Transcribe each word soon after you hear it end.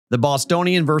The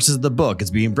Bostonian versus the Book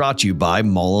is being brought to you by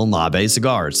Mullen Labe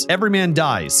Cigars. Every man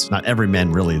dies, not every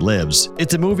man really lives.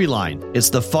 It's a movie line. It's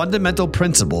the fundamental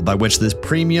principle by which this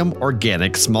premium,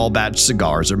 organic, small batch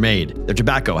cigars are made. Their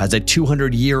tobacco has a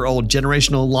 200-year-old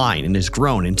generational line and is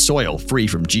grown in soil free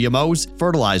from GMOs,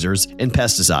 fertilizers, and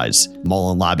pesticides.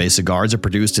 Mullen Labe cigars are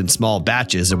produced in small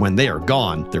batches, and when they are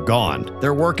gone, they're gone.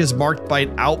 Their work is marked by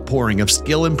an outpouring of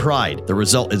skill and pride. The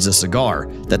result is a cigar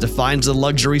that defines the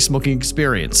luxury smoking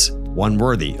experience. One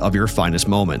worthy of your finest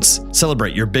moments.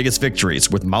 Celebrate your biggest victories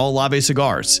with Mullen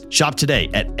Cigars. Shop today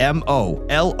at MOLONLABE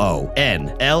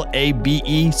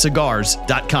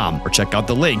cigars.com or check out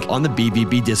the link on the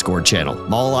BVB Discord channel.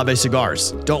 Mullen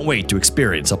Cigars. Don't wait to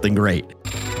experience something great.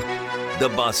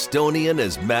 The Bostonian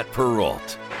is Matt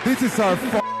Perrault. This is our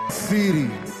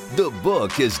city. The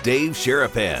Book is Dave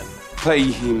Sharapan.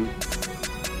 Pay him.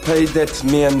 Pay that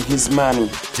man his money.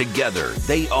 Together,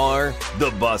 they are the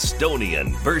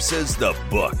Bostonian versus the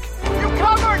Book. You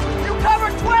covered! You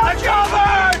covered 12! I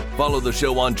covered! Follow the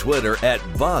show on Twitter at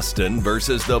Boston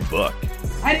versus the Book.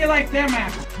 How do you like them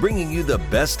apples? Bringing you the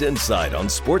best insight on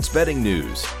sports betting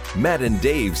news, Matt and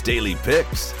Dave's daily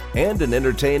picks, and an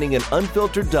entertaining and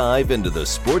unfiltered dive into the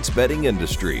sports betting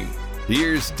industry.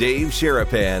 Here's Dave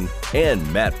Sharapan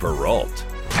and Matt Perrault.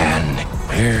 And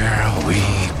here we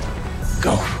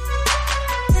go.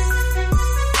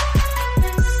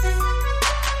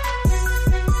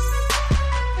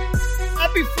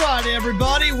 Happy Friday,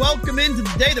 everybody. Welcome into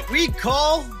the day that we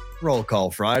call Roll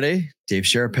Call Friday. Dave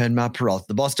Sharapan, Matt Perrault,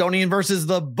 the Bostonian versus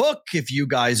the Book. If you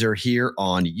guys are here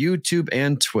on YouTube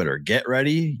and Twitter, get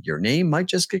ready. Your name might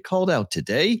just get called out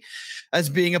today as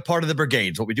being a part of the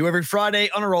brigades. What we do every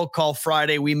Friday on a Roll Call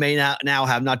Friday, we may now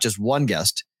have not just one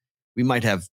guest. We might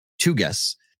have two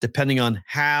guests, depending on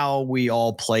how we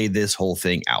all play this whole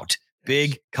thing out.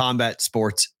 Big combat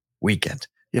sports weekend.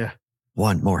 Yeah.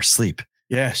 One more sleep.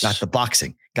 Yes. Got the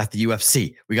boxing, got the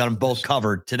UFC. We got them both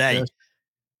covered today. Yes.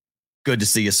 Good to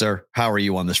see you, sir. How are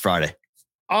you on this Friday?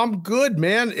 I'm good,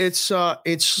 man. It's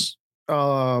what's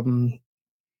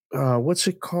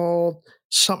it called?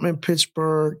 Something in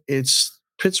Pittsburgh. It's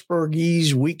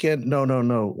Pittsburghese weekend.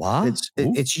 No. What?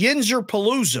 It's Yinzer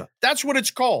Palooza. That's what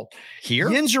it's called. Here?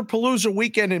 Yinzer Palooza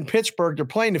weekend in Pittsburgh. They're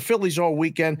playing the Phillies all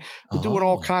weekend. We're doing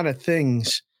all kind of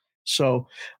things. So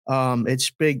it's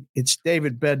big. It's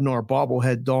David Bednar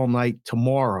bobblehead doll night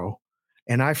tomorrow.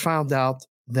 And I found out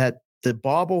that the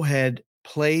bobblehead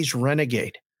plays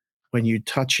Renegade when you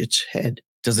touch its head.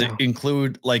 Does it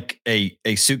include like a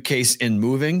suitcase in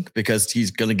moving because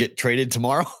he's going to get traded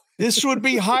tomorrow? This would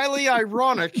be highly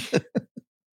ironic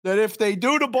that if they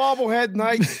do the bobblehead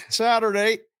night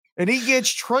Saturday and he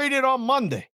gets traded on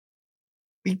Monday,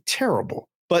 be terrible.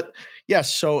 But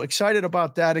yes, so excited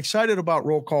about that. Excited about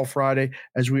Roll Call Friday,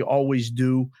 as we always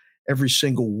do every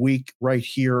single week right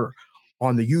here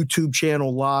on the YouTube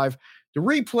channel live. The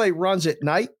replay runs at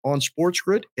night on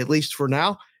SportsGrid, at least for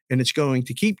now, and it's going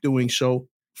to keep doing so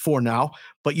for now.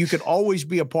 But you can always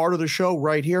be a part of the show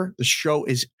right here. The show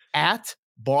is at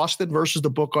Boston versus the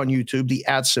Book on YouTube, the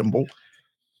at symbol.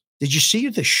 Did you see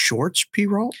the shorts,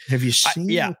 P-Roll? Have you seen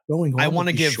what's going on? I want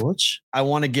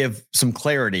to give some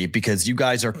clarity because you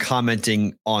guys are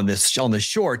commenting on this on the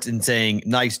shorts and saying,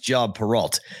 "Nice job,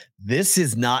 Perrault." This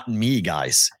is not me,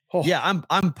 guys. Oh. Yeah,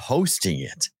 I'm posting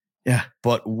it. Yeah,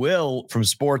 but Will from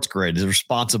SportsGrid is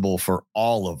responsible for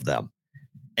all of them,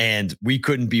 and we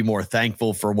couldn't be more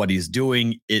thankful for what he's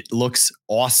doing. It looks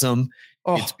awesome.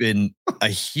 Oh. It's been a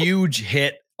huge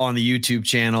hit on the YouTube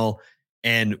channel.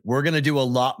 And we're going to do a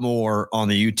lot more on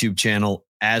the YouTube channel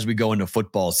as we go into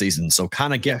football season. So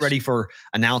kind of get ready for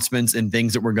announcements and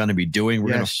things that we're going to be doing.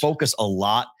 We're going to focus a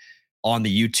lot on the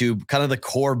YouTube. Kind of the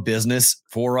core business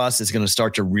for us is going to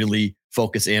start to really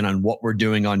focus in on what we're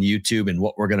doing on YouTube and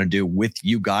what we're going to do with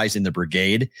you guys in the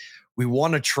brigade. We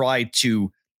want to try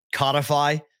to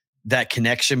codify that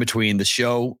connection between the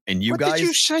show and you guys. What did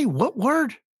you say? What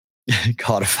word?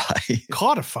 Codify.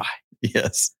 Codify.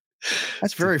 Yes.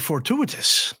 That's very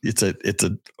fortuitous. It's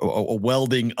a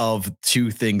welding of two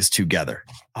things together.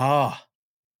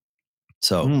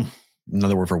 So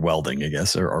another word for welding, I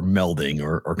guess, or melding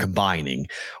or combining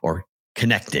or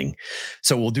connecting.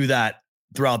 So we'll do that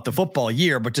throughout the football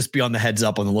year, but just be on the heads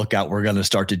up, on the lookout. We're going to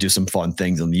start to do some fun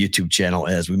things on the YouTube channel,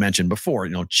 as we mentioned before,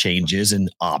 changes and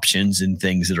options and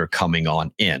things that are coming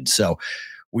on in. So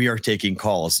we are taking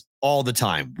calls all the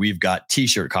time. We've got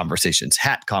t-shirt conversations,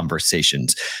 hat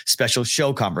conversations, special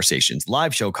show conversations,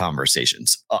 live show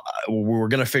conversations. We're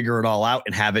going to figure it all out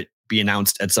and have it be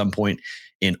announced at some point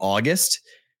in August.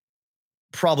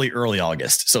 probably early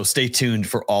August. So stay tuned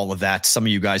for all of that. Some of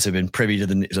you guys have been privy to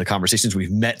the conversations.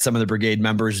 We've met some of the brigade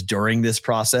members during this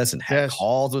process and had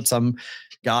calls with some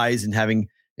guys and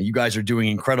you guys are doing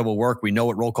incredible work. We know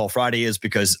what Roll Call Friday is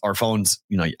because our phones,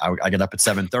 I get up at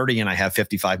 7:30 and I have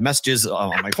 55 messages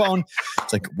on my phone.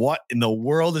 It's like, what in the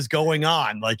world is going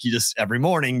on? Like every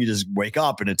morning you just wake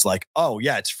up and it's like, oh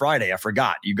yeah, it's Friday. I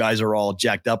forgot. You guys are all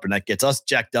jacked up and that gets us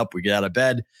jacked up. We get out of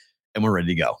bed and we're ready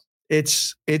to go.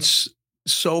 It's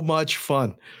so much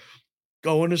fun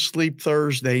going to sleep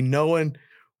Thursday, knowing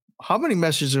how many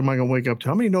messages am I going to wake up to?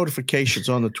 How many notifications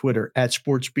on the Twitter at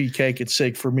SportsBK and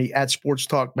Sig for me, at Sports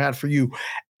Talk Matt for you,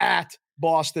 at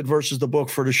Boston versus the book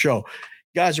for the show.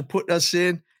 You guys are putting us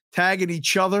in, tagging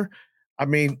each other. I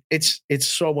mean, it's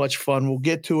so much fun. We'll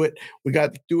get to it. We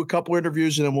got to do a couple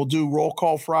interviews and then we'll do Roll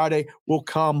Call Friday. We'll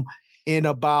come in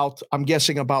I'm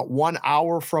guessing about 1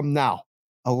 hour from now,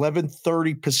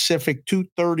 11:30 Pacific,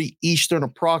 2:30 Eastern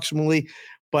approximately.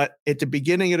 But at the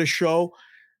beginning of the show,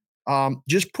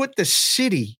 just put the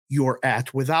city you're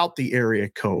at without the area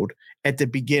code at the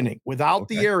beginning, without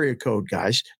the area code,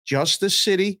 guys, just the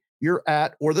city you're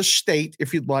at or the state,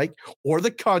 if you'd like, or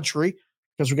the country,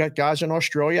 because we got guys in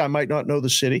Australia. I might not know the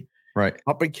city. Right.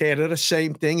 Up in Canada,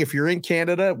 same thing. If you're in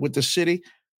Canada with the city,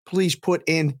 please put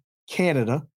in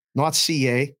Canada, not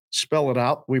CA. Spell it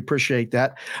out. We appreciate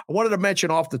that. I wanted to mention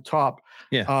off the top,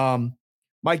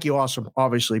 Mikey Awesome,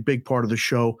 obviously, big part of the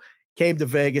show. Came to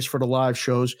Vegas for the live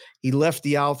shows. He left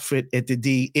the outfit at the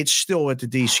D. It's still at the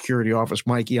D security office.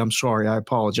 Mikey, I'm sorry. I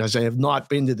apologize. I have not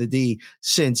been to the D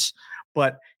since.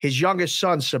 But his youngest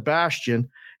son, Sebastian,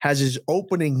 has his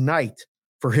opening night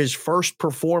for his first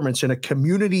performance in a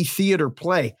community theater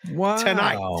play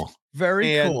tonight.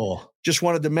 Very cool. Just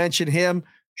wanted to mention him,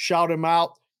 shout him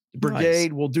out. The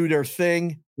brigade will do their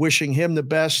thing. Wishing him the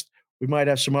best. We might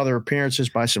have some other appearances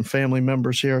by some family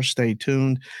members here. Stay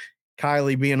tuned.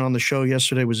 Kylie being on the show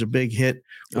yesterday was a big hit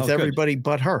with everybody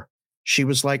but her. She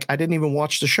was like, I didn't even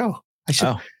watch the show. I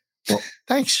said, well,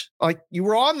 thanks. Like, you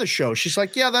were on the show. She's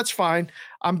like, yeah, that's fine.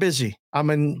 I'm busy. I'm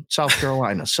in South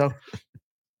Carolina. So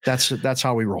that's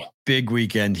how we roll. Big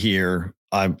weekend here.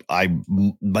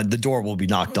 But the door will be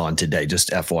knocked on today. Just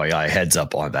FYI, heads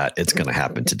up on that. It's going to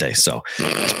happen today. So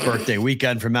it's birthday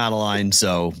weekend for Madeline.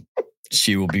 So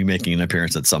she will be making an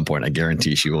appearance at some point. I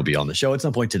guarantee she will be on the show at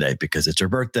some point today because it's her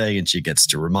birthday and she gets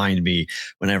to remind me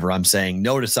whenever I'm saying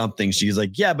no to something. She's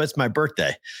like, yeah, but it's my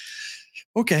birthday.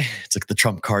 Okay. It's like the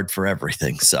trump card for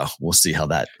everything. So we'll see how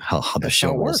the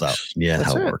show rolls out. Yeah.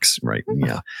 That's how it works. Right.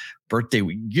 Yeah. Birthday.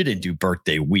 You didn't do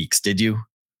birthday weeks, did you?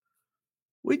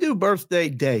 We do birthday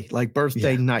day, like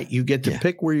birthday night. You get to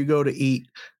pick where you go to eat.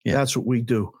 Yeah. That's what we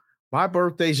do. My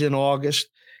birthday's in August.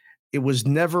 It was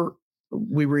never,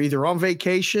 we were either on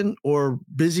vacation or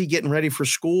busy getting ready for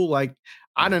school. Like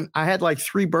I had like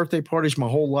 3 birthday parties my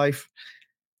whole life.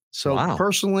 So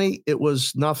personally, it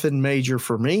was nothing major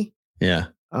for me. Yeah.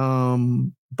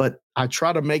 But I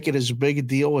try to make it as big a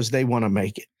deal as they want to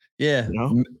make it. Yeah.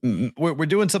 You know? We're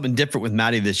doing something different with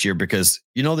Maddie this year because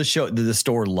the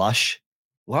store Lush.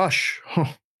 Lush. Huh.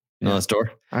 You know the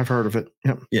store? I've heard of it.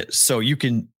 Yep. Yeah. So you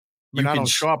can. I don't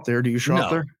shop there. Do you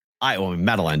shop there?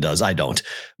 Madeline does. I don't.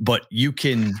 But you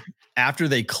can, after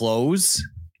they close,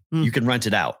 you can rent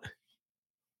it out.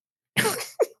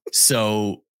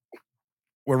 So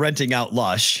we're renting out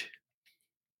Lush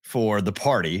for the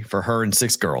party for her and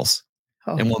 6 girls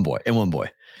and one boy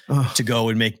to go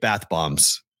and make bath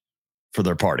bombs for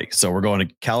their party. So we're going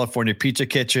to California Pizza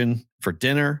Kitchen for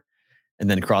dinner and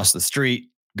then across the street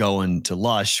going to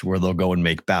Lush where they'll go and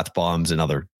make bath bombs and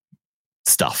other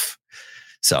stuff.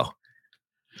 So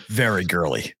very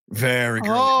girly.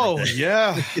 Birthday.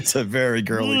 Yeah. It's a very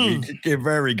girly week, a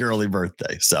very girly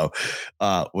birthday. So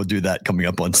we'll do that coming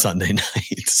up on Sunday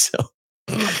night. So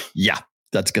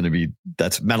that's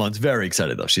Madeline's very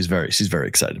excited though. She's very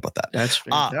excited about that. That's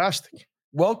fantastic.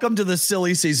 Welcome to the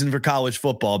silly season for college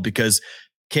football because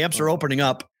camps are opening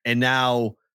up. And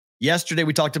now yesterday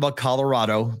we talked about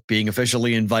Colorado being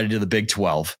officially invited to the Big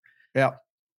 12. Yeah.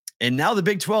 And now the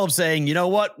Big 12 saying, you know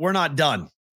what? We're not done.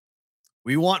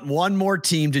 We want one more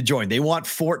team to join. They want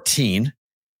 14.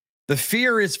 The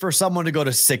fear is for someone to go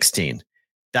to 16.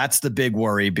 That's the big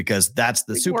worry because that's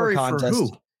the super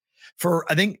contest. For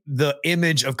I think the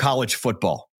image of college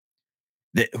football.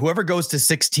 That whoever goes to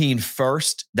 16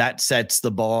 first, that sets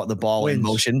the ball in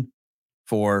motion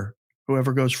for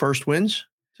whoever goes first wins.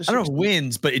 I don't know if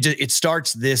wins, but it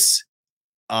starts this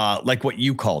like what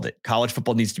you called it. College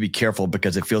football needs to be careful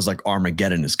because it feels like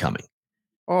Armageddon is coming.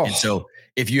 And so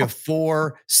if you have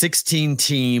 4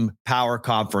 16-team power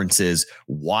conferences,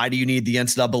 why do you need the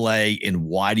NCAA and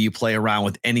why do you play around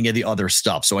with any of the other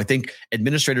stuff? So I think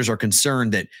administrators are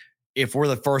concerned that if we're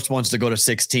the first ones to go to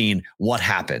 16, what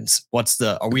happens?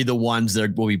 Are we the ones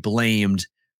that will be blamed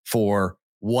for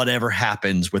whatever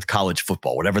happens with college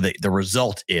football, whatever the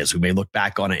result is? We may look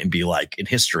back on it and be like, in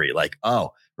history, like,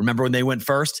 oh, remember when they went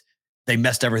first? They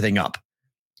messed everything up.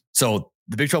 So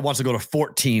the Big 12 wants to go to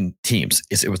 14 teams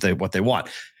is what they want.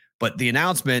 But the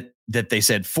announcement that they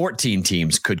said 14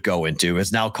 teams could go into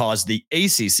has now caused the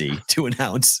ACC to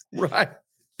announce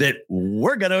that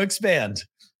we're going to expand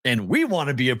and we want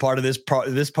to be a part of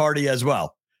this party as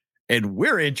well. And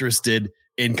we're interested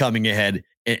in coming ahead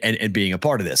and being a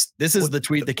part of this. This is the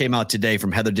tweet that came out today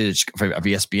from Heather Dittich of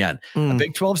ESPN. A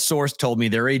Big 12 source told me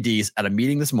their ADs at a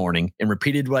meeting this morning and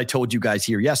repeated what I told you guys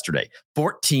here yesterday.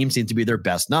 14 seems to be their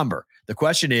best number. The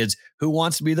question is, who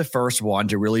wants to be the first one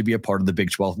to really be a part of the Big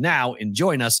 12 now and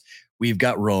join us? We've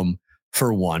got room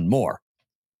for one more.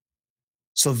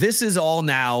 So this is all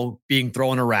now being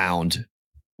thrown around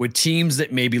with teams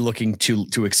that may be looking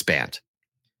to expand.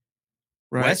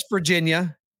 Right. West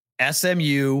Virginia,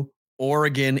 SMU,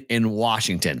 Oregon, and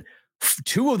Washington.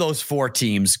 2 of those 4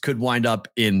 teams could wind up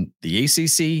in the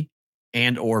ACC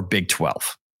and or Big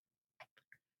 12.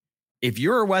 If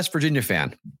you're a West Virginia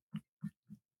fan,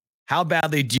 how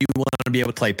badly do you want to be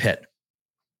able to play Pitt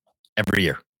every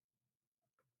year?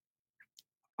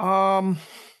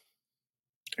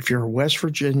 If you're a West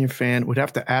Virginia fan, we'd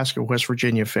have to ask a West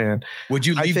Virginia fan. Would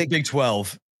you leave the Big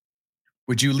 12?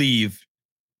 Would you leave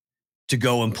to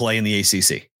go and play in the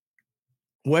ACC?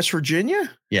 West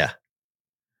Virginia? Yeah.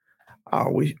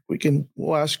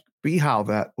 We'll ask Behow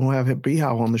that. We'll have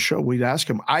Behow on the show. We'd ask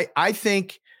him. I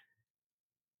think,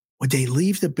 would they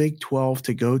leave the Big 12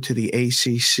 to go to the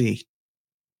ACC?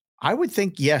 I would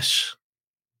think yes.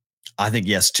 I think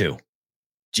yes, too.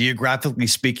 Geographically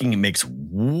speaking, it makes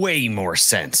way more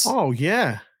sense. Oh,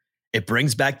 yeah. It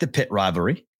brings back the Pitt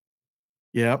rivalry.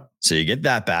 Yep. So you get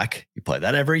that back. You play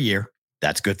that every year.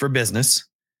 That's good for business.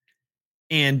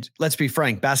 And let's be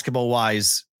frank,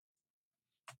 basketball-wise,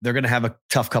 they're going to have a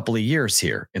tough couple of years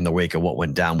here in the wake of what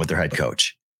went down with their head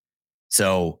coach.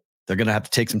 So they're going to have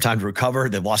to take some time to recover.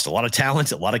 They've lost a lot of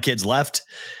talent. A lot of kids left.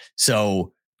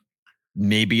 So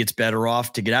maybe it's better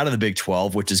off to get out of the Big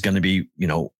 12, which is going to be,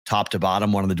 top to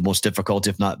bottom, one of the most difficult,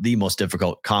 if not the most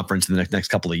difficult conference in the next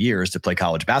couple of years to play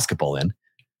college basketball in.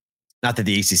 Not that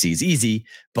the ACC is easy,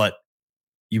 but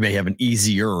you may have an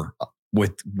easier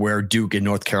with where Duke and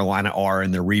North Carolina are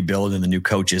and the rebuild and the new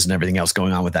coaches and everything else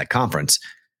going on with that conference.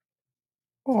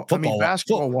 Well,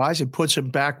 basketball-wise, it puts them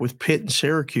back with Pitt and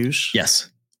Syracuse. Yes.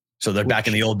 So they're back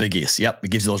in the old Big East. Yep.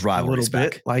 It gives you those rivalries a little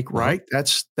bit, back. Right.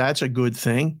 That's a good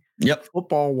thing. Yep.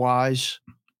 Football-wise,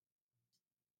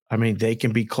 they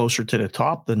can be closer to the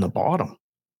top than the bottom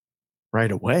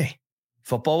right away.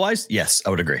 Football-wise, yes,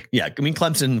 I would agree. Yeah,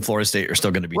 Clemson and Florida State are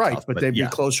still going to be tough, but they'd be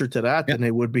closer to that than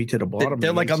they would be to the bottom.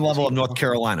 They're like on the level of North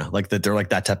Carolina, like that. They're like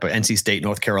that type of NC State,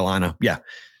 North Carolina. Yeah,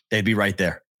 they'd be right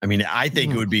there. I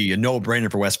think it would be a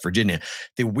no-brainer for West Virginia.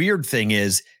 The weird thing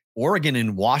is Oregon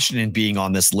and Washington being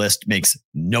on this list makes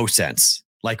no sense.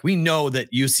 Like we know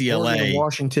that UCLA, Oregon and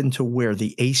Washington to where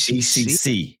the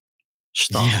ACC.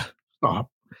 Stop.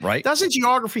 Right? Doesn't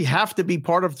geography have to be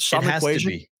part of some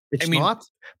equation? It's not.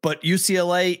 But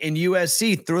UCLA and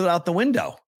USC threw it out the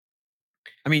window.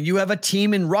 You have a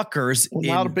team in Rutgers. Well,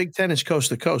 now the Big Ten is coast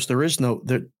to coast. There is no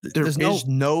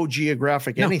no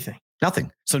geographic anything.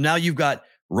 Nothing. So now you've got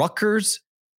Rutgers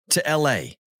to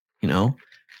LA,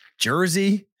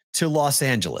 Jersey to Los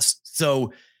Angeles.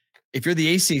 So if you're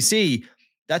the ACC,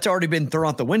 that's already been thrown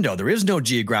out the window. There is no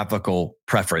geographical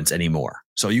preference anymore.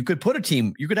 So you could put a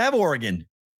team, you could have Oregon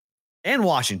and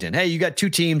Washington. Hey, you got 2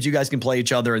 teams. You guys can play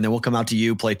each other, and then we'll come out to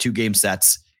you, play 2 game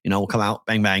sets. We'll come out,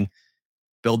 bang, bang,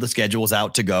 build the schedules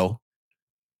out to go.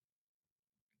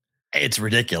 It's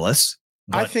ridiculous.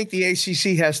 I think the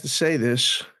ACC has to say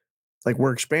this, like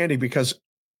we're expanding because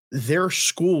their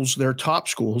schools, their top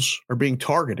schools are being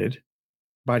targeted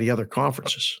by the other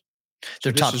conferences.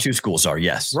 Their top 2 schools are,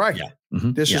 yes. Right. Yeah.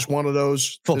 Mm-hmm. This is one of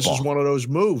those, football. This is one of those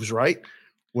moves, right?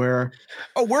 Where,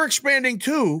 we're expanding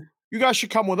too. You guys should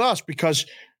come with us because,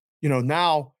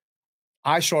 now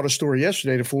I saw the story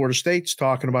yesterday that Florida State's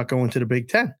talking about going to the Big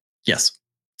Ten. Yes,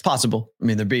 it's possible.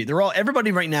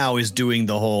 Everybody right now is doing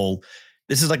the whole,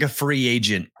 this is like a free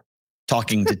agent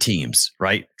talking to teams,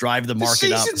 right? Drive the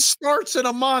market up. The season starts in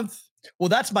a month. Well,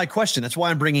 that's my question. That's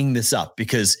why I'm bringing this up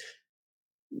because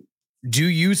do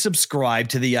you subscribe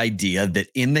to the idea that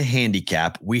in the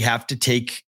handicap, we have to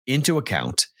take into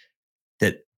account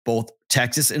that both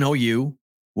Texas and OU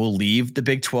will leave the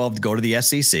Big 12 to go to the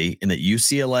SEC, and that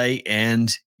UCLA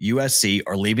and USC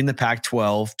are leaving the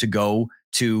Pac-12 to go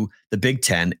to the Big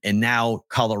 10, and now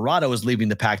Colorado is leaving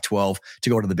the Pac-12 to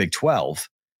go to the Big 12.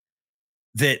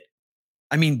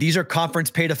 These are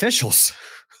conference paid officials.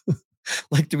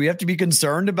 Like, do we have to be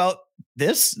concerned about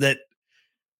this? That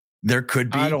there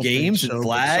could be games and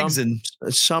flags, and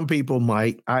some people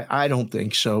might. I don't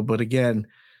think so. But again,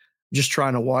 just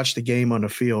trying to watch the game on the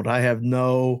field. I have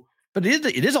no. But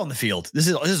it is on the field. This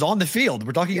is on the field.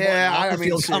 We're talking about on the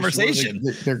field conversation.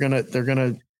 They're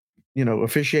gonna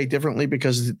officiate differently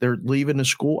because they're leaving the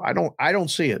school. I don't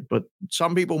see it, but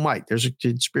some people might. There's a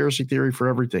conspiracy theory for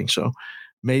everything. So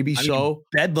maybe so.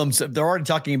 Bedlam. They're already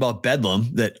talking about Bedlam,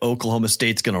 that Oklahoma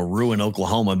State's going to ruin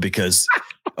Oklahoma because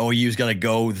OU's going to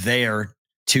go there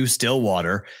to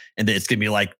Stillwater, and it's going to be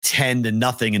like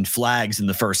 10-0 in flags in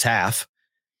the first half.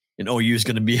 And OU is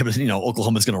going to be able to,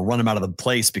 Oklahoma's going to run them out of the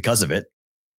place because of it.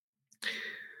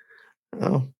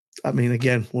 Oh,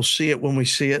 again, we'll see it when we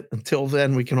see it. Until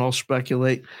then, we can all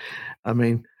speculate.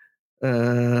 I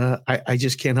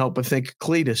just can't help but think of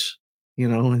Cletus,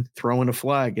 and throwing a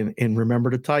flag and remember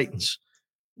the Titans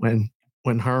when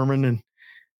Herman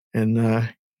and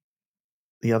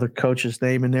the other coach's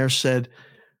name in there said,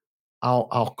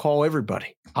 I'll call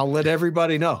everybody. I'll let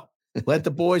everybody know. Let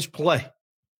the boys play.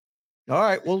 All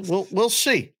right, we'll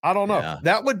see. I don't know. Yeah.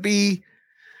 That would be,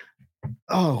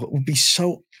 it would be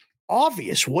so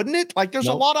obvious, wouldn't it? Like there's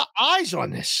a lot of eyes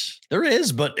on this. There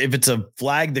is, but if it's a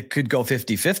flag that could go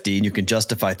 50-50 and you can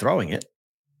justify throwing it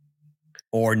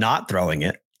or not throwing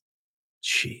it,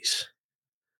 jeez.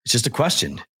 It's just a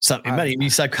question.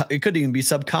 It could even be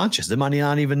subconscious. They might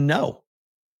not even know.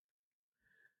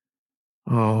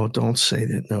 Oh, don't say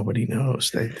that nobody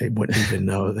knows. They wouldn't even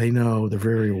know. They know. They're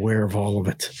very aware of all of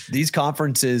it. These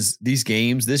conferences, these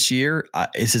games this year,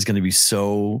 this is going to be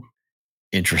so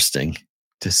interesting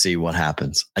to see what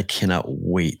happens. I cannot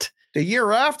wait. The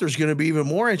year after is going to be even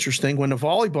more interesting when the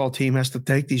volleyball team has to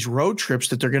take these road trips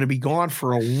that they're going to be gone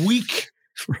for a week.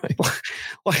 Right.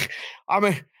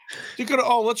 You're going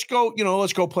to,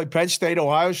 let's go play Penn State,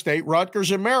 Ohio State,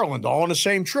 Rutgers, and Maryland all on the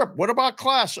same trip. What about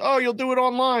class? Oh, you'll do it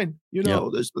online.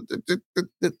 There's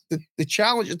the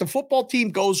challenge is the football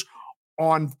team goes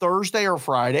on Thursday or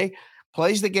Friday,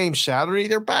 plays the game Saturday.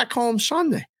 They're back home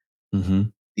Sunday. Mm-hmm.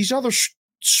 These other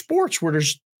sports where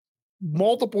there's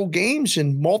multiple games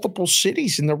in multiple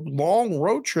cities and the long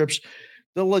road trips,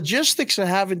 the logistics of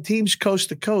having teams coast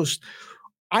to coast.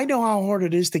 I know how hard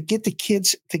it is to get the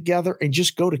kids together and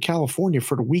just go to California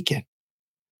for the weekend.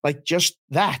 Like just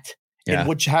that, and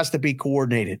which has to be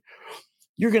coordinated.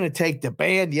 You're going to take the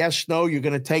band. Yes, no, you're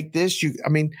going to take this.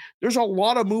 There's a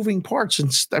lot of moving parts and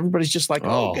everybody's just like,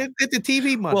 get the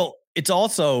TV money. Well, it's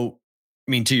also,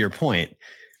 to your point,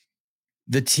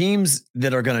 the teams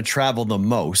that are going to travel the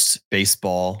most,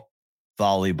 baseball,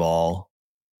 volleyball,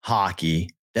 hockey,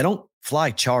 they don't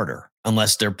fly charter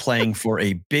unless they're playing for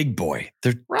a big boy.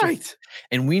 They're right.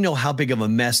 And we know how big of a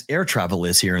mess air travel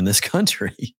is here in this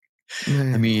country.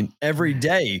 Man. Every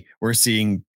day we're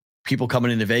seeing people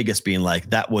coming into Vegas being like,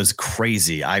 that was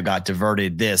crazy. I got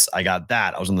diverted this. I got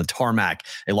that. I was on the tarmac.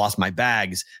 I lost my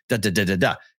bags.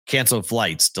 Canceled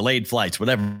flights, delayed flights,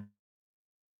 whatever.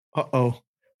 Uh-oh.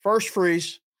 First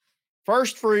freeze.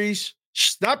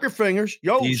 Snap your fingers.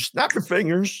 Snap your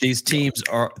fingers. These teams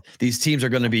are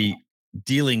going to be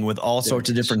dealing with all sorts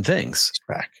of different things.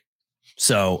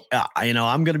 So,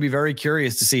 I'm going to be very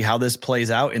curious to see how this plays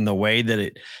out in the way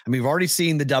that we've already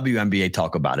seen the WNBA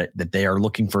talk about it, that they are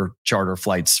looking for charter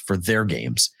flights for their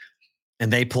games,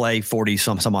 and they play 40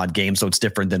 some odd games. So it's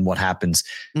different than what happens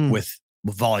with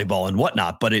volleyball and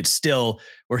whatnot, but it's still,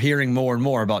 we're hearing more and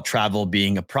more about travel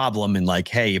being a problem and like,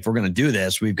 hey, if we're going to do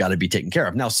this, we've got to be taken care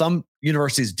of. Now, some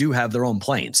universities do have their own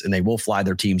planes and they will fly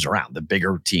their teams around. The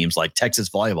bigger teams like Texas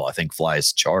volleyball, I think,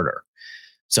 flies charter.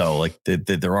 So like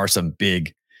there are some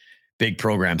big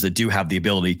programs that do have the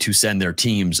ability to send their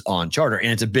teams on charter.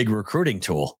 And it's a big recruiting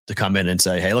tool to come in and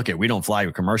say, hey, look, we don't fly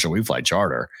commercial, we fly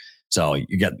charter. So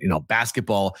you get,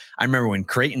 basketball. I remember when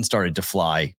Creighton started to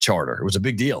fly charter, it was a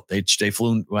big deal. They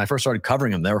flew, when I first started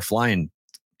covering them, they were flying,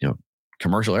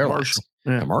 commercial airlines.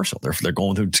 Commercial. They're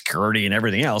going through security and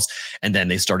everything else. And then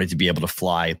they started to be able to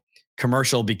fly.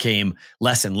 Commercial became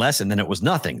less and less, and then it was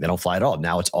nothing. They don't fly at all.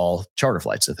 Now it's all charter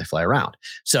flights that they fly around.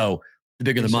 So the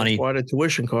bigger the money. Why the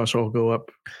tuition costs all go up?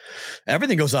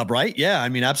 Everything goes up, right? Yeah,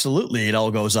 absolutely. It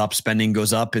all goes up. Spending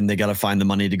goes up, and they got to find the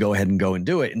money to go ahead and go and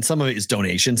do it. And some of it is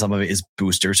donation. Some of it is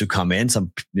boosters who come in.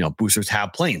 Some, boosters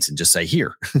have planes and just say,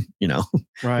 here,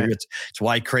 Right. It's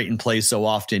why Creighton plays so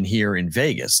often here in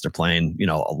Vegas. They're playing,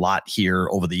 a lot here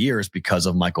over the years because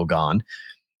of Michael Gahn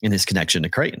in his connection to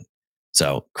Creighton.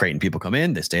 So Creighton people come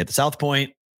in, they stay at the South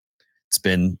Point. It's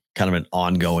been kind of an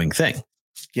ongoing thing.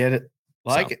 Get it?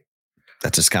 It.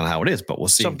 That's just kind of how it is, but we'll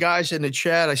see. Some guys in the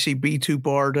chat, I see B2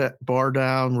 bar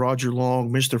down, Roger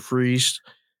Long, Mr. Freeze,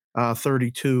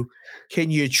 32.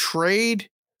 Can you trade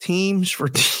teams for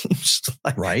teams?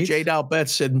 Right. Jay Dalbett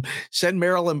said, send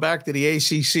Maryland back to the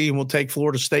ACC and we'll take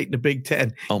Florida State in the Big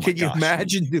Ten. Can you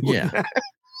imagine doing that?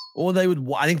 Well,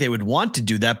 I think they would want to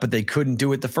do that, but they couldn't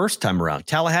do it the first time around.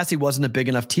 Tallahassee wasn't a big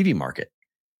enough TV market.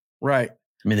 Right.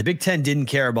 I mean, the Big Ten didn't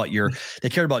care about they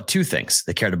cared about two things.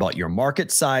 They cared about your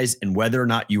market size and whether or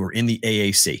not you were in the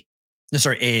AAU.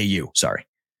 Sorry.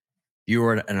 You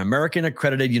were an American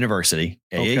accredited university,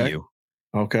 AAU.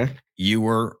 Okay. You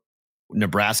were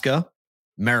Nebraska,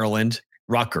 Maryland,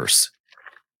 Rutgers,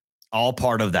 all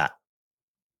part of that.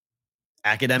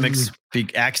 Academics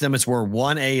were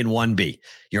 1A and 1B.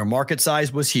 Your market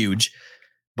size was huge,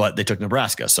 but they took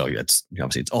Nebraska. So it's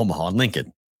Omaha and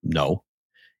Lincoln. No,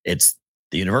 it's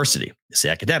the university. It's the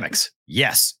academics.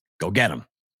 Yes, go get them.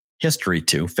 History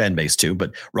too, fan base too,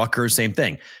 but Rutgers, same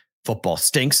thing. Football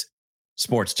stinks.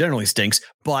 Sports generally stinks,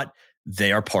 but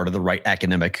they are part of the right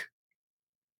academic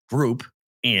group.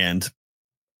 And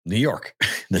New York,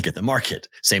 they get the market.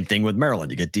 Same thing with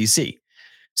Maryland. You get DC.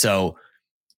 So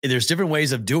there's different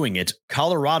ways of doing it.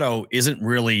 Colorado isn't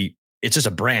really, it's just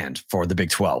a brand for the Big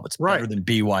 12. It's better than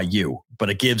BYU, but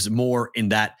it gives more in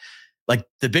that. Like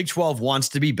the Big 12 wants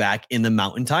to be back in the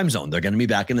Mountain Time Zone. They're going to be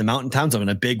back in the Mountain Time Zone in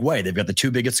a big way. They've got the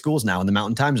two biggest schools now in the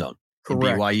Mountain Time Zone.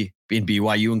 Correct.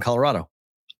 BYU and Colorado.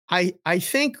 I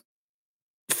think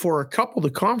for a couple of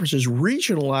the conferences,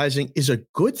 regionalizing is a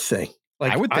good thing.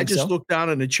 Like I just looked down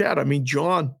in the chat. I mean,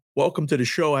 John, welcome to the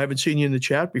show. I haven't seen you in the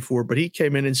chat before, but he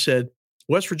came in and said,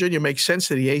 West Virginia makes sense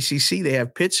to the ACC. They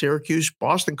have Pitt, Syracuse,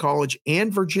 Boston College,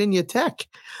 and Virginia Tech.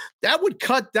 That would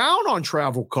cut down on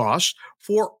travel costs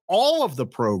for all of the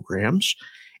programs,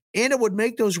 and it would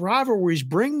make those rivalries,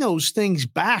 bring those things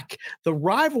back. The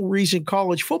rivalries in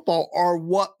college football are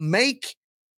what make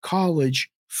college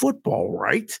football,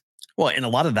 right? Well, and a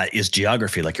lot of that is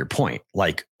geography, like your point,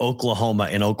 like Oklahoma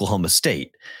and Oklahoma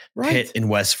State, Pitt and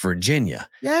West Virginia.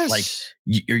 Yes. Like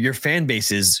your fan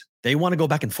bases, they want to go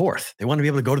back and forth. They want to be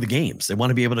able to go to the games. They want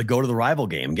to be able to go to the rival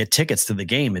game, get tickets to the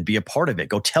game and be a part of it,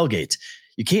 go tailgate.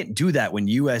 You can't do that when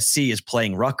USC is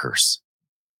playing Rutgers.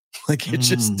 Like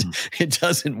it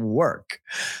doesn't work.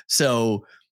 So,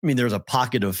 I mean, there's a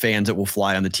pocket of fans that will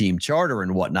fly on the team charter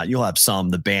and whatnot. You'll have some,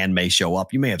 the band may show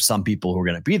up. You may have some people who are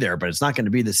going to be there, but it's not going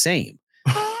to be the same.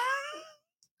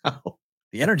 The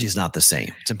energy is not the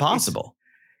same. It's impossible.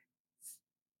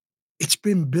 It's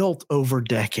been built over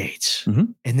decades,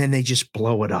 and then they just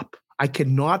blow it up. I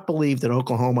cannot believe that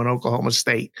Oklahoma and Oklahoma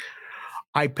State.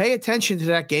 I pay attention to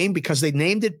that game because they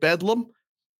named it Bedlam,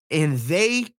 and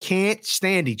they can't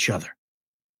stand each other.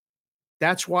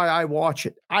 That's why I watch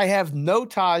it. I have no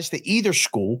ties to either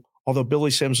school, although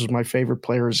Billy Sims was my favorite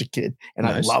player as a kid, and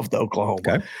I loved Oklahoma.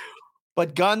 Okay.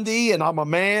 But Gundy, and I'm a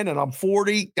man, and I'm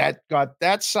 40, that got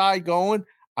that side going.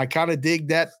 I kind of dig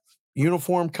that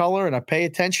uniform color, and I pay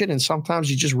attention, and sometimes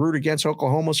you just root against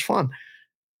Oklahoma's fun.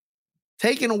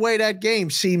 Taking away that game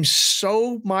seems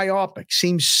so myopic,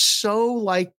 seems so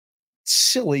like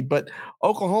silly, but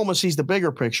Oklahoma sees the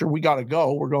bigger picture. We got to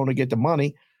go. We're going to get the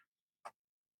money.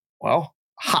 Well,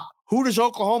 who does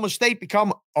Oklahoma State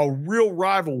become a real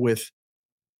rival with?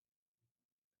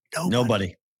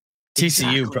 Nobody.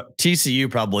 Exactly. TCU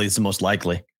probably is the most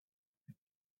likely.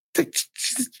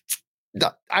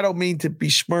 I don't mean to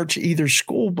besmirch either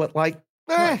school, but like,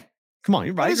 come on,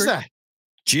 you're right. What is that?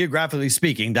 Geographically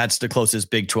speaking, that's the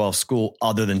closest Big 12 school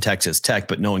other than Texas Tech,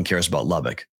 but no one cares about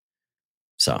Lubbock.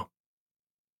 So,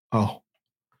 I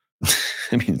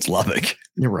mean, it's Lubbock.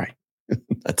 You're right.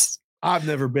 I've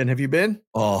never been. Have you been?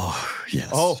 Oh,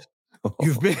 yes. Oh,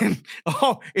 you've been.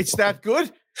 Oh, it's that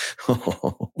good.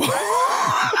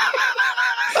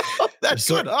 That's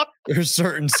good. There's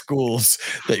certain schools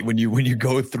that when you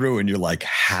go through and you're like,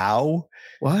 how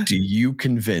do you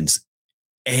convince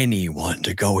anyone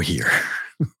to go here?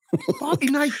 Bobby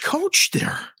Knight coached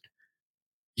there.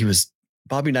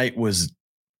 Bobby Knight was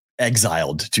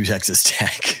exiled to Texas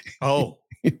Tech. Oh.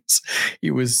 He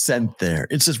was sent there.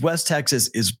 It's just West Texas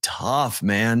is tough,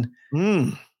 man.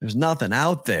 There's nothing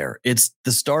out there. It's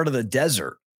the start of the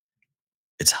desert.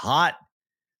 It's hot.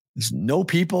 There's no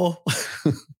people.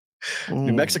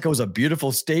 New Mexico is a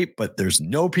beautiful state, but there's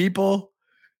no people.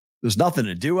 There's nothing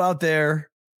to do out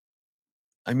there.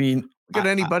 I mean, look at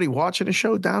anybody watching a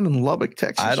show down in Lubbock,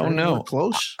 Texas. I don't know.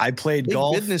 Close. I played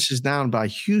golf. Business is down by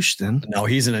Houston. No,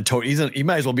 he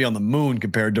might as well be on the moon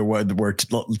compared to where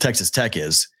Texas Tech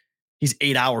is. He's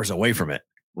 8 hours away from it.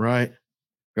 Right.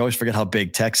 We always forget how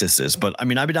big Texas is. But I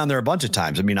mean, I've been down there a bunch of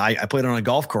times. I mean, I played on a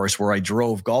golf course where I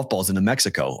drove golf balls into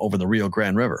Mexico over the Rio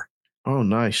Grande River. Oh,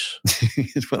 nice.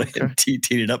 It's when I teed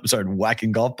it up and started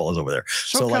whacking golf balls over there.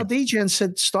 So like, DJN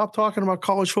said, stop talking about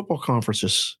college football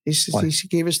conferences. He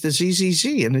gave us the ZZZ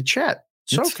in the chat.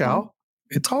 SoCal.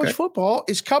 It's college football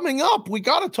is coming up. We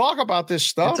got to talk about this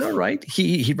stuff. It's all right.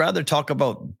 He'd rather talk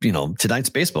about, tonight's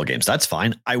baseball games. That's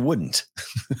fine. I wouldn't.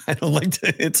 I don't like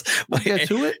to. Get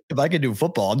to it. If I could do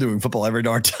football, I'm doing football every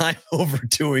darn time over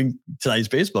doing tonight's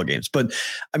baseball games. But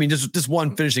I mean, just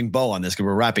one finishing bow on this because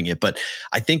we're wrapping it. But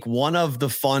I think one of the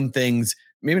fun things,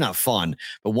 maybe not fun,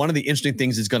 but one of the interesting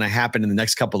things that's going to happen in the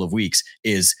next couple of weeks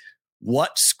is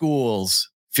what schools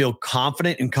feel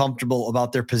confident and comfortable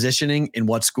about their positioning and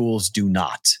what schools do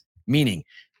not. Meaning,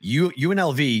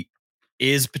 UNLV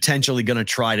is potentially going to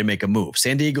try to make a move.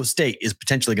 San Diego State is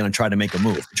potentially going to try to make a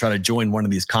move, to try to join one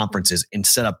of these conferences and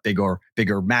set up bigger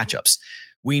matchups.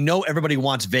 We know everybody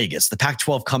wants Vegas. The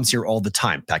Pac-12 comes here all the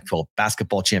time. Pac-12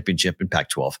 basketball championship and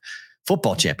Pac-12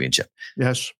 football championship.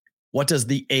 Yes. What does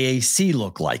the AAC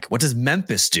look like? What does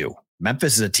Memphis do?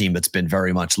 Memphis is a team that's been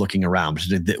very much looking around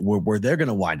where they're going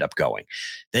to wind up going.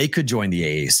 They could join the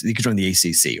AAC, they could join the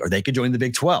ACC, or they could join the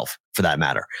Big 12 for that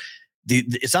matter.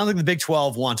 It sounds like the Big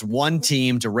 12 wants one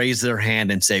team to raise their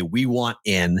hand and say, we want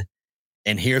in,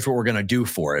 and here's what we're going to do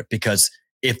for it. Because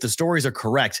if the stories are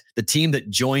correct, the team that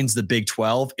joins the Big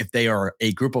 12, if they are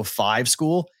a group of 5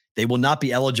 school, they will not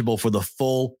be eligible for the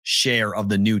full share of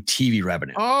the new TV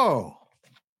revenue. Oh.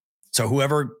 So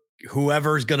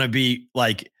whoever's going to be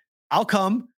like, I'll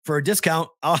come for a discount.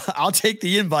 I'll take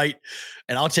the invite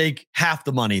and I'll take half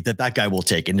the money that guy will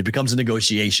take. And it becomes a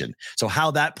negotiation. So how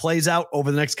that plays out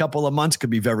over the next couple of months could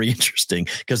be very interesting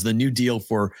because the new deal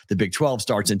for the Big 12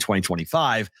 starts in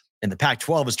 2025 and the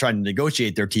Pac-12 is trying to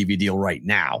negotiate their TV deal right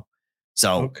now.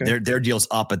 So their deal's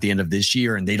up at the end of this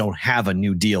year and they don't have a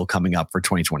new deal coming up for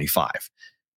 2025.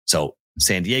 So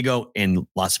San Diego and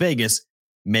Las Vegas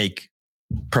make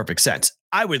perfect sense.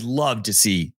 I would love to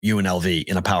see UNLV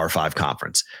in a Power 5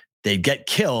 conference. They'd get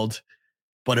killed,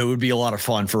 but it would be a lot of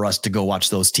fun for us to go watch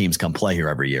those teams come play here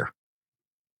every year.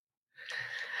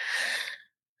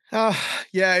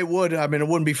 Yeah, it would. I mean, it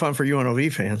wouldn't be fun for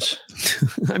UNLV fans.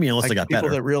 I mean, unless they got people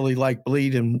better. That really like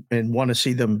bleed and want to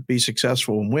see them be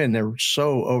successful and win. They're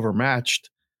so overmatched.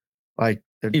 Like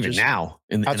they're even now.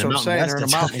 That's what I'm saying. They're in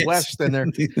the Mountain West, and their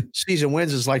season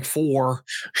wins is like 4.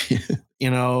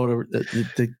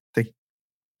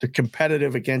 The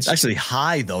competitive against it's actually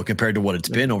high though compared to what it's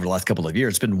been over the last couple of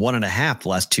years. It's been 1.5 the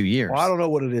last 2 years. Well, I don't know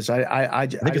what it is. I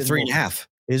think it's 3.5.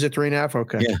 Is it 3.5?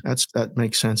 Okay, yeah, that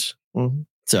makes sense. Well,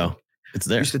 so it's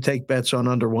there. I used to take bets on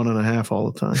under 1.5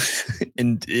 all the time,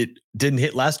 and it didn't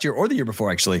hit last year or the year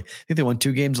before. Actually, I think they won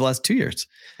 2 games the last 2 years.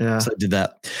 Yeah, so I did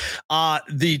that.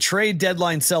 The trade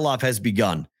deadline sell-off has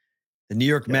begun. The New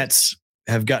York Mets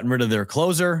have gotten rid of their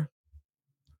closer.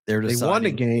 They won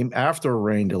the game after a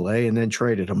rain delay and then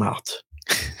traded him out.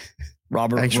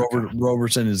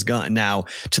 Robertson is gone now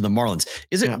to the Marlins.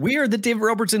 Is it weird that David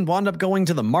Robertson wound up going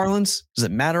to the Marlins? Does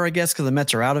it matter, I guess, because the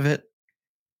Mets are out of it?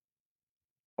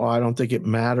 Well, I don't think it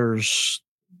matters.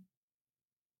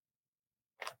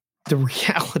 The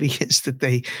reality is that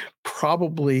they're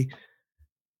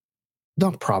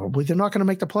not going to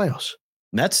make the playoffs.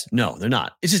 Mets? No, they're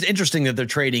not. It's just interesting that they're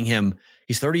trading him.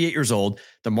 He's 38 years old.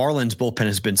 The Marlins bullpen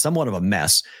has been somewhat of a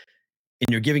mess, and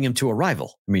you're giving him to a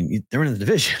rival. I mean, they're in the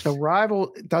division. The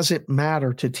rival doesn't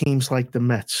matter to teams like the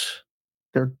Mets.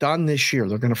 They're done this year.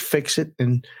 They're going to fix it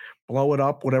and blow it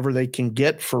up, whatever they can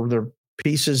get for their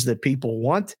pieces that people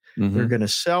want. Mm-hmm. They're going to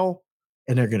sell,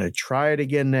 and they're going to try it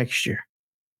again next year.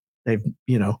 Do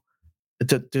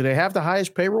they have the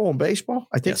highest payroll in baseball?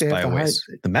 I think they have the highest.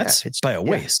 The Mets? It's by a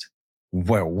ways.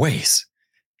 By a ways.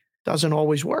 Doesn't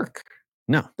always work.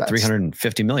 No,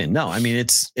 $350 million. No, I mean,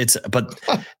 but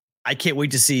I can't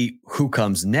wait to see who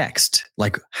comes next.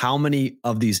 Like, how many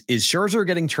of these is Scherzer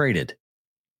getting traded?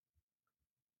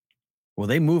 Will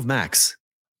they move Max?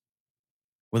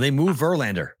 Will they move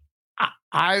Verlander?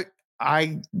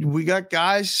 We got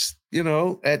guys,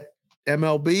 at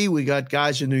MLB. We got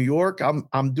guys in New York.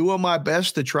 I'm doing my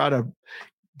best to try to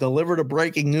deliver the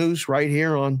breaking news right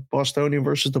here on Bostonian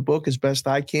versus the Book as best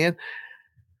I can.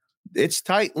 It's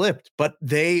tight-lipped, but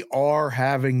they are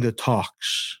having the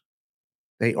talks.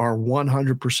 They are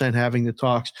 100% having the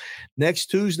talks. Next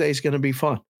Tuesday is going to be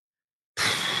fun.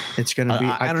 It's going to be.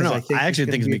 I don't know. I actually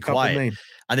think it's going to be quiet. Names.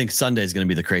 I think Sunday is going to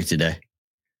be the crazy day.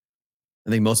 I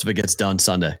think most of it gets done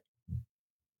Sunday.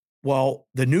 Well,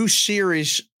 the new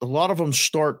series, a lot of them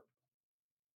start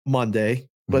Monday,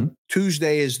 but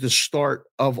Tuesday is the start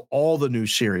of all the new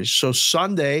series. So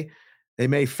Sunday, They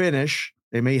may finish.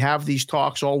 They may have these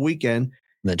talks all weekend,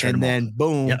 and then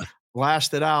boom,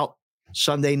 blast it out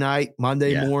Sunday night,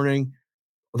 Monday morning,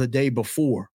 or the day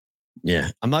before. Yeah,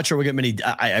 I'm not sure we'll get many.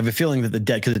 I have a feeling that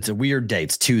because it's a weird day.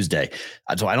 It's Tuesday.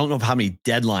 So I don't know how many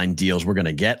deadline deals we're going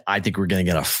to get. I think we're going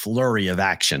to get a flurry of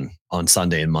action on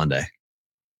Sunday and Monday.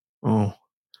 Oh,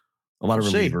 a lot of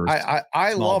relievers.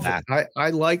 I love it. I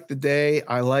like the day.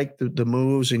 I like the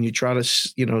moves, and you try to,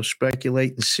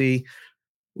 speculate and see.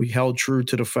 We held true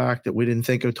to the fact that we didn't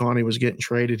think Ohtani was getting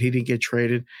traded. He didn't get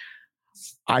traded.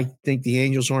 I think the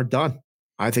Angels aren't done.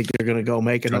 I think they're going to go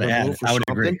make another move for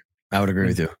something. I would agree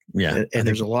with you. Yeah. And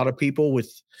there's a lot of people with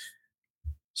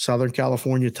Southern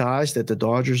California ties that the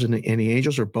Dodgers and the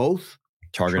Angels are both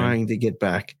trying to get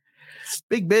back.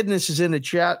 Big Business is in the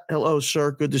chat. Hello,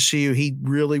 sir. Good to see you. He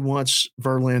really wants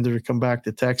Verlander to come back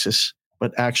to Texas,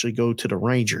 but actually go to the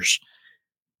Rangers.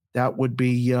 That would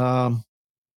be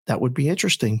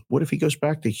interesting. What if he goes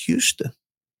back to Houston?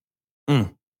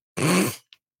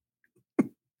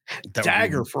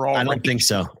 Dagger for all. I don't think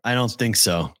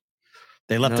so.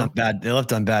 They left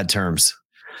on bad terms.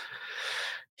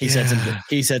 He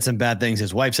said some bad things.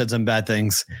 His wife said some bad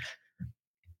things.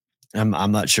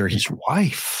 I'm not sure. His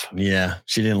wife. Yeah,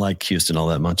 she didn't like Houston all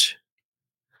that much.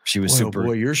 She was super.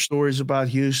 Boy, your stories about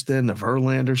Houston, the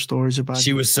Verlander stories about.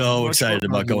 She was so excited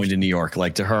about going to New York.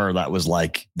 Like, to her, that was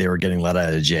like they were getting let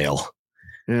out of jail.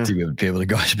 Yeah. To be able to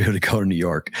go to New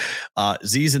York.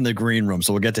 Z's in the green room,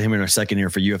 so we'll get to him in our second here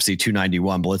for UFC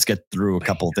 291. But let's get through a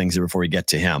couple of things here before we get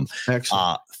to him.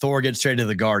 Excellent. Thor gets straight to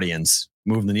the Guardians.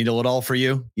 Moving the needle at all for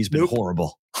you? He's been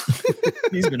horrible.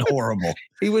 He's been horrible.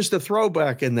 He was the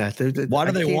throwback in that. Why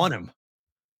do they want him?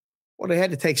 Well, they had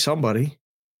to take somebody.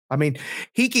 I mean,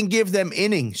 he can give them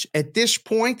innings. At this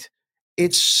point,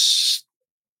 it's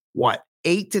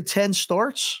 8 to 10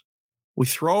 starts? We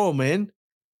throw him in,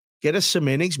 get us some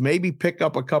innings, maybe pick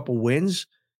up a couple wins,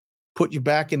 put you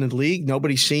back in the league.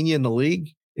 Nobody's seen you in the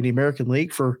league, in the American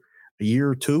League, for a year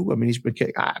or two. I mean, he's been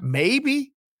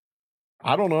maybe.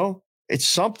 I don't know. It's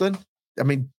something. I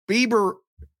mean, Bieber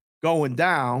going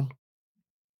down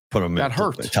put him in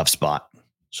a tough spot.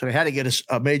 So they had to get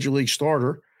a major league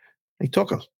starter. They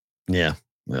took him. Yeah.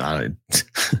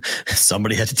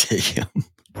 Somebody had to take him.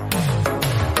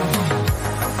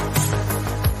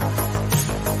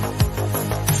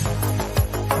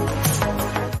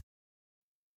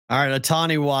 All right,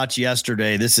 Ohtani watch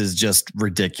yesterday. This is just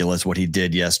ridiculous what he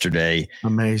did yesterday.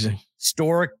 Amazing.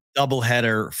 Historic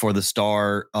doubleheader for the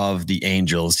star of the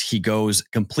Angels. He goes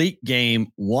complete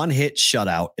game, 1-hit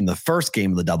shutout in the first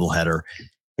game of the doubleheader,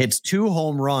 hits 2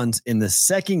 home runs in the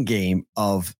second game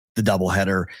of the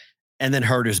doubleheader, and then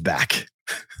hurt his back.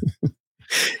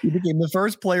 He became the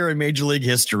first player in Major League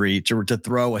history to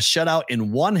throw a shutout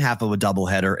in one half of a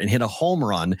doubleheader and hit a home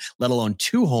run, let alone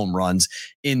 2 home runs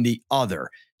in the other.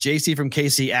 JC from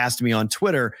KC asked me on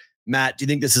Twitter, Matt, do you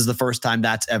think this is the first time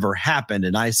that's ever happened?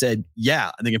 And I said,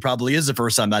 yeah, I think it probably is the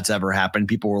first time that's ever happened.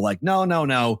 People were like,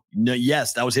 no.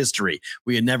 Yes, that was history.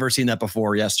 We had never seen that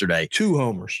before yesterday. 2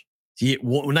 homers. He hit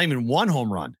not even 1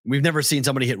 home run. We've never seen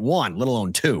somebody hit 1, let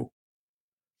alone 2.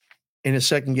 In a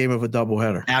second game of a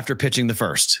doubleheader. After pitching the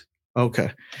first.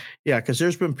 Okay. Yeah, because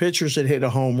there's been pitchers that hit a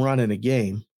home run in a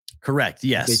game. Correct,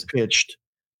 yes. They pitched.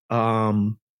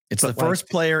 It's the first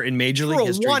player in Major League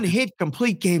history. 1-hit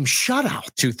complete game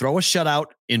shutout. To throw a shutout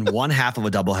in one half of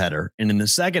a doubleheader. And in the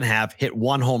second half, hit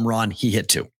 1 home run. He hit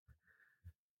 2.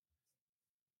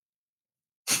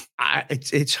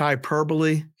 It's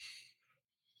hyperbole.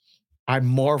 I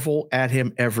marvel at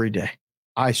him every day.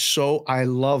 I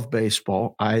love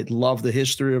baseball. I love the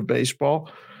history of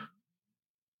baseball.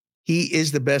 He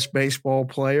is the best baseball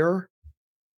player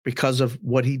because of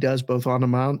what he does both on the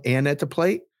mound and at the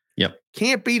plate. Yep.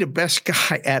 Can't be the best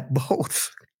guy at both.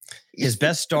 His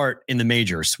best start in the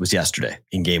majors was yesterday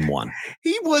in game 1.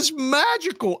 He was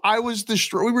magical. I was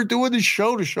destroyed. We were doing the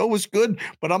show. The show was good,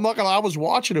 but I'm not going to, I was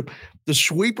watching him. The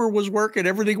sweeper was working.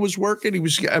 Everything was working.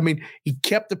 He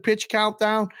kept the pitch count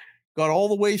down, got all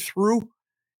the way through,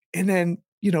 and then,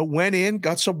 went in,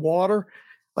 got some water.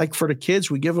 Like for the kids,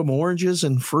 we give them oranges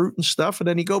and fruit and stuff. And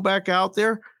then you go back out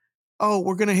there. Oh,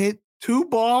 we're going to hit 2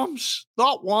 bombs,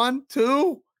 not 1,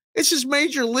 2. It's just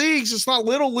major leagues. It's not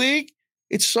little league.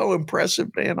 It's so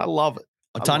impressive, man. I love it.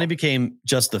 Ohtani became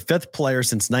just the 5th player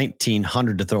since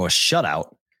 1900 to throw a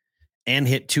shutout and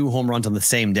hit 2 home runs on the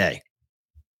same day.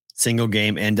 Single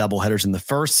game and doubleheaders in the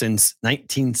first since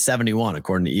 1971,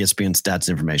 according to ESPN stats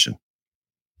information.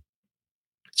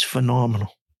 It's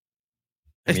phenomenal.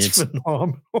 It's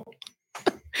phenomenal.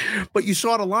 But you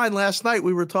saw the line last night.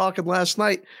 We were talking last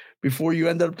night before you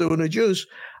ended up doing the juice.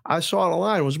 I saw the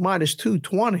line. It was minus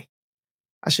 220.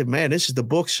 I said, man, this is the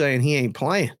book saying he ain't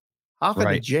playing. How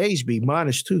can the Jays be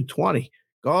minus 220?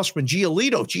 Gausman,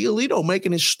 Giolito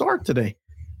making his start today.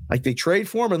 Like they trade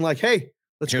for him and like, hey,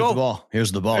 let's go.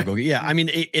 Here's the ball. Go. Yeah. I mean,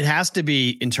 it has to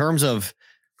be in terms of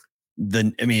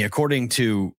according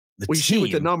to the team. You see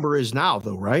what the number is now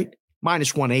though, right?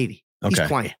 Minus 180. Okay. He's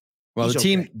playing. Well,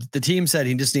 the team said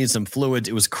he just needs some fluids.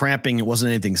 It was cramping. It wasn't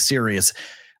anything serious.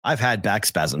 I've had back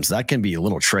spasms. That can be a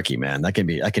little tricky, man. I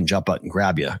can jump out and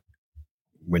grab you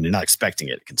when you're not expecting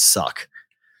it. It can suck.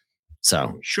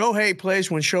 So Shohei plays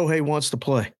when Shohei wants to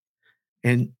play.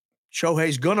 And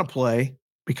Shohei's going to play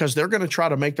because they're going to try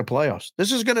to make the playoffs.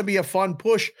 This is going to be a fun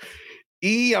push.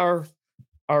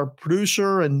 Our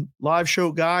producer and live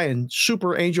show guy and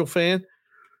super Angel fan,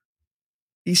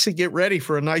 he said get ready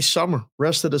for a nice summer,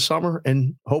 rest of the summer,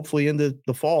 and hopefully into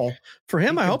the fall. For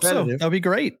him, I hope so. That'll be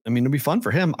great. I mean, it'll be fun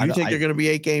for him. I think they're going to be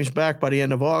 8 games back by the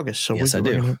end of August. So yes, we're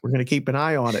going to keep an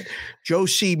eye on it. Joe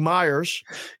C. Myers,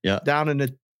 down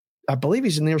in I believe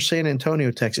he's near San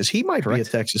Antonio, Texas. He might be a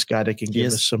Texas guy that can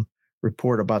give us some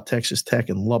report about Texas Tech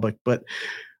and Lubbock. But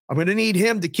I'm going to need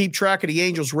him to keep track of the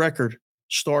Angels record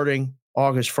starting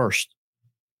August 1st.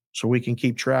 So we can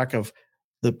keep track of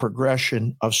the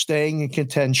progression of staying in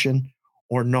contention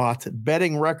or not.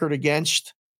 Betting record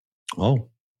against. Oh.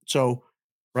 So,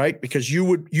 right? Because you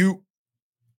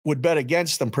would bet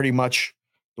against them pretty much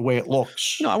the way it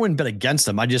looks. No, I wouldn't bet against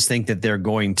them. I just think that they're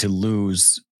going to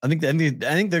lose. I think they're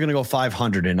going to go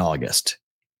 500 in August,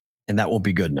 and that won't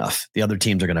be good enough. The other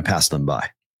teams are going to pass them by.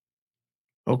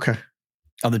 Okay.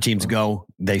 Other teams go,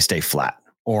 they stay flat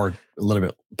or a little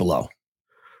bit below.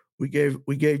 We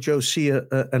gave Joe C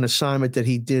an assignment that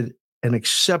he did an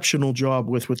exceptional job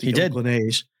with the Oakland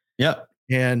A's. Yep.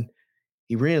 And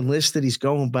he re-enlisted. He's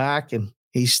going back and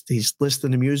he's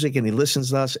listening to music and he listens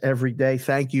to us every day.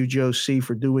 Thank you, Joe C,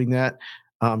 for doing that.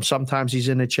 Sometimes he's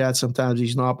in the chat, sometimes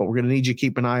he's not, but we're going to need you to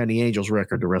keep an eye on the Angels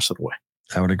record the rest of the way.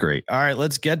 I would agree. All right,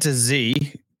 let's get to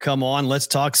Z. Come on, let's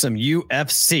talk some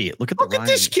UFC. Look at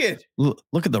this kid.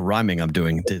 Look at the rhyming I'm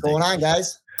doing. What's going on,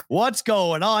 guys? What's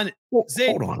going on? Zayd,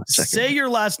 hold on a second. Say your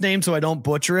last name so I don't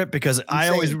butcher it because I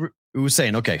always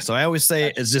Hussein. Okay, so I always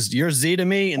say it's just your Z to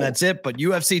me and that's it. But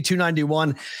UFC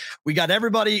 291, we got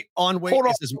everybody on. Wait,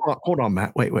 hold on,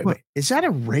 Matt. Wait. Is that a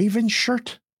Raven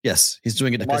shirt? Yes, he's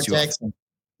doing it to piss you off.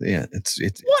 Yeah, it's.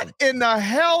 What in the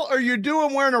hell are you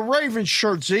doing wearing a Raven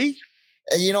shirt, Z?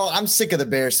 You know, I'm sick of the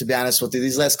Bears, to be honest with you.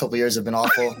 These last couple of years have been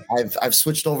awful. I've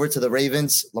switched over to the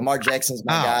Ravens. Lamar Jackson's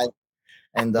my guy,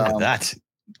 and that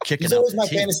kicking. He's always my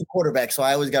fantasy quarterback, so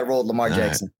I always got to roll with Lamar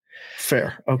Jackson. Right.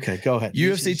 Fair. Okay, go ahead.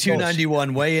 UFC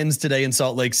 291 weigh-ins today in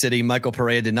Salt Lake City. Michael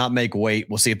Pereira did not make weight.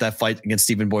 We'll see if that fight against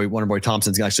Wonderboy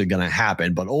Thompson is actually going to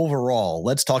happen. But overall,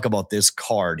 let's talk about this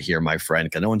card here, my friend.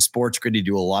 I know in SportsGrid you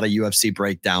do a lot of UFC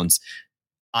breakdowns.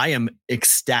 I am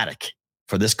ecstatic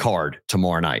for this card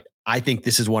tomorrow night. I think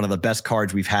this is one of the best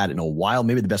cards we've had in a while,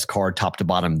 maybe the best card top to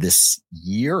bottom this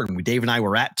year. And Dave and I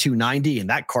were at 290, and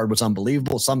that card was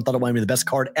unbelievable. Some thought it might be the best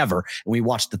card ever, and we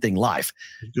watched the thing live.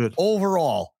 Good.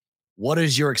 Overall, what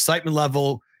is your excitement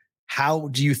level? How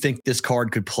do you think this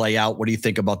card could play out? What do you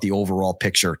think about the overall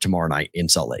picture tomorrow night in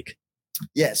Salt Lake?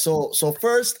 Yeah, so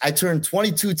first, I turned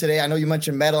 22 today. I know you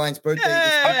mentioned Madeline's birthday.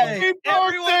 Hey,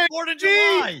 everyone's born in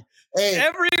July. Hey,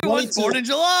 everyone's born in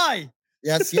July.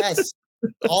 Yes.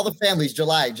 All the families,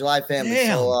 July families.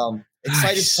 Damn. So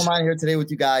excited to come on here today with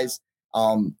you guys.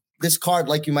 This card,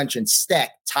 like you mentioned,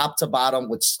 stacked top to bottom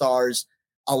with stars.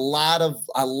 A lot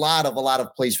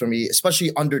of plays for me, especially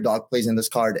underdog plays in this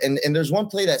card. And there's one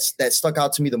play that stuck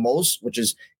out to me the most, which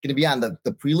is going to be on the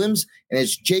prelims, and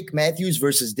it's Jake Matthews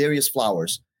versus Darius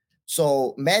Flowers.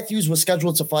 So Matthews was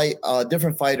scheduled to fight a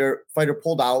different fighter. Fighter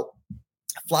pulled out.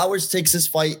 Flowers takes this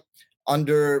fight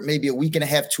under maybe a week and a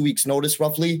half, 2 weeks notice,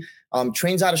 roughly.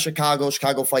 Trains out of Chicago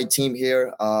fight team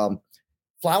here.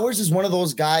 Flowers is one of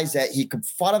those guys that he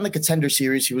fought on the Contender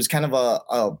Series. He was kind of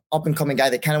a up-and-coming guy.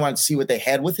 They kind of wanted to see what they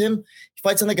had with him. He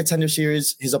fights on the Contender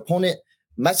Series. His opponent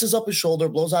messes up his shoulder,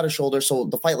 blows out his shoulder. So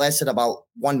the fight lasted about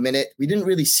 1 minute. We didn't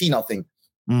really see nothing.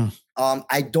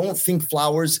 I don't think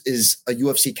Flowers is a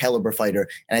UFC caliber fighter.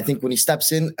 And I think when he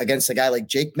steps in against a guy like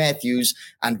Jake Matthews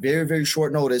on very, very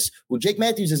short notice, well, Jake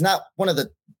Matthews is not one of the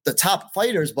top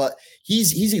fighters, but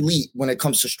he's elite when it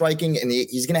comes to striking, and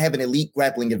he's going to have an elite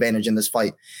grappling advantage in this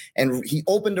fight. And he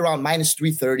opened around minus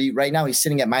 330. Right now he's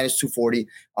sitting at minus 240.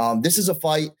 This is a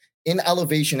fight in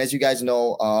elevation, as you guys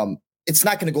know. It's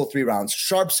not going to go 3 rounds.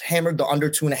 Sharps hammered the under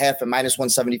 2.5 at minus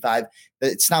 175.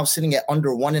 It's now sitting at under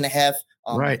 1.5.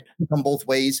 Right. Come both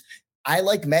ways. I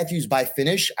like Matthews by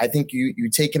finish. I think you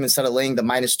take him instead of laying the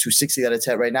minus 260 that it's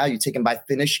at right now. You take him by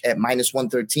finish at minus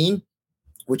 113.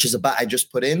 which is a bet I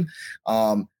just put in.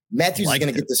 Matthews is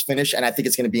going to get this finish, and I think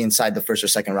it's going to be inside the first or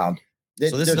second round.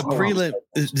 So this is a prelim.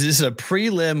 This is a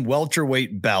prelim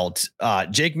welterweight belt.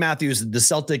 Jake Matthews, the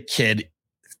Celtic kid,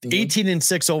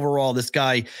 18-6 overall. This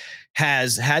guy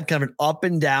has had kind of an up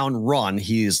and down run.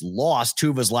 He's lost 2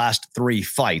 of his last 3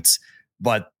 fights,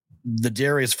 but the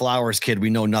Darius Flowers kid, we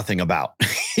know nothing about.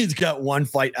 He's got 1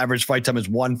 fight. Average fight time is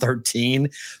 113.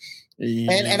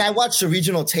 And I watched the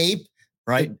regional tape.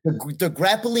 Right. The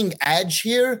grappling edge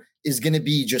here is going to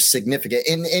be just significant.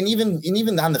 And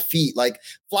even on the feet, like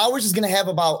Flowers is going to have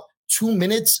about 2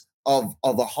 minutes of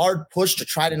a hard push to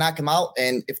try to knock him out.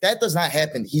 And if that does not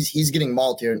happen, he's getting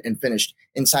mauled here and finished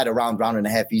inside a round and a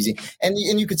half easy. And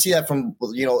you could see that from,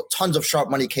 tons of sharp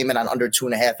money came in on under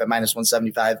 2.5 at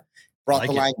 -175, brought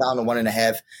the line down to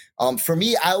 1.5. For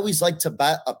me, I always like to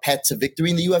bet a path to victory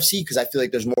in the UFC because I feel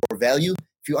like there's more value.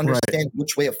 If you understand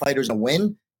which way a fighter's going to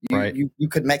win, you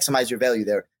could maximize your value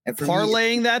there. And for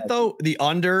parlaying that though, the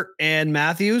under and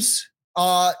Matthews,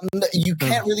 you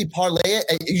can't really parlay it.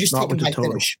 You just take him by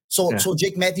finish. So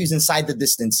Jake Matthews inside the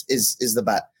distance is the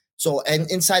bet. So and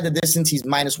inside the distance, he's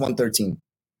 -113.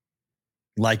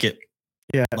 Like it,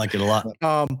 like it a lot.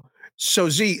 So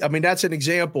Z, I mean that's an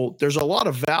example. There's a lot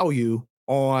of value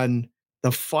on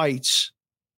the fights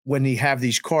when you have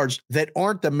these cards that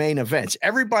aren't the main events.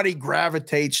 Everybody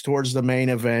gravitates towards the main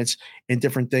events and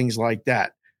different things like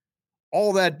that.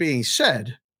 All that being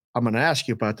said, I'm going to ask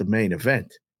you about the main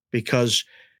event because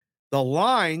the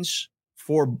lines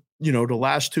for, the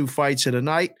last 2 fights of the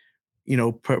night,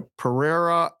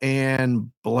 Pereira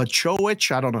and Blachowicz,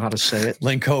 I don't know how to say it.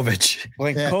 Blankovic,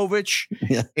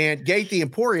 and Gaethje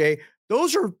and Poirier,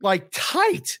 those are like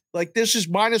tight. Like this is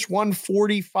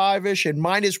 -145-ish and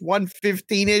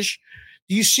 -115-ish.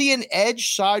 Do you see an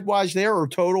edge sidewise there or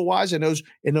total wise in those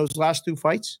last 2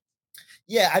 fights?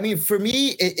 Yeah, I mean, for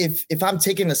me, if I'm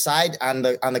taking a side on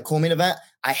the co-main event,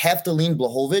 I have to lean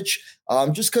Blachowicz,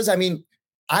 just because, I mean,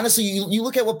 honestly, you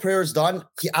look at what Pereira's done.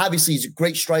 He obviously is a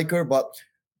great striker, but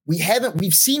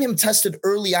we've seen him tested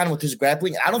early on with his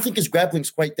grappling. I don't think his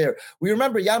grappling's quite there. We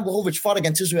remember Jan Blachowicz fought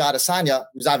against Israel Adesanya,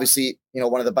 who's obviously,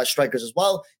 one of the best strikers as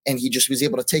well. And he just was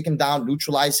able to take him down,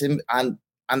 neutralize him on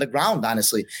the ground,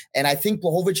 honestly. And I think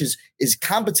Blachowicz is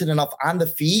competent enough on the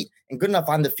feet and good enough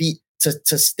on the feet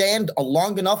to stand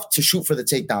long enough to shoot for the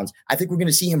takedowns. I think we're going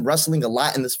to see him wrestling a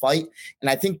lot in this fight. And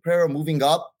I think Pereira moving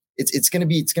up, it's going to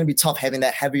be tough having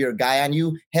that heavier guy on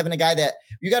you, having a guy that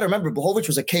you got to remember. Blachowicz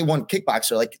was a K1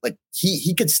 kickboxer. Like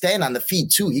he could stand on the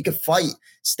feet too. He could fight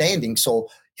standing. So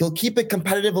he'll keep it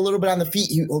competitive a little bit on the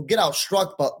feet. He'll get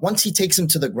outstruck, but once he takes him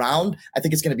to the ground, I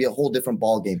think it's going to be a whole different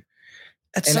ball game.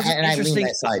 That's interesting.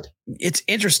 It's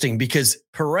interesting because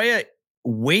Pereira,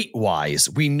 weight-wise,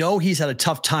 we know he's had a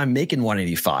tough time making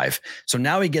 185. So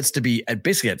now he gets to be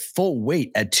basically at full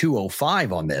weight at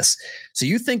 205 on this. So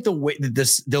you think the weight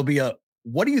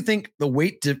what do you think the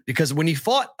weight because when he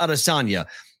fought Adesanya,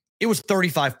 it was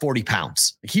 35, 40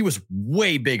 pounds. He was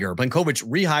way bigger. Blankovic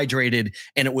rehydrated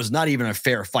and it was not even a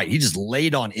fair fight. He just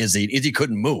laid on Izzy. Izzy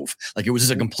couldn't move. Like it was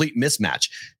just a complete mismatch.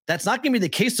 That's not going to be the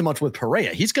case so much with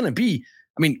Pereira. He's going to be,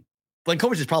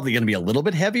 Blankovic is probably going to be a little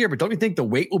bit heavier, but don't you think the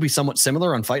weight will be somewhat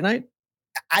similar on fight night?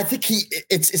 I think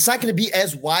it's not going to be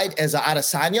as wide as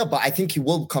Adesanya, but I think he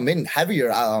will come in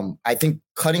heavier. I think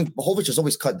Blachowicz is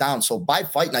always cut down. So by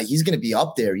fight night, he's going to be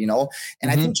up there,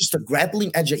 And I think just the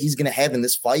grappling edge that he's going to have in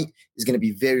this fight is going to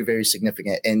be very, very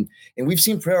significant. And we've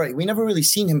seen Pereira, we never really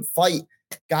seen him fight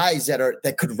guys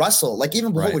that could wrestle. Like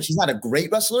even Blachowicz, he's not a great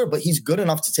wrestler, but he's good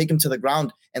enough to take him to the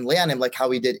ground and lay on him like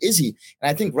how he did Izzy. And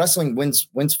I think wrestling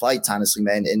wins fights, honestly,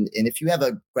 man. And if you have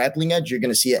a grappling edge, you're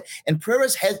going to see it. And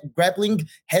Pereira's grappling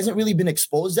hasn't really been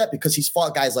exposed yet because he's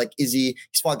fought guys like Izzy,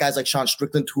 he's fought guys like Sean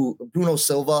Strickland, Bruno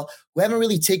Silva, who haven't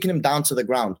really taken him down to the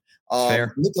ground.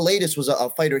 Nicolaitis was a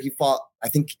fighter he fought, I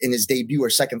think, in his debut or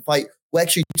second fight, who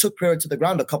actually took Pereira to the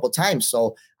ground a couple of times.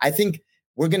 So I think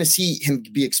we're going to see him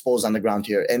be exposed on the ground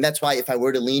here. And that's why if I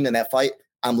were to lean in that fight,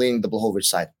 I'm leaning the Blachowicz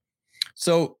side.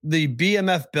 So the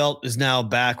BMF belt is now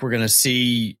back. We're going to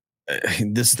see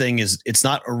this thing it's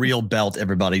not a real belt,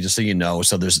 everybody, just so you know.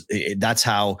 So that's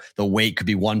how the weight could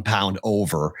be 1 pound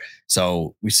over.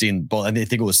 So we've seen both. I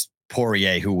think it was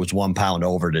Poirier who was 1 pound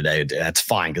over today. That's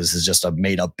fine because this is just a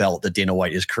made up belt that Dana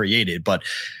White has created. But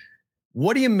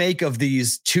what do you make of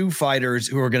these 2 fighters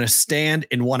who are going to stand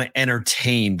and want to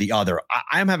entertain the other?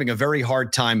 I'm having a very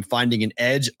hard time finding an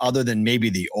edge other than maybe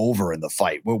the over in the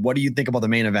fight. What do you think about the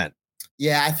main event?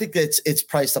 Yeah, I think it's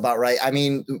priced about right. I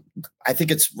mean, I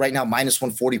think it's right now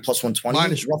 -140 plus 120.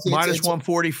 Minus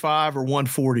 145 or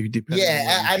 140, depending.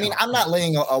 Yeah, I mean, I'm not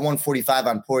laying a 145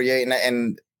 on Poirier,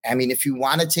 and I mean, if you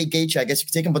want to take Gaethje, I guess you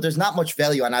could take him, but there's not much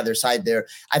value on either side there.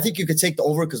 I think you could take the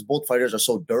over because both fighters are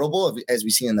so durable, as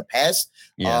we've seen in the past.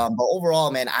 Yeah. But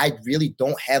overall, man, I really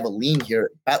don't have a lean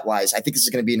here bet-wise. I think this is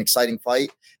going to be an exciting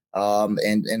fight.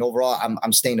 And overall,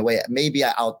 I'm staying away. Maybe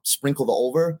I'll sprinkle the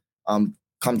over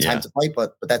come time to fight,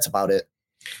 but that's about it.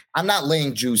 I'm not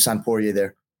laying juice on Poirier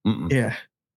there. Mm-mm. Yeah.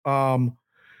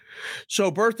 So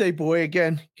birthday boy,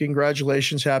 again,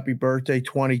 congratulations. Happy birthday.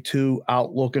 22,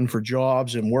 out looking for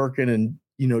jobs and working and,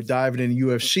 diving in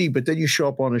UFC. But then you show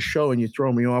up on the show and you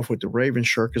throw me off with the Raven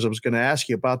shirt because I was going to ask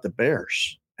you about the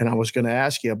Bears. And I was going to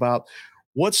ask you about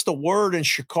what's the word in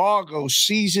Chicago,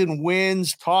 season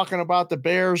wins, talking about the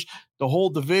Bears, the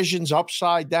whole division's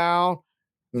upside down.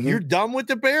 Mm-hmm. You're done with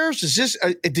the Bears? Is this?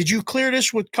 Did you clear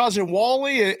this with cousin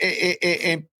Wally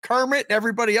and Kermit and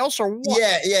everybody else, or what?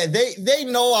 Yeah. They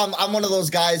know I'm one of those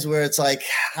guys where it's like,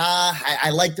 I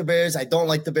like the Bears, I don't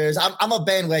like the Bears. I'm a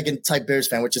bandwagon type Bears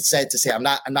fan, which is sad to say. I'm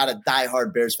not a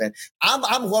diehard Bears fan.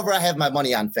 I'm whoever I have my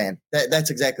money on fan. That's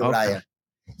exactly what I am.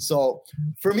 So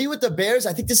for me with the Bears,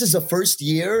 I think this is the first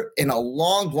year in a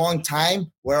long, long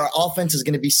time where our offense is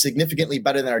going to be significantly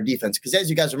better than our defense. Because as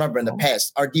you guys remember in the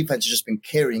past, our defense has just been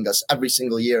carrying us every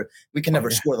single year. We can never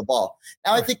score the ball.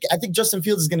 Now I think Justin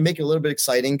Fields is going to make it a little bit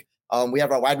exciting. We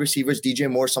have our wide receivers,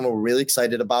 DJ Moore, someone we're really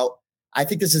excited about. I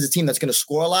think this is a team that's going to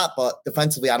score a lot, but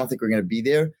defensively, I don't think we're going to be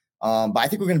there. But I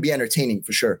think we're going to be entertaining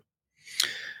for sure.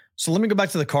 So let me go back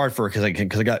to the card because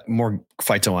I got more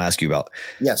fights I want to ask you about.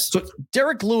 Yes. So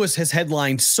Derek Lewis has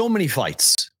headlined so many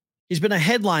fights. He's been a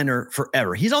headliner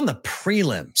forever. He's on the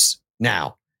prelims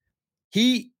now.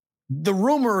 The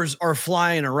rumors are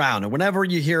flying around. And whenever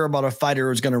you hear about a fighter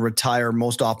who's going to retire,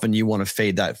 most often you want to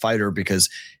fade that fighter because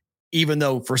even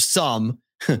though for some,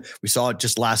 we saw it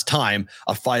just last time,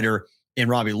 a fighter in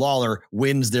Robbie Lawler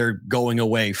wins their going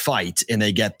away fight and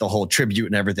they get the whole tribute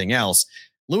and everything else.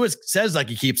 Lewis says like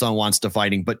he keeps on wants to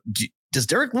fighting, but does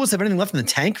Derek Lewis have anything left in the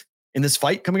tank in this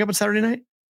fight coming up on Saturday night?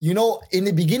 In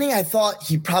the beginning, I thought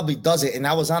he probably does it. And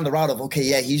I was on the route of, okay,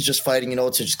 yeah, he's just fighting,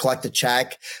 to just collect the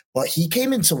check. But he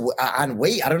came into on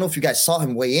weight. I don't know if you guys saw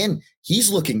him weigh in. He's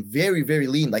looking very, very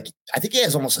lean. Like, I think he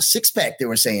has almost a six-pack, they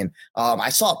were saying. I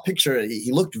saw a picture.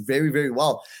 He looked very, very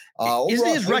well. Isn't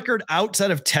his record outside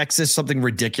of Texas something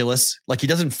ridiculous? Like he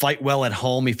doesn't fight well at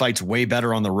home. He fights way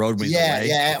better on the road when he's away.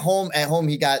 Yeah. At home,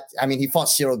 he fought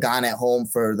Cyril Gane at home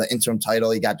for the interim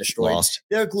title. He got destroyed. Lost.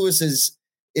 Derek Lewis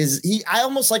I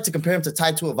almost like to compare him to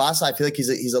Tai Tuivasa. I feel like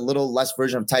he's a little less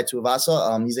version of Tai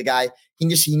Tuivasa. He's a guy, he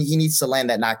needs to land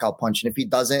that knockout punch. And if he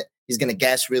doesn't, he's going to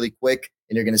gas really quick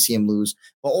and you're going to see him lose.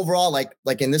 But overall,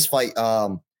 like in this fight,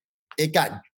 it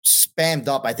got spammed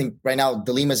up. I think right now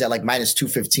De Lima's at like minus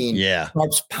 215. Yeah.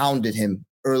 Cubs pounded him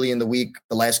early in the week,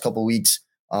 the last couple of weeks.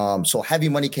 So heavy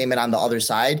money came in on the other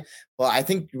side. But I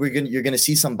think you're going to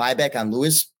see some buyback on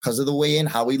Lewis because of the weigh-in,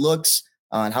 how he looks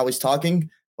and how he's talking.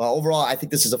 But overall, I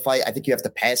think this is a fight. I think you have to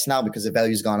pass now because the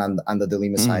value's gone on the De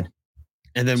Lima side.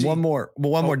 And then one more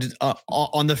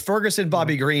on the Ferguson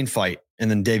Bobby Green fight.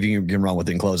 And then Dave, you can run with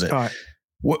it and close it. All right.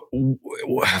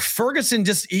 Ferguson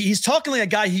he's talking like a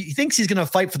guy. He thinks he's going to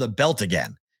fight for the belt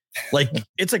again. Like,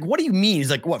 it's like, what do you mean? He's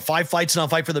like, what, 5 fights and I'll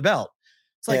fight for the belt?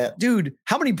 It's like, dude,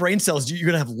 how many brain cells are you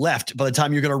going to have left by the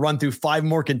time you're going to run through 5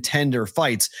 more contender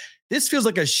fights? This feels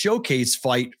like a showcase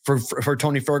fight for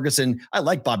Tony Ferguson. I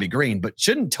like Bobby Green, but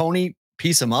shouldn't Tony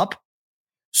piece him up?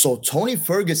 So Tony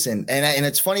Ferguson, and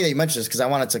it's funny that you mentioned this because I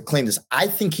wanted to claim this. I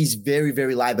think he's very,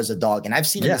 very live as a dog. And I've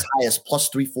seen him as high as plus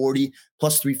 340,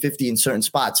 plus 350 in certain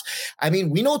spots. I mean,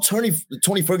 we know Tony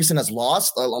Ferguson has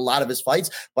lost a lot of his fights,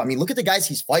 but I mean, look at the guys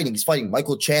he's fighting. He's fighting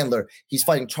Michael Chandler. He's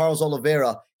fighting Charles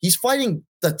Oliveira. He's fighting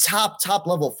the top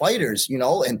level fighters,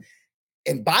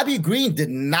 and Bobby Green did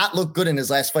not look good in his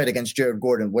last fight against Jared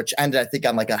Gordon, which ended, I think,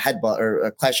 on like a headbutt or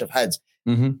a clash of heads.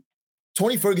 Mm-hmm.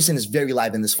 Tony Ferguson is very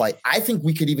live in this fight. I think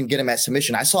we could even get him at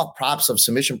submission. I saw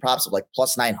submission props of like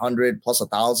plus 900, plus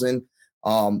 1,000,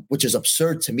 which is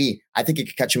absurd to me. I think it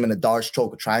could catch him in a Darce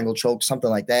choke, a triangle choke, something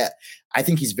like that. I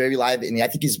think he's very live, and I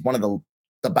think he's one of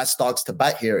the best dogs to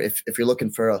bet here if you're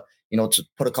looking for to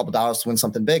put a couple dollars to win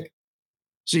something big.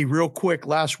 See, real quick,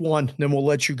 last one, then we'll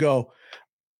let you go.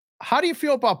 How do you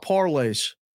feel about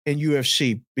parlays in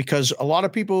UFC? Because a lot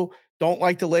of people don't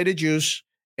like to lay the juice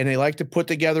and they like to put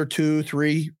together 2,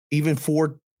 3, even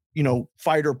 4,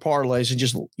 fighter parlays and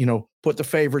just, put the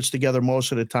favorites together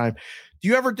most of the time. Do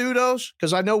you ever do those?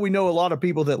 Because I know we know a lot of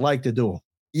people that like to do them.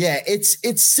 Yeah, it's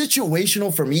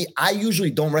situational for me. I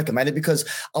usually don't recommend it because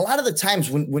a lot of the times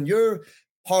when you're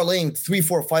parlaying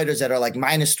 3-4 fighters that are like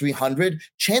minus 300,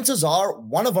 chances are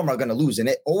one of them are going to lose. And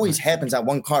it always happens at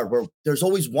one card where there's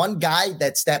always one guy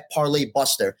that's that parlay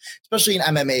buster, especially in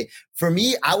MMA. For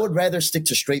me, I would rather stick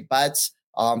to straight bets,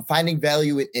 finding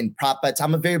value in prop bets.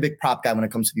 I'm a very big prop guy when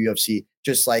it comes to the UFC.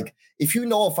 Just like if you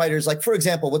know a fighter's like, for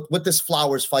example, with this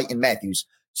Flowers fight in Matthews.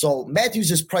 So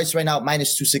Matthews is priced right now at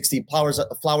minus 260.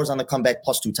 Flowers on the comeback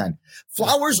plus 210.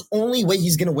 Flowers' only way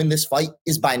he's going to win this fight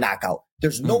is by knockout.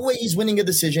 There's no way he's winning a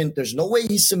decision. There's no way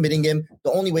he's submitting him.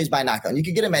 The only way is by knockout. And you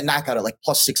can get him at knockout at like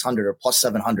plus 600 or plus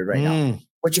 700 right now.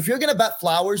 Which if you're going to bet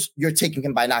Flowers, you're taking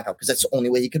him by knockout because that's the only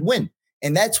way he could win.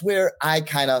 And that's where I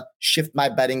kind of shift my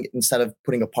betting instead of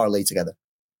putting a parlay together.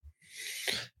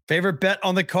 Favorite bet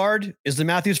on the card is the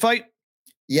Matthews fight?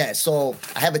 Yeah, so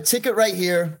I have a ticket right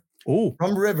here. Ooh.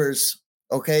 From Rivers.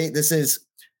 Okay, this is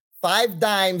 5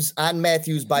 dimes on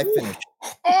Matthews by finish.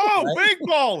 Oh, right? Big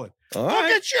balling. Look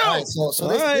at you. Right, so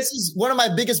this is one of my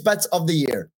biggest bets of the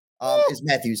year is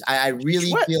Matthews. I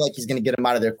really feel like he's going to get him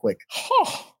out of there quick.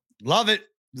 Love it.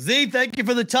 Zayd, thank you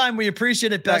for the time. We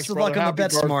appreciate it. Best of luck on the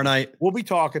bets tomorrow night. We'll be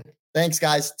talking. Thanks,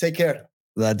 guys. Take care.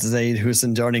 That's Zayd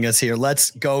Hussein joining us here.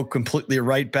 Let's go completely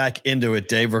right back into it,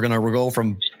 Dave. We're going to go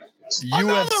from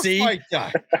UFC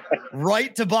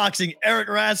right to boxing. Eric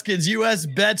Raskin's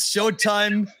USBets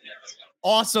Showtime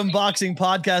awesome boxing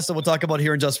podcast that we'll talk about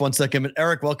here in just 1 second. But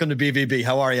Eric, welcome to BVB.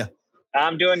 How are you?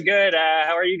 I'm doing good.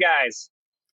 How are you guys?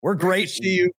 We're great. To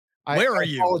see you. Where are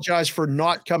you? I apologize for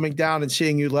not coming down and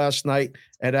seeing you last night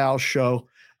at Al's show.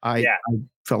 I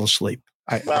fell asleep.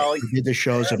 I did the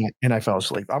shows and I fell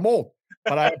asleep. I'm old,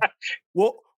 but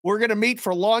we're going to meet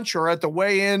for lunch or at the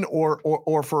weigh-in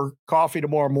or for coffee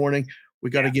tomorrow morning. We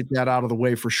got to get that out of the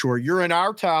way for sure. You're in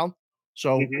our town,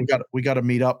 so we got to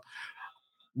meet up.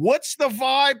 What's the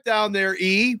vibe down there,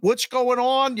 E? What's going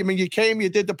on? I mean, you came, you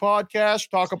did the podcast,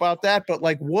 talk about that, but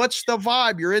like, what's the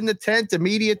vibe? You're in the tent, the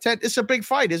media tent. It's a big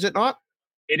fight, is it not?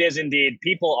 It is indeed.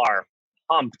 People are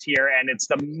pumped here, and it's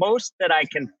the most that I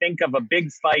can think of a big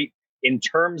fight in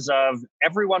terms of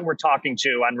everyone we're talking to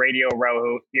on Radio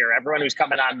Row here, everyone who's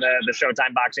coming on the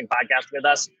Showtime Boxing podcast with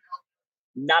us.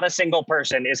 Not a single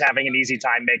person is having an easy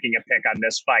time making a pick on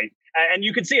this fight. And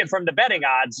you can see it from the betting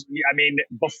odds. I mean,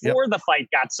 before the fight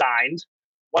got signed,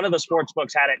 one of the sports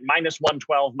books had it minus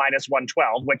 112, minus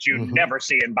 112, which you never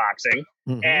see in boxing.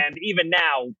 And even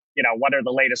now, you know, what are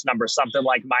the latest numbers? Something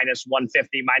like minus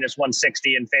 150, minus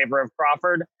 160 in favor of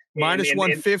Crawford. Minus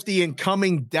 150 and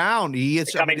coming down.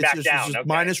 It's coming back down. Okay.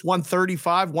 Minus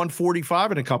 135,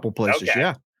 145 in a couple places. Okay.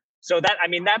 Yeah. So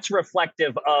that's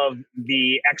reflective of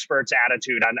the experts'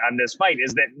 attitude on this fight,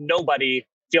 is that nobody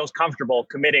feels comfortable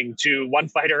committing to one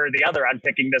fighter or the other on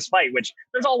picking this fight, which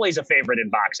there's always a favorite in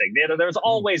boxing. There's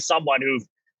always someone who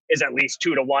is at least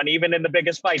 2-1, even in the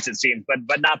biggest fights, it seems,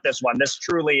 but not this one. This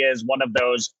truly is one of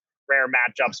those rare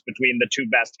matchups between the two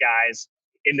best guys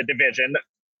in the division.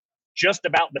 Just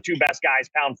about the two best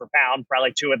guys pound for pound,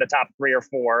 probably 2 of the top 3 or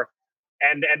 4.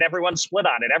 And everyone's split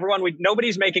on it.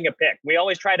 Nobody's making a pick. We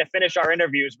always try to finish our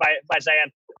interviews by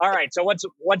saying, all right, so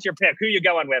what's your pick? Who you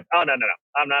going with? Oh, no.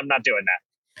 I'm not doing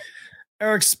that.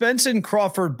 Eric, Spence and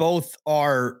Crawford both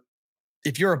are,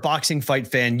 if you're a boxing fight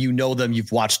fan, you know them,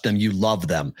 you've watched them, you love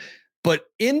them. But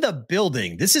in the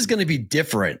building, this is going to be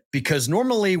different because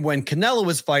normally when Canelo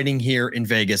is fighting here in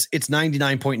Vegas, it's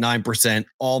 99.9%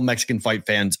 all Mexican fight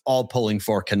fans all pulling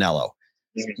for Canelo.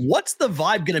 What's the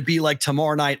vibe going to be like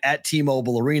tomorrow night at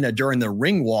T-Mobile Arena during the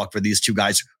ring walk for these two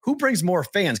guys? Who brings more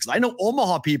fans? Because I know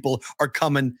Omaha people are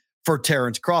coming for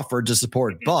Terrence Crawford to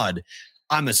support Bud.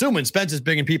 I'm assuming Spence is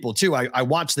bringing people too. I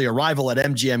watched the arrival at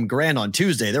MGM Grand on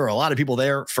Tuesday. There were a lot of people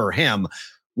there for him.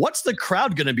 What's the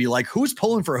crowd going to be like? Who's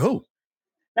pulling for who?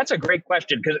 That's a great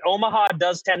question because Omaha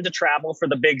does tend to travel for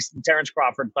the big Terrence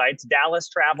Crawford fights. Dallas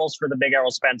travels for the big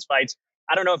Errol Spence fights.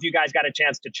 I don't know if you guys got a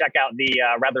chance to check out the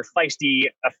rather feisty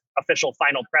official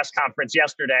final press conference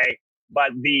yesterday, but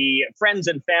the friends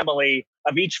and family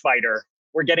of each fighter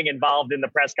were getting involved in the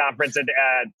press conference, and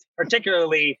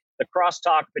particularly the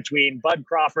crosstalk between Bud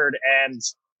Crawford and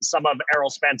some of Errol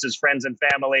Spence's friends and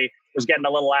family was getting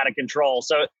a little out of control.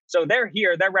 So they're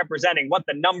here, they're representing what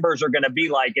the numbers are going to be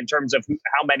like in terms of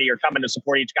how many are coming to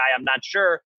support each guy. I'm not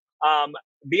sure.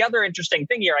 The other interesting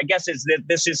thing here, I guess, is that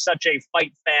this is such a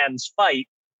fight fans fight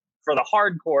for the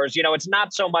hardcores. You know, it's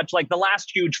not so much like the last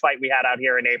huge fight we had out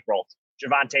here in April,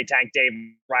 Gervonta Tank Davis,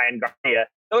 Ryan Garcia.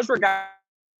 Those were guys.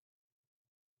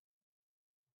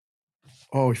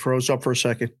 Oh, he froze up for a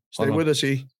second. Stay with us,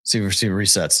 E. See if it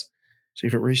resets. See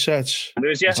if it resets.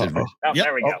 Lose you? Oh,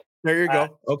 there we go. There you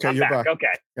go. Okay, I'm you're back. Okay.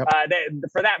 Yep.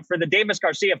 For the Davis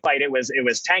Garcia fight, it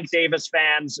was Tank Davis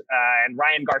fans and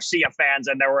Ryan Garcia fans,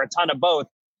 and there were a ton of both.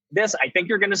 this, I think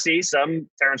you're going to see some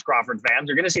Terrence Crawford fans.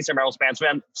 You're going to see some Errol Spence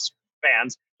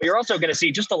fans, but you're also going to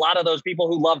see just a lot of those people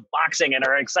who love boxing and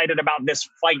are excited about this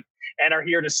fight and are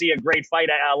here to see a great fight.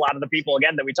 A lot of the people,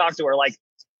 again, that we talked to are like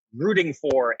rooting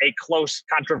for a close,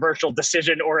 controversial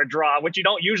decision or a draw, which you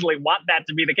don't usually want that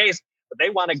to be the case, but they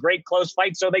want a great close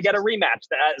fight, so they get a rematch.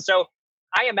 So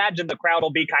I imagine the crowd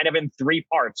will be kind of in three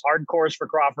parts: hardcores for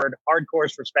Crawford,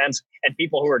 hardcores for Spence, and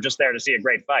people who are just there to see a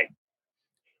great fight.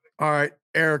 All right,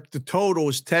 Eric, the total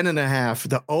is 10.5.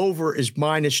 The over is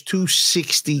minus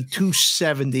 260,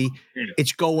 270.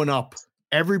 It's going up.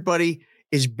 Everybody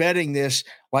is betting this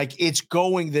like it's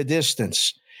going the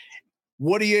distance.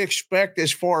 What do you expect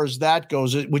as far as that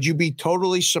goes? Would you be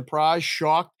totally surprised,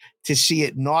 shocked to see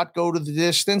it not go to the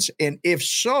distance? And if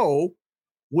so,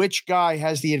 which guy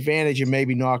has the advantage of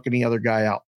maybe knocking the other guy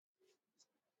out?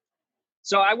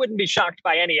 So I wouldn't be shocked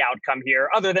by any outcome here,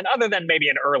 other than maybe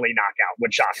an early knockout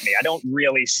would shock me. I don't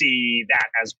really see that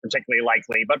as particularly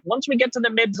likely. But once we get to the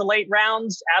mid to late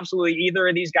rounds, absolutely either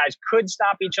of these guys could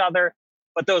stop each other.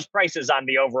 But those prices on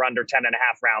the over-under 10.5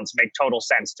 rounds make total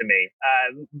sense to me.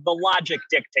 The logic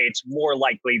dictates more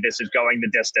likely this is going the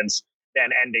distance than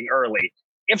ending early.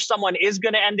 If someone is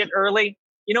going to end it early,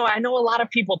 I know a lot of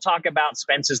people talk about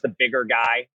Spence as the bigger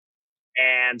guy.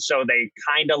 And so they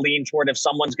kind of lean toward, if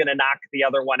someone's going to knock the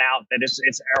other one out, that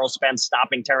it's Errol Spence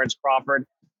stopping Terrence Crawford.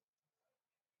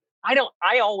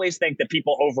 I always think that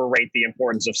people overrate the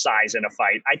importance of size in a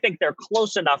fight. I think they're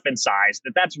close enough in size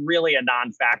that that's really a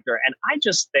non-factor. And I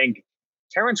just think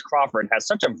Terrence Crawford has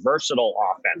such a versatile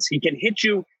offense. He can hit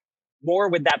you more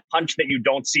with that punch that you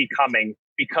don't see coming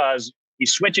because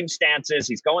he's switching stances.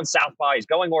 He's going southpaw. He's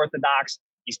going orthodox.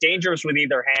 He's dangerous with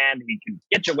either hand. He can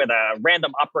get you with a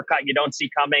random uppercut you don't see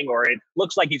coming, or it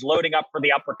looks like he's loading up for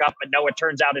the uppercut, but no, it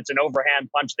turns out it's an overhand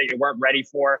punch that you weren't ready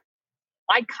for.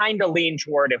 I kind of lean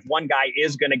toward, if one guy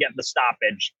is going to get the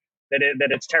stoppage, that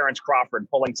it's Terrence Crawford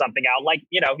pulling something out. Like,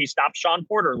 he stopped Sean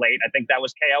Porter late. I think that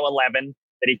was KO 11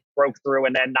 that he broke through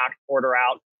and then knocked Porter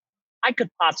out. I could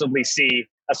possibly see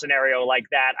a scenario like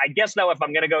that. I guess, though, if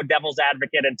I'm going to go devil's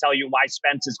advocate and tell you why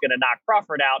Spence is going to knock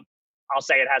Crawford out, I'll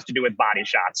say it has to do with body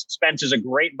shots. Spence is a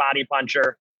great body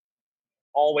puncher.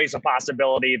 Always a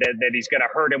possibility that he's going to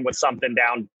hurt him with something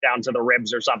down to the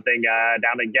ribs or something,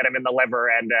 down and get him in the liver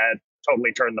and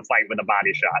totally turn the fight with a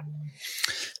body shot.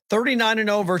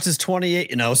 39-0 versus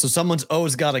 28-0. So someone's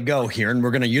O's got to go here, and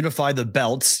we're going to unify the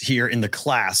belts here in the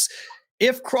class.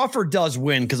 If Crawford does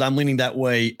win, because I'm leaning that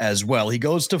way as well, he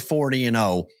goes to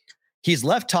 40-0. He's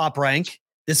left Top Rank.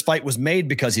 This fight was made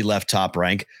because he left Top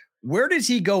Rank. Where does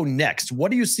he go next?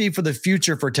 What do you see for the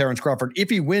future for Terrence Crawford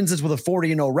if he wins this with a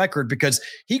 40-0 record? Because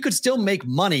he could still make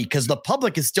money because the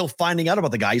public is still finding out about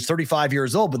the guy. He's 35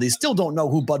 years old, but they still don't know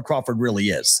who Bud Crawford really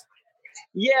is.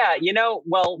 Yeah,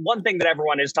 well, one thing that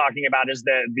everyone is talking about is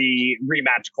the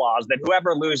rematch clause, that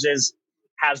whoever loses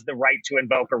has the right to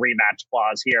invoke a rematch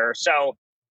clause here. So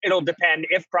it'll depend.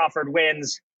 If Crawford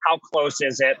wins, how close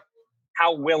is it?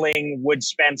 How willing would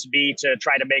Spence be to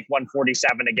try to make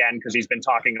 147 again? Because he's been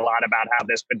talking a lot about how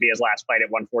this could be his last fight at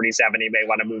 147. He may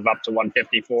want to move up to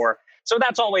 154. So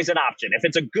that's always an option. If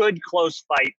it's a good, close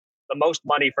fight, the most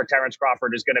money for Terrence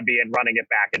Crawford is going to be in running it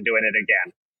back and doing it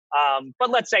again. But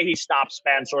let's say he stops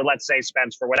Spence, or let's say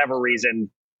Spence, for whatever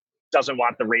reason, doesn't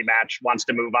want the rematch, wants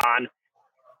to move on.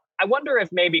 I wonder if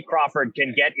maybe Crawford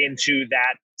can get into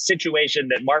that situation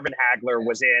that Marvin Hagler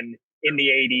was in the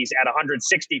 80s at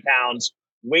 160 pounds,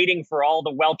 waiting for all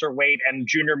the welterweight and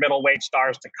junior middleweight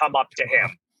stars to come up to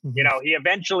him. He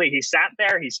sat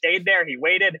there, he stayed there, he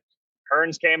waited.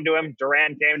 Kearns came to him,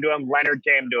 Duran came to him, Leonard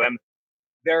came to him.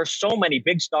 There are so many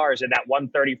big stars in that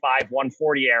 135,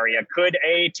 140 area. Could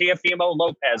a Teofimo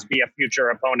Lopez be a future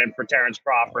opponent for Terrence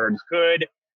Crawford? Could,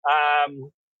 I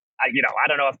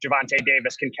don't know if Gervonta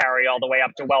Davis can carry all the way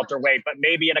up to welterweight, but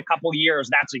maybe in a couple years,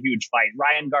 that's a huge fight.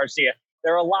 Ryan Garcia.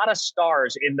 There are a lot of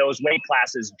stars in those weight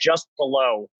classes just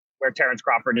below where Terrence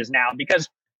Crawford is now, because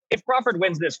if Crawford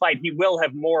wins this fight, he will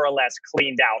have more or less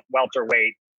cleaned out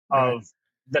welterweight of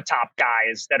the top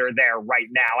guys that are there right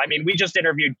now. I mean, we just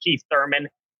interviewed Keith Thurman,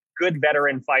 good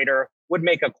veteran fighter, would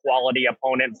make a quality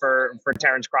opponent for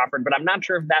Terrence Crawford, but I'm not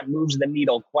sure if that moves the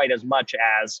needle quite as much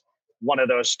as one of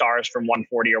those stars from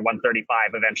 140 or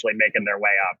 135 eventually making their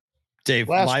way up. Dave,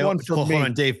 my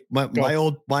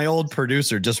old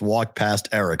producer just walked past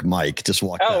Eric. Mike just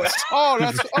walked past. Oh,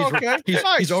 that's okay.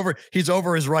 He's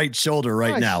over his right shoulder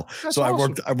right now. That's so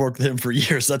awesome. I worked with him for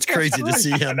years. That's crazy to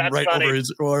see him right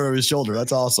over his shoulder.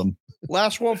 That's awesome.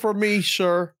 Last one for me,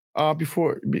 sir.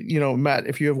 Before Matt,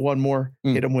 if you have one more,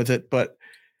 hit him with it. But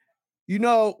we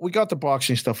got the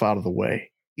boxing stuff out of the way.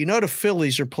 You know, the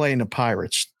Phillies are playing the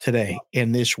Pirates today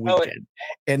and this weekend.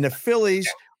 And the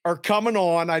Phillies are coming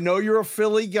on. I know you're a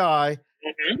Philly guy.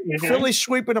 Phillies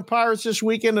sweeping the Pirates this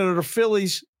weekend, and are the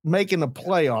Phillies making the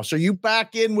playoffs? Are you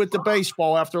back in with the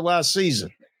baseball after last season?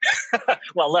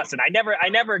 Well, listen, I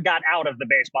never got out of the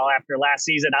baseball after last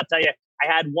season. I'll tell you, I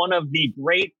had one of the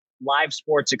great live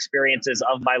sports experiences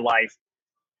of my life.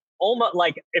 Almost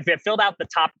like if it filled out the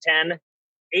top 10,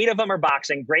 8 of them are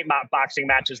boxing, great boxing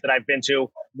matches that I've been to.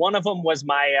 One of them was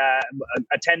my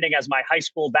attending as my high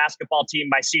school basketball team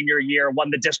my senior year, won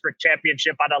the district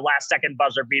championship on a last-second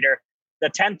buzzer beater. The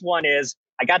 10th one is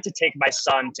I got to take my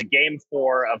son to Game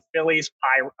 4 of Phillies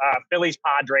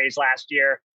Padres last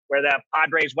year, where the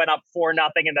Padres went up 4-0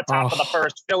 in the top of the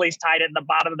first. Phillies tied it in the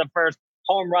bottom of the first.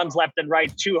 Home runs left and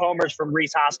right, 2 homers from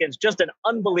Rhys Hoskins. Just an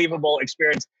unbelievable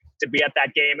experience to be at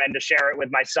that game and to share it with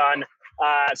my son.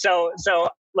 So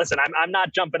listen, I'm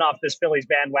not jumping off this Phillies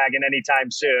bandwagon anytime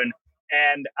soon.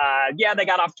 And yeah, they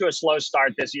got off to a slow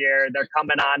start this year. They're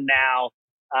coming on now.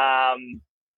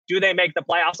 Do they make the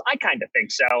playoffs? I kind of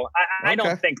think so. I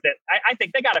don't think that. I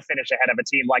think they got to finish ahead of a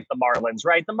team like the Marlins,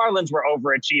 right? The Marlins were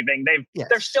overachieving.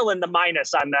 They're still in the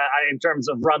minus on in terms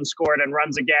of runs scored and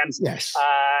runs against. Yes.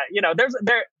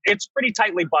 It's pretty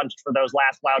tightly bunched for those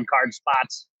last wild card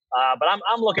spots. But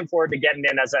I'm looking forward to getting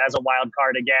in as a wild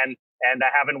card again and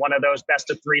having one of those best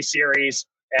of 3 series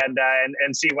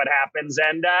and see what happens.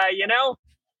 And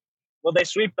will they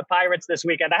sweep the Pirates this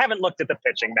weekend? I haven't looked at the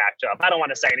pitching matchup. I don't want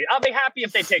to say anything. I'll be happy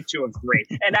if they take 2 of 3.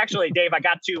 And actually, Dave, I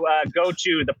got to go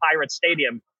to the Pirates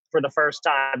Stadium for the first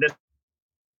time.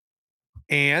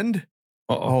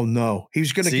 Oh no,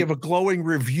 he's going to give a glowing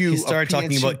review. He started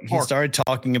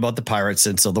talking about the Pirates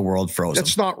since the world froze.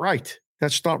 That's not right.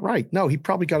 That's not right. No, he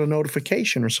probably got a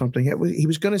notification or something. He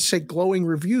was going to say glowing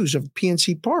reviews of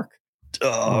PNC Park.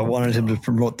 I wanted him to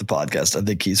promote the podcast. I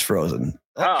think he's frozen.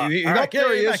 There he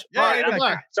is.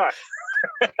 Sorry.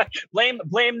 blame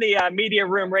the media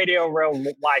room, radio room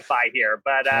Wi-Fi here.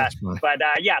 But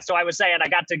yeah, so I was saying I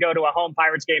got to go to a home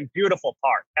Pirates game. Beautiful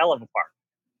park. Hell of a park.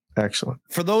 Excellent.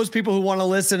 For those people who want to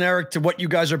listen, Eric, to what you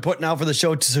guys are putting out for the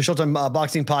Showtime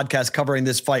Boxing Podcast covering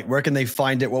this fight, where can they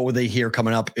find it? What will they hear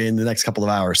coming up in the next couple of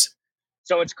hours?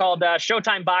 So it's called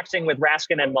Showtime Boxing with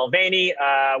Raskin and Mulvaney.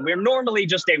 We're normally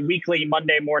just a weekly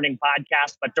Monday morning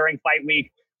podcast, but during fight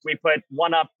week, we put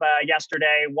one up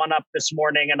yesterday, one up this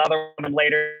morning, another one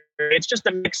later. It's just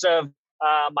a mix of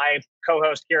my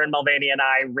co-host Kieran Mulvaney and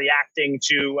I reacting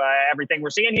to everything we're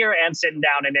seeing here and sitting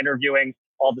down and interviewing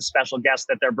all the special guests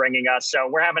that they're bringing us. So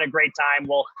we're having a great time.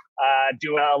 We'll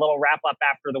do a little wrap up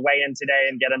after the weigh-in today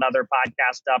and get another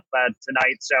podcast up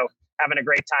tonight. So having a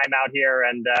great time out here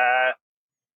and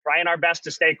trying our best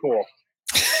to stay cool.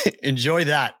 Enjoy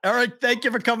that. Eric, thank you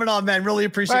for coming on, man. Really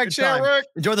appreciate your time. Eric.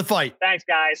 Enjoy the fight. Thanks,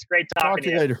 guys. Great talking to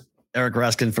you later. Eric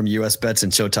Raskin from USBets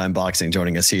and Showtime Boxing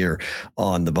joining us here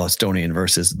on the Bostonian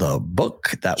versus the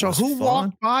Book. Who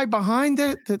walked by behind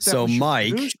it? So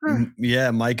Mike,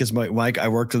 Mike is Mike. I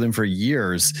worked with him for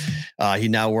years. He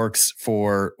now works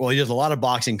he does a lot of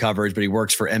boxing coverage, but he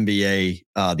works for NBA,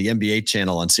 the NBA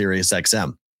channel on Sirius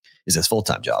XM. Is his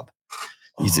full-time job.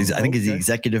 I think he's the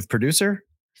executive producer.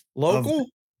 Local?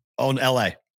 In LA.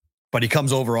 But he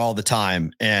comes over all the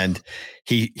time, and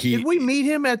he did we meet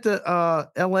him at the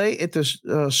LA at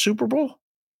the Super Bowl?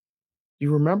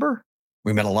 You remember?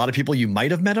 We met a lot of people. You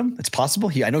might have met him. It's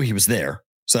possible. I know he was there,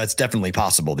 so that's definitely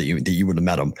possible that you would have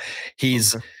met him.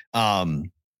 He's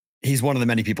he's one of the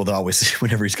many people that always,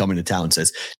 whenever he's coming to town,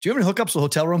 says, "Do you have any hookups with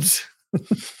hotel rooms?"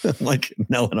 I'm like,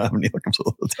 no, I don't have any hookups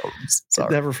with hotel rooms. Sorry.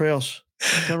 It never fails.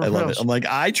 I love it. I'm like,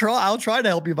 I'll try to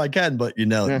help you if I can, but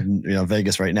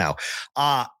Vegas right now.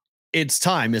 It's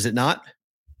time, is it not?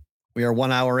 We are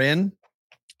 1 hour in.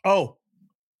 Oh,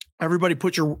 everybody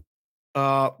put your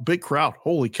big crowd.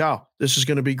 Holy cow. This is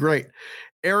going to be great.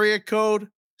 Area code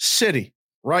city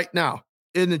right now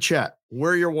in the chat,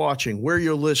 where you're watching, where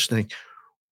you're listening,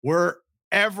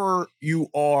 wherever you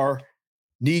are,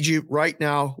 need you right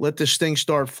now. Let this thing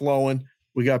start flowing.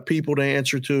 We got people to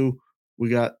answer to.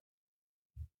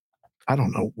 I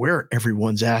don't know where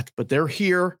everyone's at, but they're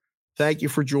here. Thank you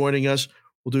for joining us.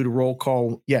 We'll do the roll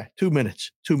call. Yeah, 2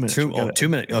 minutes. 2 minutes. 2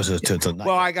 minutes. Oh, so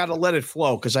well, I got to let it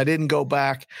flow because I didn't go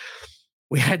back.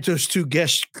 We had those 2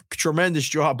 guests. Tremendous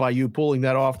job by you pulling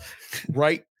that off.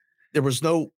 Right. There was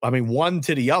one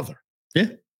to the other. Yeah.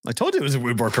 I told you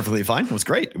it worked perfectly fine. It was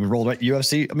great. We rolled right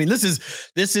UFC. I mean, this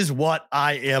is what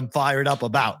I am fired up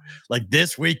about. Like,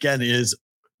 this weekend is,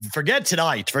 forget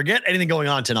tonight. Forget anything going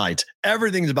on tonight.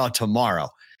 Everything's about tomorrow.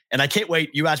 And I can't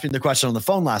wait. You asked me the question on the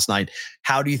phone last night.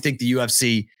 How do you think the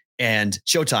UFC and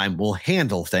Showtime will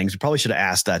handle things. We probably should have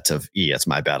asked that to That's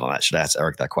my bad on that. Should have asked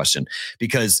Eric that question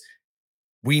because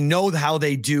we know how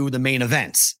they do the main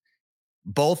events.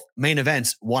 Both main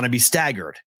events want to be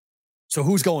staggered. So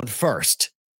who's going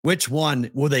first? Which one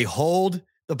will they hold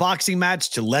the boxing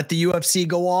match to let the UFC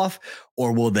go off,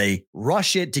 or will they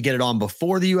rush it to get it on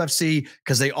before the UFC?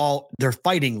 Because they're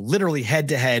fighting literally head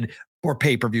to head for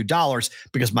pay-per-view dollars.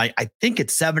 Because I think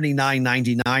it's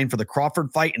 $79.99 for the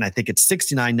Crawford fight, and I think it's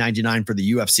 $69.99 for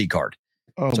the UFC card.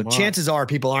 So chances are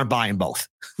people aren't buying both.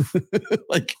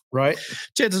 Right.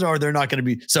 Chances are they're not going to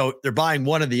be. So they're buying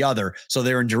one or the other. So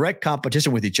they're in direct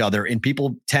competition with each other, and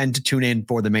people tend to tune in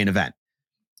for the main event.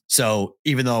 So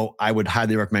even though I would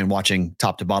highly recommend watching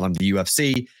top to bottom the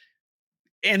UFC,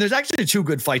 and there's actually 2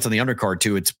 good fights on the undercard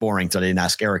too. It's boring, so I didn't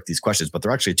ask Eric these questions, but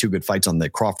there are actually 2 good fights on the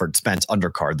Crawford Spence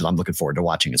undercard that I'm looking forward to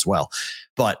watching as well.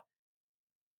 But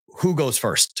who goes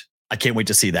first? I can't wait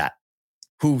to see that.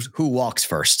 Who walks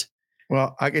first?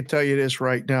 Well, I can tell you this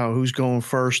right now. Who's going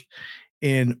first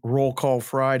in Roll Call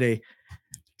Friday?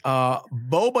 Boba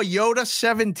Yoda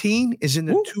 17 is in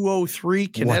the 203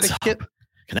 Connecticut.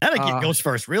 Connecticut goes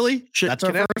first. Really? That's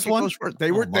our first one.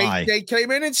 They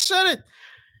came in and said it.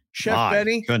 Chef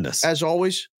Benny, goodness, as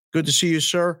always, good to see you,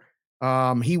 sir.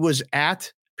 He was at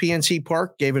PNC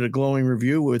Park, gave it a glowing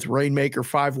review with Rainmaker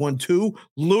 512,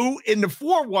 Lou in the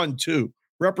 412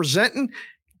 representing.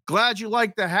 Glad you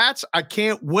like the hats. I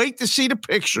can't wait to see the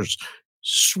pictures.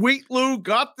 Sweet Lou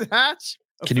got the hats.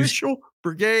 Official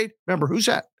Brigade. Remember, who's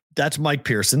that? That's Mike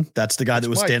Pearson. That's the guy that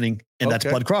was standing, and that's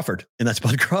Bud Crawford.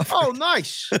 Oh,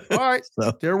 nice. All right.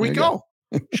 So, there we go.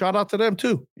 Shout out to them,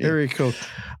 too. Yeah. There you go.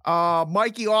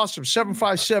 Mikey Awesome,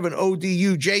 757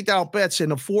 ODU. J-Dow Bets in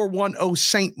the 410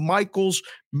 St. Michael's,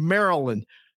 Maryland.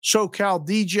 SoCal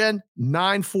DGen,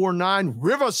 949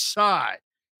 Riverside.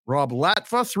 Rob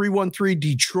Latva, 313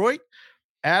 Detroit.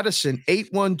 Addison,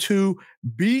 812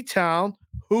 B-Town,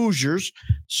 Hoosiers.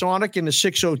 Sonic in the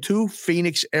 602,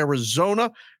 Phoenix,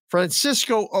 Arizona.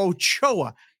 Francisco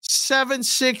Ochoa,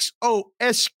 760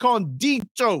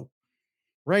 Escondido.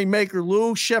 Rainmaker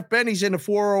Lou. Chef Benny's in the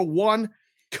 401,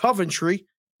 Coventry.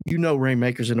 You know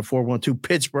Rainmaker's in the 412,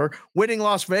 Pittsburgh. Winning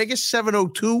Las Vegas,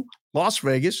 702, Las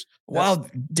Vegas. Wow,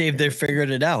 Dave, they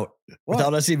figured it out. What?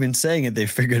 Without us even saying it, they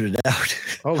figured it out.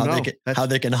 Oh, how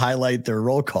they can highlight their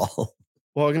roll call.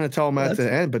 Well, I'm going to tell them at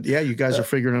the end, but yeah, you guys are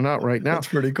figuring it out right now. That's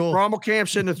pretty cool. Rommel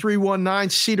Camp's in the 319,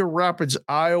 Cedar Rapids,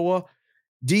 Iowa.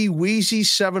 D. Weezy,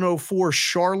 704,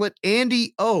 Charlotte.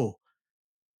 Andy O.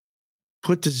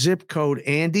 Put the zip code,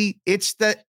 Andy. It's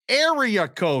the area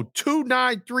code,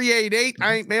 29388.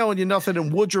 I ain't mailing you nothing in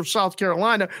Woodruff, South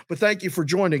Carolina, but thank you for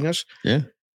joining us. Yeah.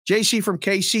 JC from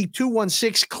KC,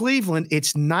 216 Cleveland.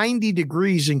 It's 90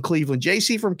 degrees in Cleveland.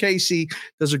 JC from KC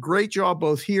does a great job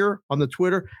both here on the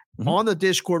Twitter, on the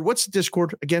Discord. What's the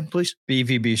Discord again, please?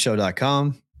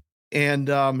 bvbshow.com.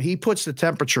 And he puts the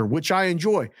temperature, which I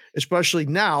enjoy, especially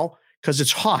now because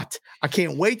it's hot. I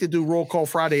can't wait to do Roll Call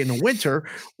Friday in the winter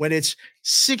when it's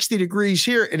 60 degrees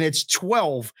here and it's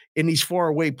 12 in these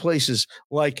faraway places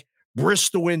like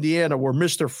Bristol, Indiana, where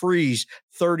Mr. Freeze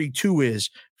 32 is,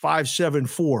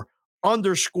 574,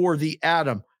 _ the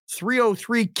Atom,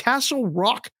 303 Castle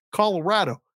Rock,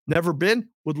 Colorado. Never been,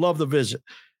 would love to visit.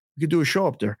 We could do a show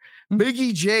up there.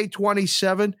 Biggie J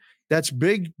 27, that's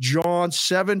Big John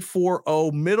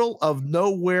 740, middle of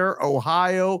nowhere,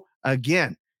 Ohio.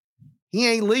 Again, he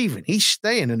ain't leaving. He's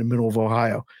staying in the middle of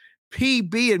Ohio.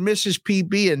 PB and Mrs.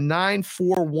 PB in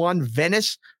 941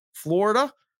 Venice,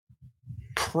 Florida.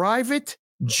 Private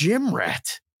Gym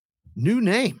Rat. New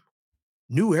name.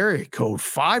 New area code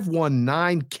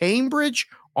 519 Cambridge,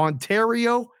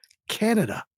 Ontario,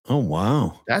 Canada. Oh,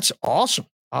 wow. That's awesome.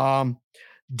 DGen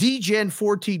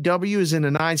 4TW is in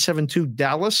the 972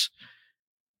 Dallas.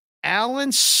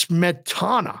 Alan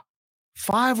Smetana,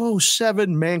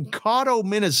 507 Mankato,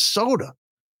 Minnesota.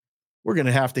 We're going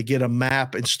to have to get a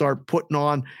map and start putting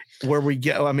on where we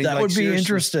get. I mean, that would be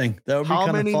interesting. That would be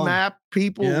how many fun. Map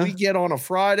people we get on a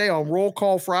Friday, on Roll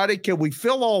Call Friday? Can we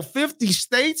fill all 50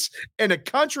 states and the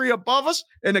country above us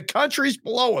and the countries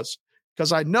below us?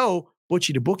 Because I know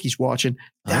Butchie the Bookie's watching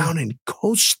down in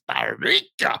Costa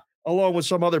Rica, along with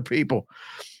some other people.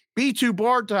 B2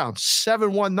 Bartown,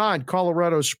 719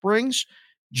 Colorado Springs.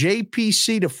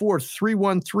 JPC to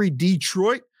 4313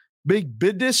 Detroit. Big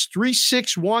Business,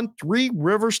 361 Three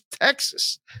Rivers,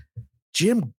 Texas.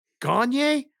 Jim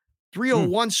Gagne,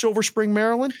 301 Silver Spring,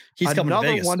 Maryland. He's coming to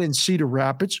Vegas. Another one in Cedar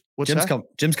Rapids. Jim's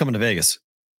coming to Vegas.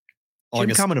 Jim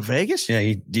coming to Vegas? Yeah,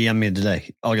 he DM'd me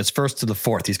today. August 1st to the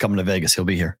 4th. He's coming to Vegas. He'll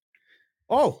be here.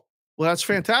 Oh, well, that's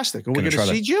fantastic. Are we going to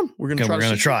see Jim? We're going to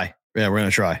try. Yeah, we're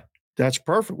going to try. That's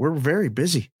perfect. We're very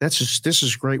busy. This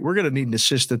is great. We're going to need an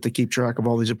assistant to keep track of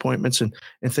all these appointments and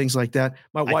things like that.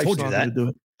 My wife's not going to do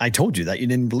it. I told you that. You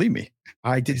didn't believe me.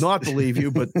 I did not believe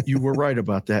you, but you were right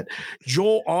about that.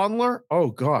 Joel Onler. Oh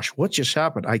gosh, what just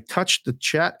happened? I touched the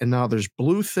chat and now there's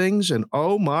blue things and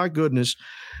oh my goodness.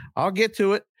 I'll get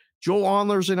to it. Joel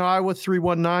Onler's in Iowa,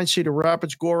 319. Cedar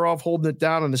Rapids. Gorov holding it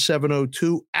down in the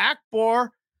 702.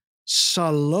 Akbar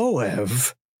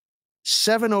Saloev,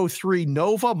 703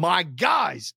 Nova. My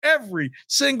guys, every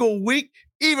single week,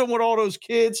 even with all those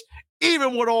kids,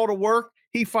 even with all the work,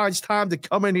 he finds time to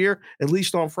come in here, at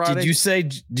least on Friday. Did you say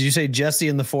Jesse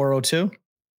in the 402?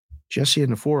 Jesse in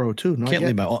the 402.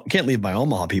 Can't leave my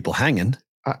Omaha people hanging.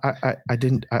 I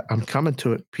didn't. I'm coming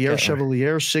to it. Pierre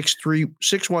Chevalier,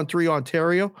 613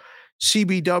 Ontario.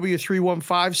 CBW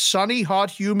 315. Sunny, hot,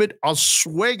 humid,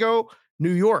 Oswego,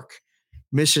 New York.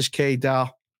 Mrs. K. Dow.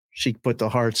 She put the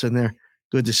hearts in there.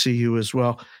 Good to see you as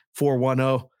well.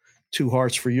 410. 2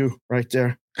 hearts for you right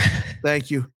there.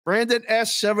 Thank you. Brandon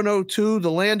S. 702,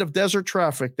 the land of desert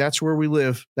traffic. That's where we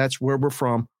live. That's where we're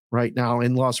from right now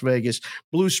in Las Vegas.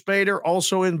 Blue Spader,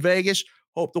 also in Vegas.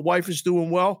 Hope the wife is doing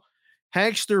well.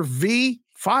 Hankster V.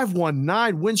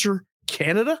 519, Windsor,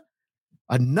 Canada.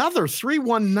 Another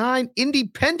 319,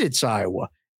 Independence, Iowa.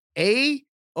 AOWN.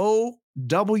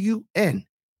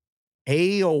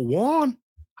 AO1.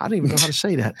 I don't even know how to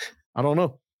say that. I don't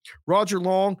know. Roger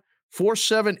Long,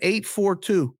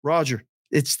 47842. Roger,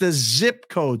 it's the zip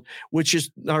code, or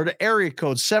the area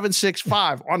code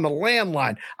 765 on the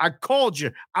landline. I called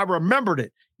you. I remembered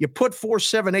it. You put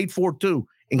 47842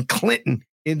 in Clinton,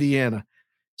 Indiana.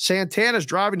 Santana's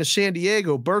driving to San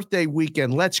Diego, birthday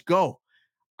weekend. Let's go.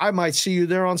 I might see you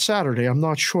there on Saturday. I'm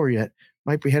not sure yet.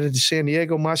 Might be headed to San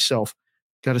Diego myself.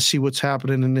 Got to see what's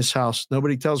happening in this house.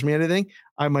 Nobody tells me anything.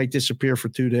 I might disappear for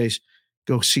 2 days.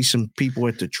 Go see some people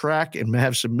at the track and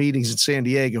have some meetings in San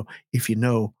Diego, if you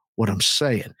know what I'm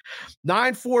saying.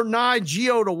 949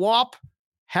 Geo to WAP.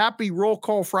 Happy Roll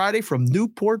Call Friday from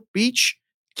Newport Beach,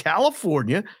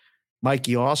 California.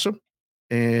 Mikey, awesome.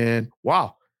 And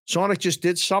wow, Sonic just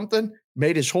did something,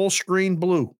 made his whole screen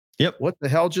blue. Yep. What the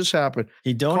hell just happened?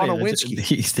 He donated.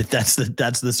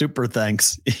 That's the super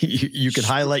thanks. You can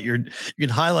highlight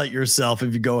yourself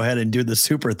if you go ahead and do the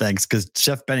super thanks because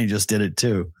Chef Benny just did it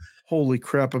too. Holy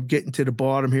crap, I'm getting to the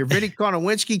bottom here. Vinny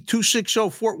Konowinski, 260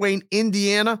 Fort Wayne,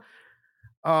 Indiana.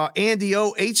 Andy O,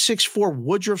 864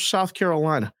 Woodruff, South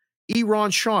Carolina.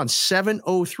 Eron Sean,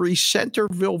 703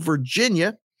 Centerville,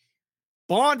 Virginia.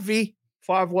 Bondvi,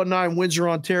 519 Windsor,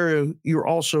 Ontario. You're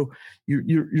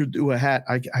due a hat.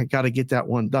 I got to get that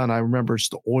one done. I remember it's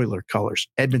the Oiler colors.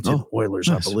 Edmonton Oilers,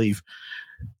 nice. I believe.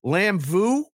 Lam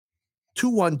Vu,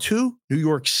 212 New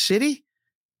York City.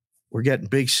 We're getting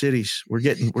big cities. We're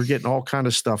getting all kind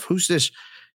of stuff. Who's this?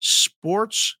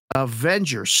 Sports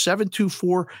Avenger,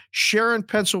 724 Sharon,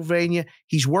 Pennsylvania.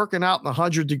 He's working out in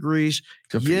 100 degrees.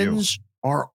 Yins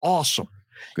are awesome.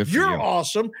 You're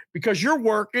awesome because you're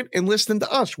working and listening to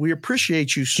us. We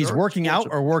appreciate you, sir. He's working out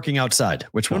or working outside?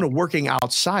 Which one? No, working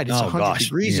outside. It's 100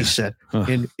 degrees, he said,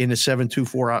 in a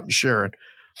 724 out in Sharon.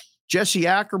 Jesse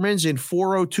Ackerman's in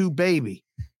 402 Baby.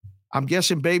 I'm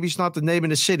guessing Baby's not the name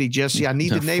of the city, Jesse. I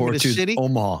need the name of the city.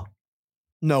 Omaha.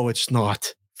 No, it's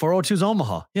not. 402's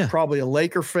Omaha. Yeah. Probably a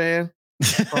Laker fan.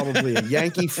 Probably a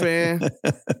Yankee fan.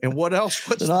 And what else?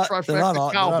 What's the trifecta? They're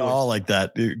not all like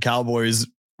that. Cowboys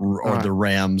or the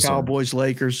Rams. Cowboys,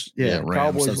 Lakers. Yeah, Rams.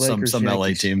 Cowboys, Lakers. Some LA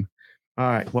team. All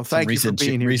right. Well, thank you for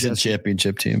being here. Recent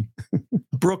championship team.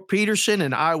 Brooke Peterson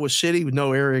in Iowa City with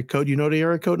no area code. You know the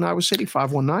area code in Iowa City?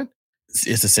 519?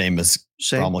 It's the same as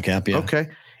Cromwell Camp, yeah. Okay.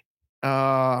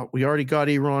 We already got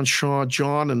Eron Shaw,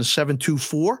 John in the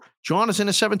 724. John is in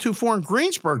the 724 in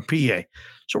Greensburg, PA.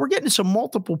 So we're getting some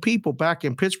multiple people back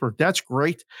in Pittsburgh. That's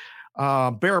great.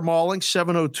 Bear Malling,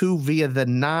 702 via the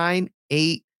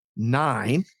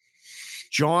 989.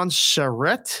 John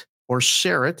Serrett,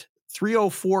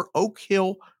 304 Oak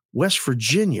Hill, West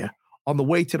Virginia, on the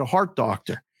way to the heart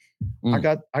doctor. I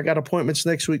got appointments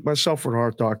next week myself for the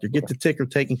heart doctor. Get the ticker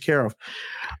taken care of.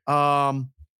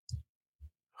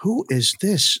 Who is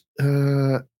this?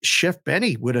 Chef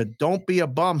Benny with a don't be a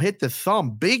bum, hit the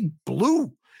thumb. Big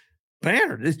blue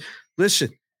banner. Listen,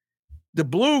 the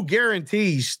blue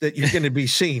guarantees that you're going to be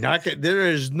seen. There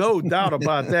is no doubt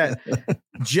about that.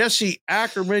 Jesse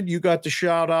Ackerman, you got the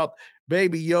shout out.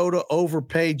 Baby Yoda,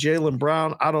 overpaid. Jalen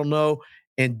Brown, I don't know.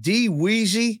 And D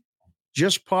Weezy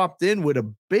just popped in with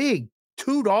a big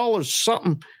 $2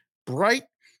 something bright.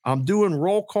 I'm doing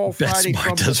roll call Friday.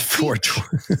 BetSmart does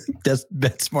 420.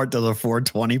 BetSmart does a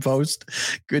 420 post.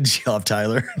 Good job,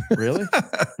 Tyler. Really?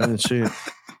 I didn't see it.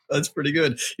 That's pretty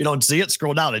good. You don't see it?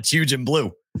 Scroll down. It's huge in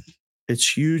blue.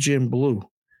 It's huge in blue.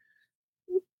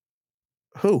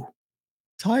 Who?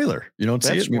 Tyler. You don't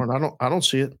see it? I don't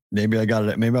see it. Maybe I got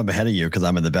it. Maybe I'm ahead of you because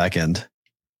I'm in the back end.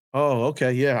 Oh,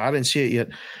 okay. Yeah, I didn't see it yet.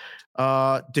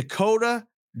 Dakota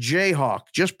Jayhawk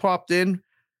just popped in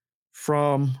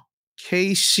from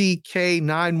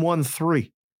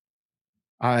KCK913.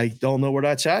 I don't know where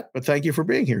that's at, but thank you for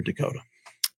being here, Dakota.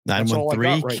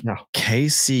 913 right now.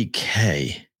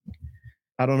 KCK.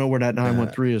 I don't know where that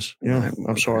 913 is. Yeah,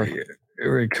 I'm sorry.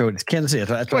 Area code. It's Kansas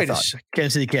City. Wait a second.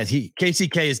 Kansas City, Kansas.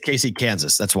 KCK is KC,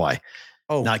 Kansas. That's why.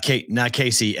 Oh, not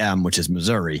KCM, which is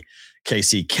Missouri.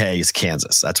 KCK is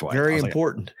Kansas. That's why. Very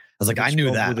important. I was like, I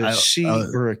knew that. With a C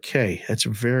or a K. That's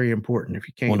very important. If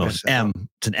you can't, it's M.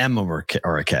 It's an M or a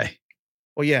K.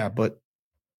 Well, yeah, but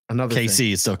another KC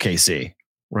thing. is still KC.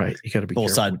 Right. You got to be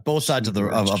both sides of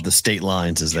the state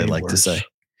lines, as they like to say.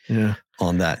 Yeah.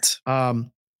 On that.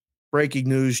 Breaking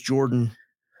news: Jordan,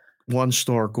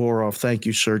 1-star Goroff. Thank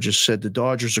you, sir. Just said the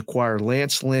Dodgers acquire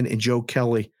Lance Lynn and Joe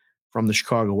Kelly from the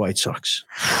Chicago White Sox.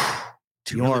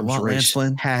 Do you really want Lance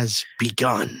Lynn? Has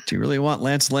begun. Do you really want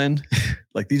Lance Lynn?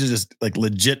 Like, these are just like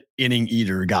legit inning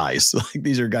eater guys. Like,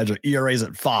 these are guys with ERAs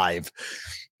at 5.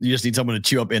 You just need someone to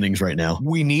chew up innings right now.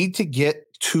 We need to get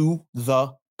to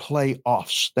the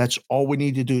playoffs. That's all we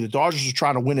need to do. The Dodgers are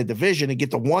trying to win a division and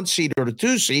get the 1 seed or the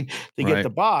 2 seed to get the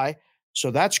bye. So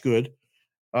that's good.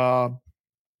 Wow.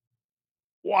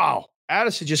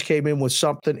 Addison just came in with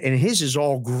something, and his is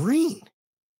all green.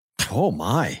 Oh,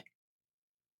 my.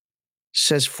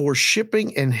 Says for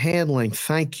shipping and handling,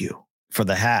 thank you. For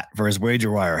the hat, for his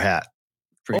wager wire hat.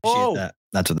 Appreciate that.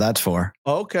 That's what that's for.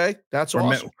 Okay. That's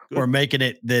awesome. We're making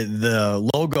it. The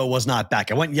logo was not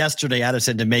back. I went yesterday,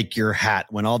 Addison, to make your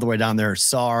hat. Went all the way down there.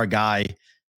 Saw our guy,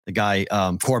 the guy,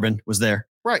 Corbin was there.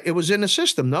 Right. It was in the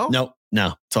system, no?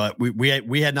 No. So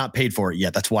we had not paid for it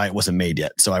yet. That's why it wasn't made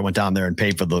yet. So I went down there and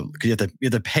paid for because you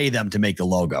have to pay them to make the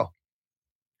logo.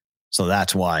 So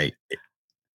that's why.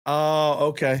 Oh,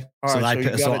 okay. All right. So you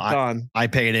got it done. I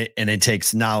paid it, and it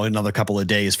takes now another couple of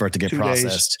days for it to get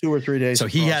processed. 2 or 3 days. So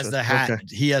he has the hat. Okay.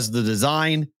 He has the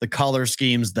design, the color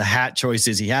schemes, the hat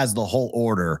choices. He has the whole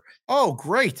order. Oh,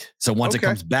 great. So once it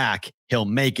comes back, he'll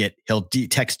make it. He'll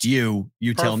text you.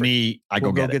 You tell me.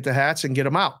 We'll go get the hats and get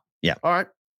them out. Yeah. All right.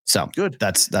 So good.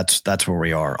 That's where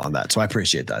we are on that. So I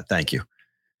appreciate that. Thank you.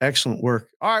 Excellent work.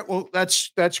 All right. Well, that's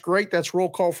great. That's Roll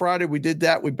Call Friday. We did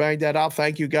that. We banged that out.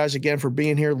 Thank you guys again for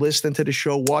being here, listening to the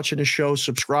show, watching the show,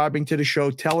 subscribing to the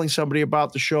show, telling somebody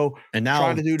about the show, and now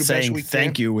trying to do the best we can.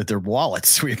 Thank you with their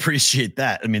wallets. We appreciate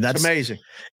that. I mean, that's amazing.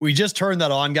 We just turned that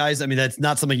on, guys. I mean, that's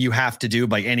not something you have to do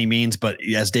by any means, but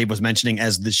as Dave was mentioning,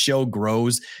 as the show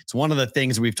grows, it's one of the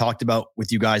things we've talked about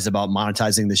with you guys about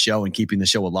monetizing the show and keeping the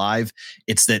show alive.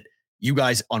 It's that you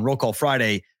guys on Roll Call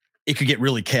Friday, it could get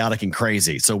really chaotic and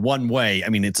crazy. So one way, I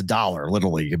mean, it's $1,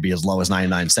 literally. It could be as low as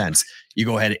 99 cents. You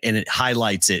go ahead and it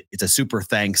highlights it. It's a super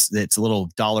thanks. It's a little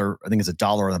 $1. I think it's $1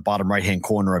 on the bottom right-hand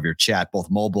corner of your chat,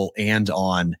 both mobile and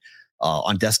on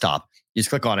desktop. You just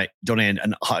click on it, donate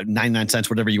 99 cents,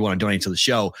 whatever you want to donate to the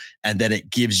show. And then it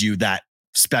gives you that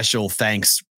special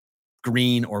thanks,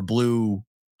 green or blue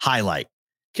highlight.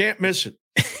 Can't miss it.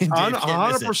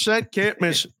 100% can't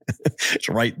miss it. It's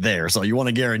right there. So you want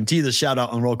to guarantee the shout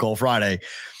out on Roll Call Friday.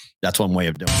 That's one way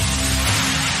of doing it.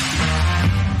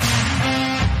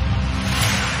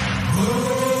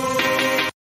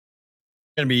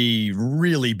 Going to be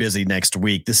really busy next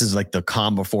week. This is like the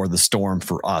calm before the storm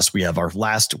for us. We have our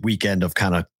last weekend of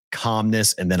kind of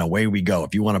calmness, and then away we go.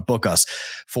 If you want to book us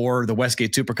for the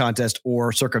Westgate Super Contest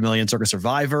or Circa Million, Circa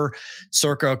Survivor,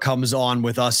 Circa comes on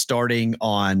with us starting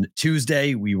on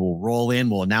Tuesday. We will roll in.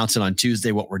 We'll announce it on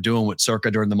Tuesday what we're doing with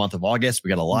Circa during the month of August. We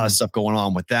got a lot of stuff going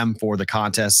on with them for the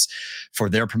contests, for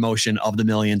their promotion of the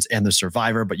Millions and the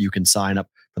Survivor, but you can sign up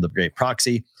for the Great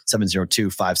Proxy.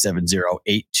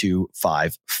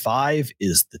 702-570-8255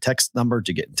 is the text number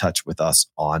to get in touch with us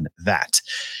on that.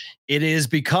 It is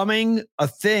becoming a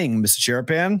thing, Mr.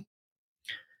 Cherapan.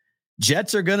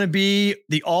 Jets are going to be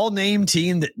the all-name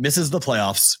team that misses the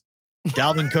playoffs.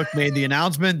 Dalvin Cook made the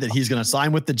announcement that he's going to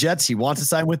sign with the Jets. He wants to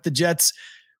sign with the Jets.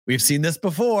 We've seen this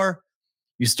before.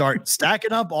 You start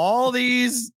stacking up all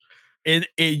these. And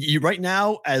you right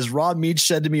now, as Rob Meach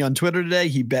said to me on Twitter today,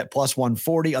 he bet plus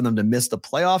 140 on them to miss the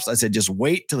playoffs. I said, just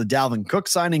wait till the Dalvin Cook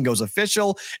signing goes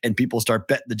official and people start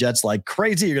betting the Jets like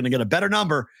crazy. You're going to get a better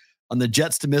number on the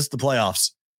Jets to miss the playoffs.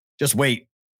 Just wait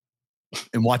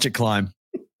and watch it climb.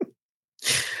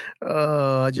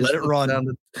 I just let it run.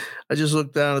 I just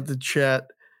looked down at the chat.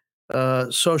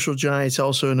 Social Giants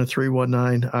also in the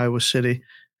 319 Iowa City,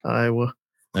 Iowa.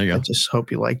 There you go. I just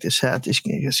hope you like this hat. This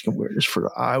can wear this for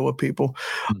the Iowa people.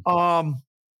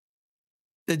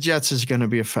 The Jets is going to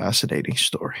be a fascinating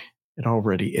story. It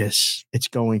already is. It's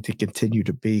going to continue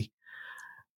to be.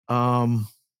 We'll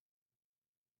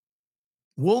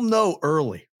know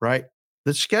early, right?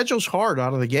 The schedule's hard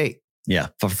out of the gate. Yeah,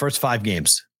 for the first 5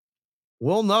 games.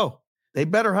 We'll know. They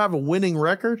better have a winning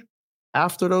record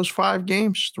after those 5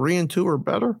 games. 3-2 or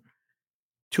better.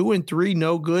 2-3,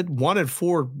 no good.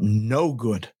 1-4, no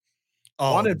good.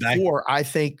 1-4, I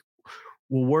think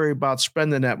we'll worry about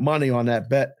spending that money on that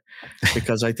bet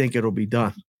because I think it'll be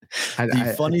done.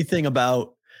 The funny thing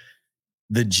about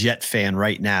the Jet fan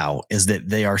right now is that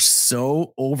they are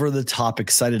so over the top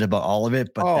excited about all of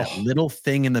it, but that little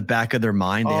thing in the back of their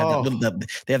mind,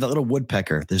 they have that little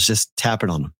woodpecker that's just tapping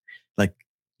on them. Like,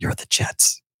 you're the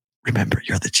Jets. Remember,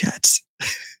 you're the Jets.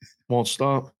 Won't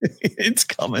stop. It's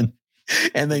coming.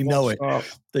 And they know it.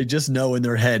 They just know in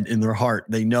their head, in their heart,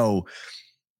 they know,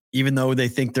 even though they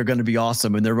think they're going to be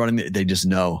awesome and they're running, they just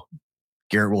know.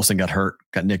 Garrett Wilson got hurt,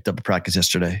 got nicked up at practice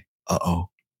yesterday.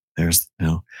 There's,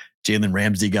 Jalen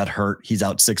Ramsey got hurt. He's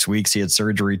out 6 weeks. He had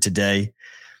surgery today.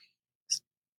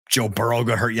 Joe Burrow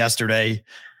got hurt yesterday.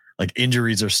 Like,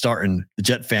 injuries are starting. The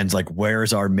Jet fans like,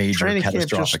 where's our major training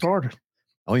catastrophic? Camp just started.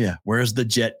 Oh yeah. Where's the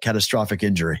Jet catastrophic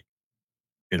injury?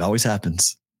 It always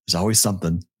happens. There's always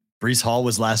something. Breece Hall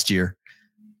was last year.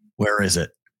 Where is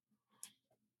it?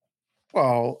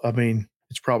 Well, I mean,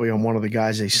 it's probably on one of the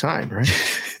guys they signed, right?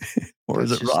 Or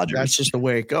is it Rodgers? That's just the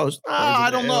way it goes. I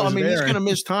don't know. I mean, he's going to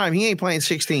miss time. He ain't playing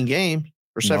 16 games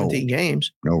or 17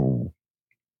 games. No.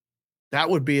 That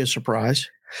would be a surprise.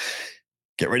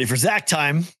 Get ready for Zach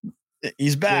time.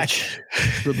 He's back.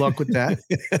 Good luck with that.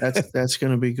 That's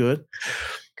going to be good.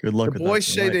 Good luck. The boys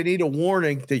say they need a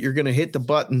warning that you're going to hit the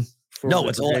button.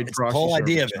 It's the whole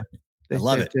idea of it. I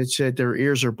love it. They said their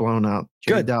ears are blown out.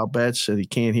 Good. Dow Betts said he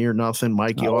can't hear nothing.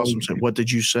 Mikey Awesome said, "What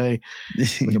did you say?"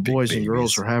 When the boys and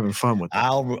girls are having fun with it.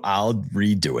 I'll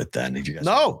redo it then. If you guys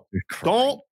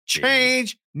don't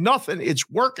change nothing. It's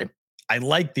working. I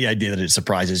like the idea that it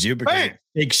surprises you because it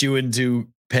takes you into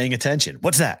paying attention.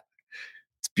 What's that?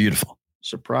 It's beautiful.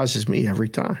 Surprises me every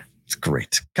time. It's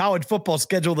great. College football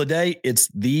schedule of the day. It's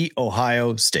the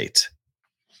Ohio State.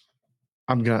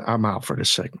 I'm out for this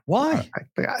segment. Why?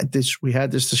 We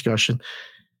had this discussion.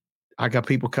 I got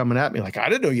people coming at me like, I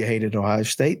didn't know you hated Ohio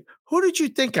State. Who did you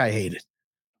think I hated?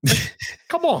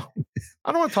 Come on.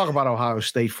 I don't want to talk about Ohio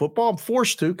State football. I'm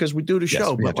forced to because we do the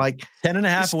show. But like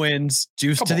 10.5 wins,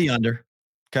 juice to the under.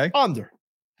 Okay. Under.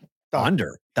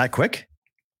 That quick?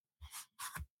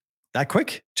 That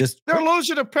quick? They're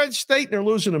losing to Penn State and they're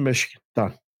losing to Michigan.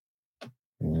 Done.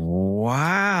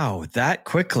 Wow, that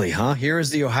quickly, huh? Here is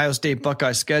the Ohio State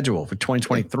Buckeye schedule for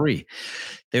 2023.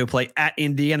 They will play at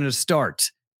Indiana to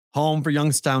start, home for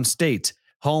Youngstown State,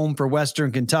 home for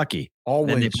Western Kentucky. All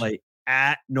wins. Then they play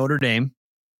at Notre Dame.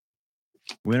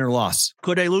 Win or loss.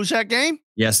 Could they lose that game?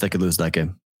 Yes, they could lose that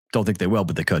game. Don't think they will,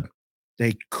 but they could.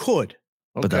 They could.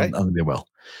 Okay. But I don't think they will.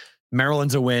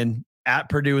 Maryland's a win. At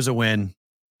Purdue is a win.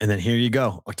 And then here you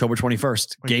go. October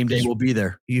 21st. Game day will be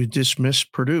there. You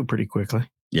dismissed Purdue pretty quickly.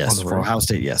 Yes. For Ohio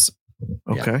State, yes.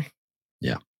 Okay.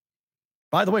 Yeah.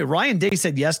 By the way, Ryan Day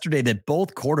said yesterday that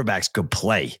both quarterbacks could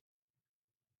play.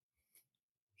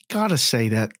 Got to say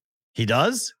that. He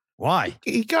does? Why?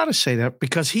 He got to say that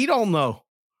because he don't know.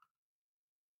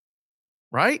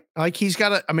 Right? Like he's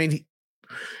got to,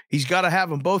 he's got to have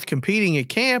them both competing at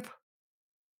camp.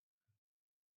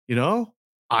 I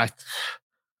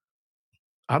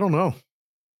don't know.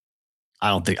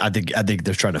 I think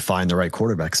they're trying to find the right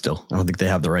quarterback still. I don't think they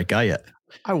have the right guy yet.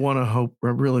 I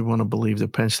really want to believe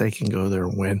that Penn State can go there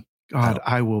and win. God,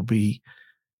 I will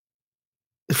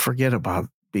forget about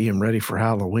being ready for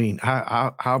Halloween.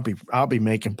 I'll be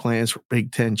making plans for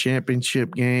Big Ten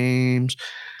championship games.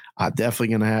 I'm definitely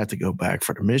going to have to go back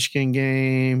for the Michigan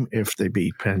game if they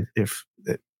beat Penn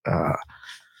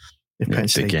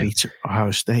State beats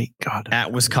Ohio State. God,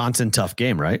 at Wisconsin, tough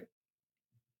game, right?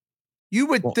 You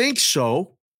would think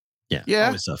so.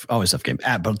 Yeah. Always tough game.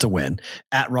 But it's a win.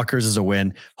 At Rutgers is a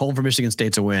win. Home for Michigan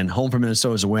State's a win. Home for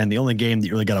Minnesota is a win. The only game that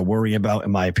you really got to worry about,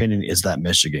 in my opinion, is that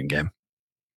Michigan game.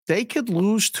 They could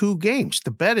lose 2 games.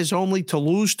 The bet is only to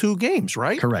lose 2 games,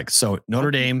 right? Correct. So Notre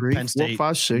Dame, 3, Penn State, 4,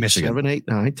 5, 6, Michigan. 7, 8,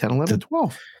 9, 10, 11,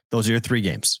 12. Those are your 3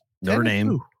 games. Notre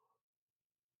Dame.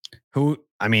 I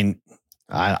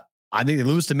think they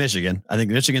lose to Michigan. I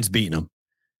think Michigan's beating them.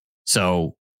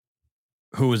 So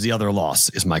who is the other loss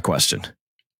is my question.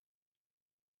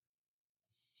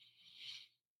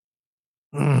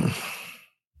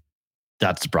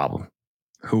 That's the problem.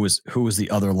 Who is the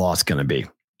other loss going to be?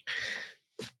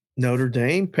 Notre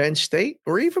Dame, Penn State,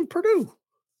 or even Purdue?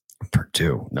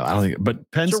 Purdue. No, I don't think. But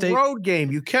Penn State. It's a road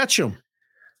game. You catch them.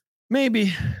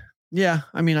 Maybe. Yeah,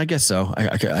 I mean, I guess so.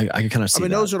 I kind of see. I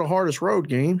mean, those are the hardest road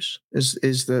games.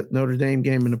 Is the Notre Dame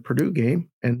game and the Purdue game,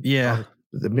 and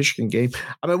the Michigan game.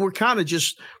 I mean, we're kind of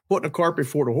just putting a cart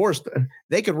before the horse.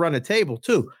 They could run a table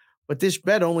too, but this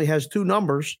bet only has 2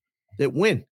 numbers that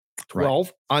win.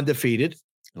 12 undefeated.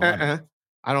 I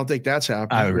don't think that's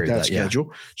happening with that schedule.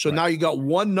 Yeah. So now you got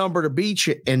 1 number to beat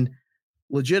you, and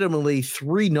legitimately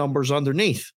 3 numbers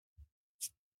underneath.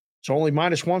 It's only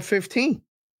minus 115.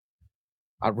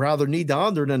 I'd rather need the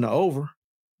under than the over.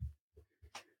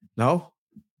 No?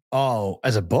 Oh,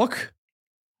 as a book?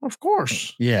 Of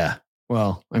course. Yeah.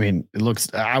 Well, I mean,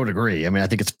 I would agree. I mean, I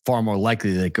think it's far more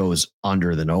likely that it goes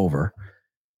under than over.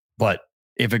 But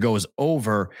if it goes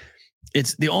over,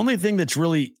 it's the only thing that's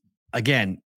really,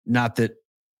 again, not that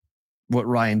what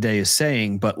Ryan Day is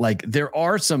saying, but like there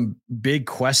are some big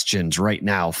questions right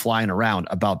now flying around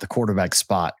about the quarterback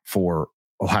spot for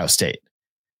Ohio State.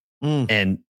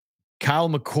 And Kyle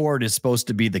McCord is supposed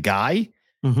to be the guy,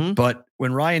 but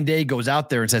when Ryan Day goes out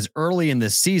there and says early in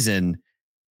this season,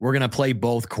 we're going to play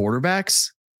both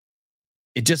quarterbacks,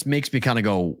 it just makes me kind of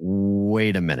go,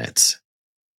 wait a minute.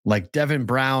 Like Devin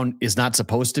Brown is not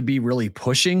supposed to be really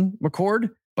pushing McCord,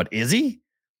 but is he?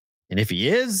 And if he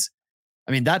is,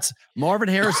 I mean, that's Marvin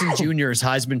Harrison Jr.'s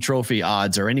Heisman Trophy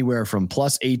odds are anywhere from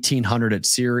plus 1,800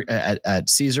 at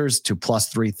Caesars to plus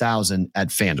 3,000 at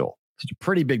FanDuel. It's a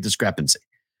pretty big discrepancy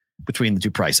between the 2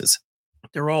 prices.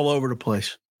 They're all over the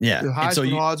place. Yeah. The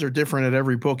Heisman odds are different at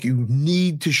every book. You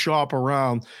need to shop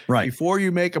around. Right. Before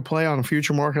you make a play on a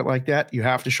future market like that, you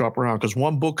have to shop around because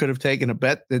one book could have taken a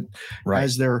bet that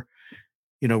has their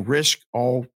risk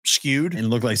all skewed. And it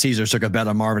looked like Caesars took a bet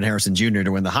on Marvin Harrison Jr.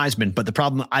 to win the Heisman. But the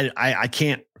problem, I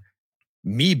can't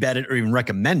bet it or even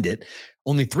recommend it.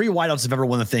 Only 3 wideouts have ever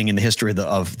won the thing in the history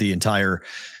of the entire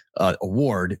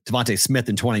award. Devontae Smith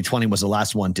in 2020 was the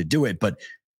last one to do it. But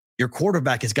your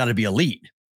quarterback has got to be elite.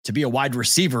 To be a wide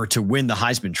receiver to win the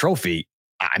Heisman Trophy,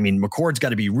 I mean, McCord's got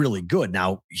to be really good.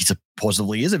 Now, he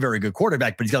supposedly is a very good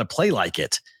quarterback, but he's got to play like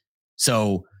it.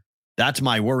 So that's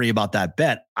my worry about that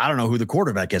bet. I don't know who the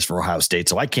quarterback is for Ohio State,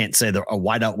 so I can't say that a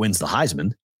wideout wins the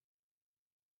Heisman.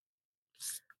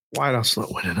 Wideout's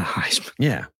not winning a Heisman.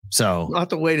 Yeah. So not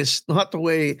the way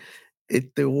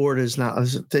the award is now.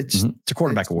 It's a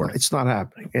quarterback award. It's not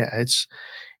happening. Yeah,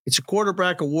 it's a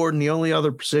quarterback award, and the only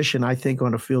other position I think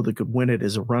on the field that could win it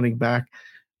is a running back.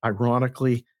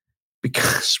 Ironically,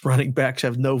 because running backs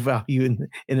have no value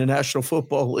in the National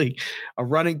Football League. A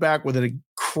running back with a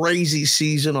crazy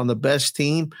season on the best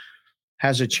team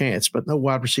has a chance, but no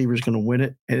wide receiver is going to win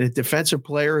it. And a defensive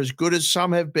player, as good as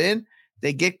some have been,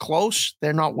 they get close,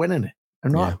 they're not winning it.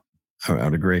 They're not. Yeah, I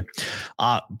would agree.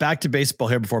 Back to baseball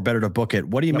here before better to book it.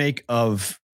 What do you make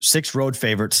of 6 road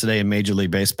favorites today in Major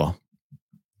League Baseball?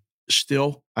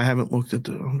 Still, I haven't looked at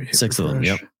 6 of them.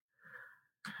 Yep.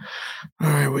 All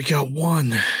right, we got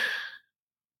 1,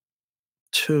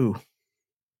 2,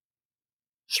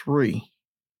 3,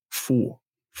 4,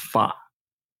 5,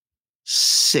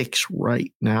 6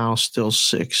 right now. Still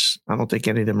 6. I don't think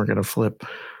any of them are going to flip.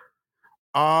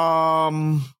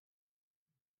 1.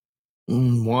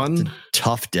 It's a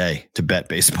tough day to bet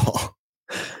baseball.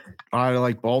 I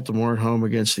like Baltimore at home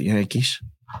against the Yankees.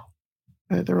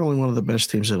 They're only one of the best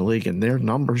teams in the league, and their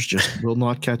numbers just will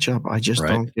not catch up. I just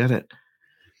don't get it.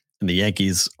 And the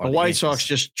Yankees, the White Sox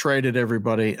just traded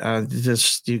everybody.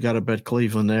 You got to bet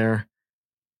Cleveland there.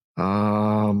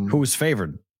 Who was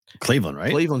favored? Cleveland,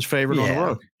 right? Cleveland's favored on the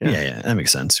road. Yeah, that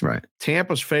makes sense, right?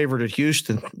 Tampa's favored at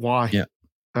Houston. Why? Yeah,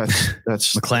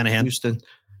 that's McClanahan. Houston.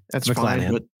 That's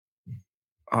fine, but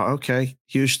okay,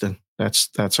 Houston. That's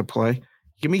a play.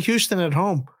 Give me Houston at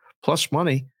home plus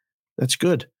money. That's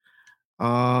good.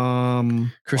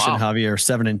 Christian Javier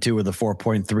 7-2 with a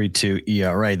 4.32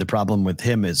 ERA. The problem with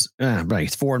him is he's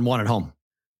 4-1 at home.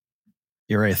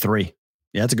 ERA 3.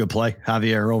 Yeah, that's a good play.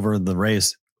 Javier over the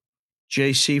Rays.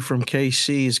 JC from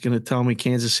KC is going to tell me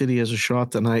Kansas City has a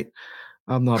shot tonight.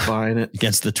 I'm not buying it.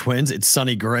 Against the Twins, it's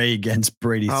Sonny Gray against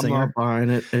Brady Singer. I'm not buying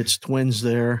it. It's Twins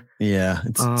there. Yeah,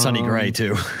 it's Sonny Gray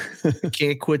too.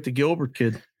 Can't quit the Gilbert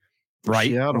kid. Right.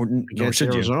 Seattle against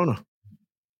Arizona. You?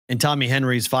 And Tommy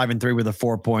Henry's 5-3 with a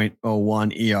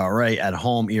 4.01 ERA at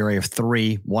home, ERA of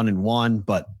 3, 1-1,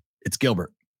 but it's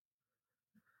Gilbert.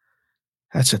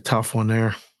 That's a tough one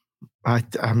there. I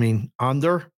mean,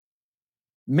 under?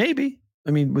 Maybe.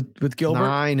 I mean, with Gilbert.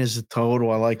 9 is the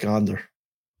total. I like under.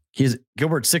 He's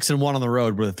Gilbert 6-1 on the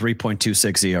road with a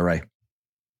 3.26 ERA.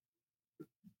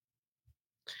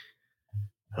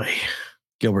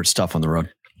 Gilbert's tough on the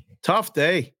road. Tough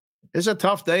day. It's a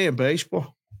tough day in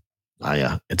baseball.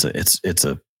 Yeah, it's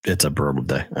a brutal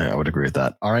day. I would agree with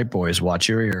that. All right, boys, watch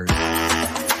your ears.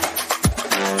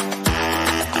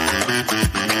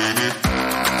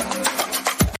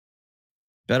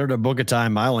 Better to book a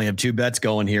time. I only have 2 bets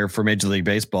going here for Major League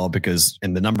Baseball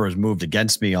and the number has moved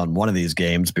against me on one of these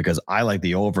games because I like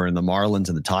the over in the Marlins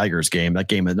and the Tigers game. That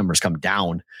game, the numbers come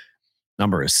down.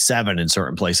 Number is 7 in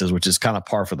certain places, which is kind of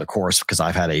par for the course because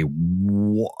I've had a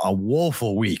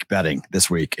woeful week betting this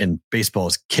week, and baseball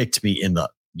has kicked me in the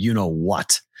you know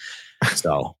what.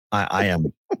 So I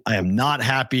am not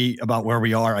happy about where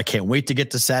we are. I can't wait to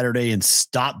get to Saturday and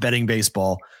stop betting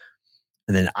baseball.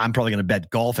 And then I'm probably going to bet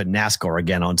golf and NASCAR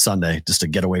again on Sunday just to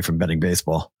get away from betting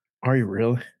baseball. Are you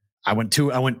really? I went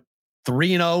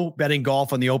 3-0 betting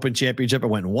golf on the Open Championship. I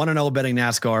went 1-0 betting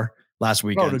NASCAR last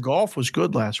weekend. Oh, the golf was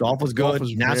good last week. Golf was good.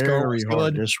 NASCAR was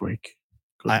good this week.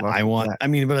 But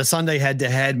a Sunday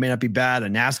head-to-head may not be bad. A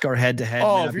NASCAR head-to-head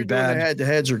may not be bad. The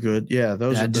head-to-heads are good. Yeah,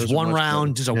 those are just one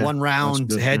round, just a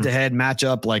one-round head-to-head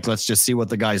matchup. Like, let's just see what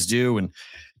the guys do, and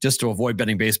just to avoid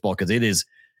betting baseball because it is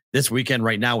this weekend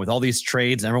right now with all these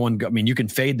trades. You can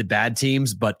fade the bad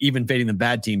teams, but even fading the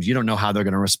bad teams, you don't know how they're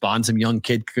going to respond. Some young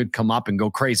kid could come up and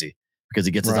go crazy because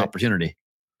he gets his opportunity.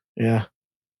 Yeah.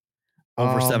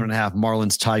 Over 7.5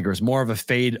 Marlins Tigers. More of a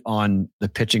fade on the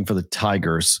pitching for the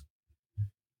Tigers.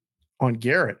 On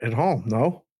Garrett at home,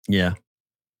 no? Yeah.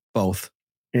 Both.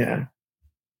 Yeah.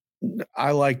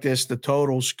 I like this. The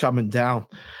total's coming down.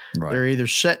 Right. They're either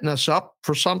setting us up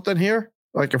for something here.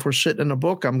 Like if we're sitting in the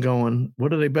book, I'm going,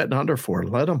 what are they betting under for?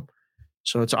 Let them.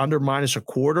 So it's under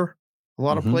 -1/4. A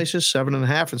lot of places,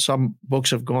 7.5. And some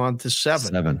books have gone to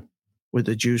 7 with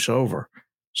the juice over.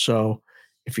 So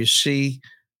if you see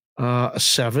a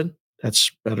 7,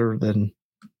 that's better than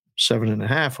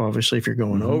 7.5, obviously, if you're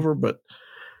going over. But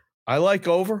I like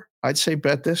over. I'd say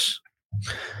bet this.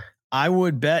 I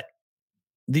would bet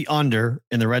the under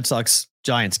in the Red Sox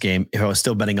Giants game if I was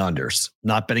still betting unders.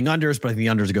 Not betting unders, but I think the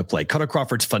under is a good play. Cutter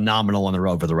Crawford's phenomenal on the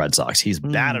road for the Red Sox. He's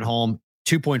bad at home,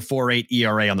 2.48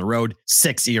 ERA on the road,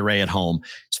 6 ERA at home.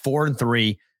 It's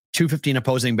 4-3, 215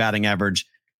 opposing batting average.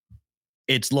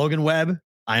 It's Logan Webb.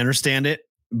 I understand it,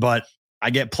 but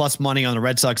I get plus money on the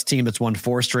Red Sox team that's won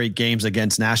 4 straight games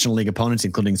against National League opponents,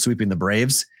 including sweeping the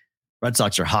Braves. Red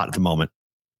Sox are hot at the moment.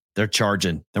 They're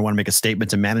charging. They want to make a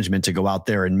statement to management to go out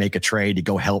there and make a trade to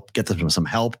go get them some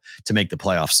help to make the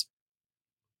playoffs.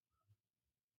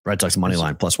 Red Sox money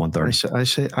line plus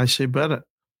 130. I say bet it.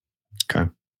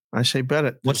 Okay. I say bet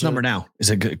it. What's number now? Is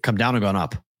it come down or gone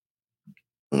up?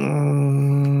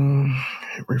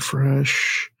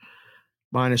 Refresh.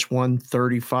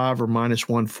 -135 or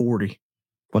 -140.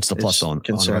 What's the plus on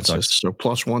consensus? So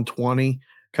plus 120.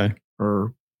 Okay.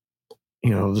 Or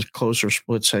the closer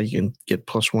splits, how you can get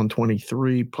plus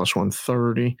 123, plus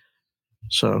 130.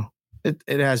 So it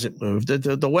hasn't moved.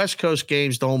 The West Coast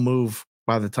games don't move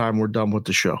by the time we're done with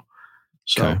the show.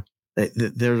 So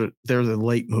they're the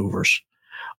late movers.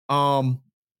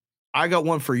 I got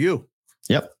one for you.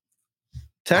 Yep.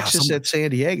 Texas at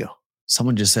San Diego.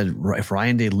 Someone just said if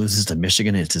Ryan Day loses to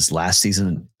Michigan, it's his last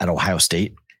season at Ohio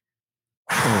State.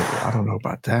 Oh, I don't know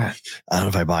about that. I don't know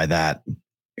if I buy that.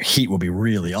 Heat will be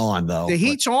really on, though. The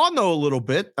Heat's on, though, a little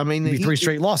bit. I mean, it'll be 3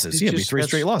 straight losses. Yeah, it'll be 3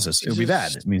 straight losses. It'll be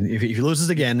bad. I mean, if he loses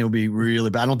again, it'll be really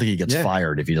bad. I don't think he gets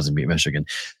fired if he doesn't beat Michigan.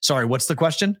 Sorry, what's the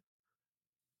question?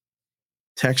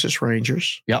 Texas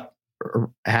Rangers. Yep.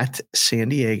 At San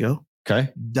Diego.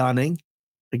 Okay. Dunning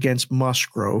against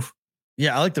Musgrove.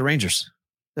 Yeah, I like the Rangers.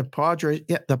 The Padres.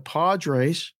 Yeah, the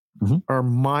Padres are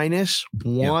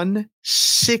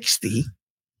 -160.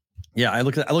 Yeah, I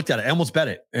looked at it. I almost bet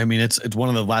it. I mean, it's one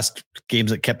of the last games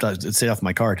that it stayed off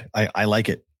my card. I like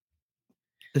it.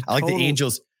 I like the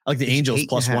Angels. I like the Angels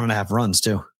plus 1.5 runs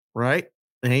too. Right.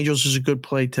 The Angels is a good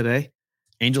play today.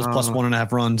 Angels plus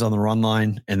 1.5 runs on the run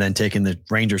line, and then taking the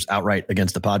Rangers outright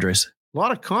against the Padres. A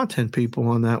lot of content people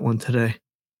on that one today.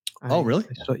 Oh, really?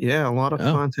 So, yeah, a lot of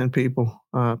content people.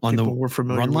 On people the we're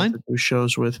familiar run line? with, who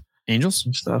shows with Angels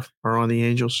and stuff are on the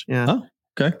Angels. Yeah. Oh,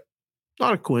 okay.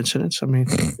 Not a coincidence. I mean,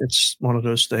 it's one of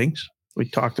those things. We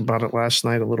talked about it last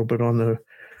night a little bit on the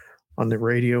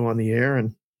radio, on the air,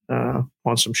 and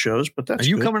on some shows. But that's. Are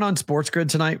you coming on SportsGrid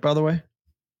tonight? By the way,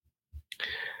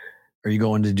 are you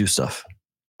going to do stuff?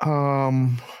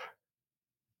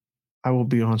 I will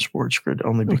be on SportsGrid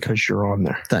only because you're on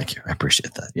there. Thank you. I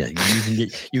appreciate that. Yeah,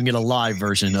 you can get a live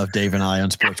version of Dave and I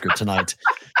on SportsGrid tonight,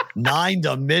 9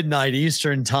 to midnight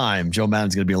Eastern time. Joe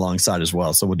Madden's going to be alongside as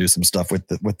well, so we'll do some stuff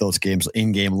with those games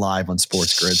in-game live on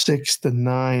SportsGrid. 6 to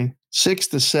 9, 6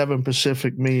 to 7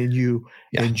 Pacific. Me and you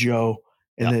and Joe,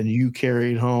 and then you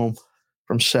carry it home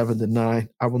from 7 to 9.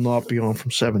 I will not be on from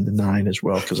 7 to 9 as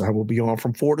well because I will be on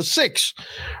from 4 to 6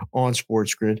 on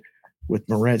SportsGrid with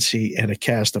Morency and a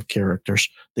cast of characters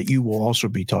that you will also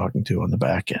be talking to on the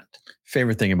back end.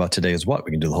 Favorite thing about today is what?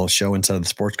 We can do the whole show inside of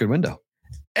the SportsGrid window.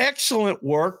 excellent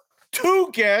work,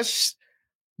 2 guests,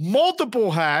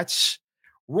 multiple hats,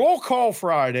 roll call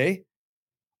Friday,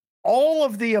 all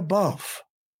of the above.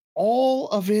 All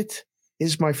of it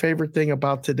is my favorite thing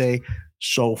about today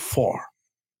so far.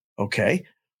 Okay.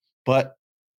 But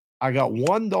I got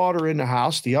one daughter in the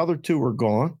house. The other 2 are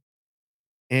gone.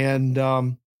 And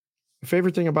the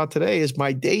favorite thing about today is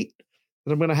my date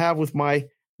that I'm going to have with my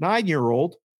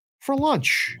 9-year-old for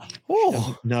lunch.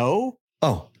 Oh, no.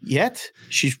 Oh, yet.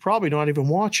 She's probably not even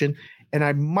watching. And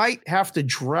I might have to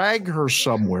drag her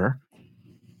somewhere,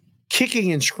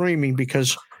 kicking and screaming,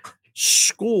 because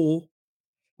school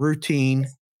routine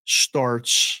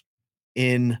starts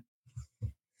in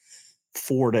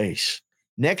 4 days.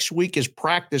 Next week is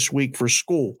practice week for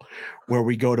school, where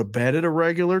we go to bed at a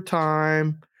regular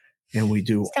time and we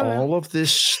do all of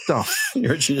this stuff. You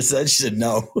heard she just said? She said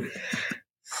no.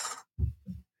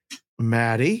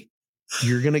 Maddie,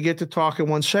 you're going to get to talk in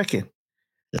 1 second.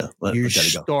 Yeah, you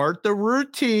start the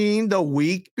routine the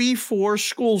week before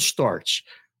school starts.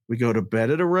 We go to bed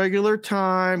at a regular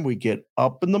time. We get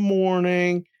up in the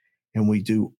morning and we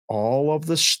do all of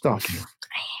the stuff.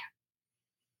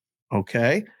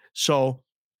 Okay. So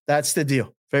that's the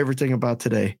deal. Favorite thing about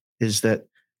today is that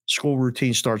school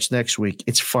routine starts next week.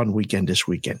 It's fun weekend this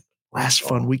weekend. Last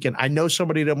fun weekend. I know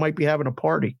somebody that might be having a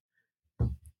party.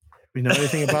 You know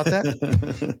anything about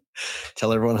that?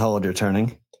 Tell everyone how old you're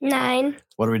turning. 9.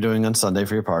 What are we doing on Sunday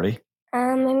for your party?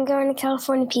 I'm going to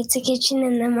California Pizza Kitchen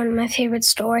and then one of my favorite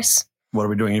stores. What are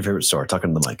we doing in your favorite store?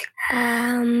 Talking to the mic.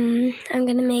 I'm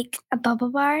going to make a bubble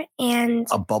bar and...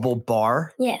 A bubble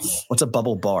bar? Yes. What's a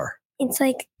bubble bar? It's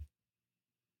like...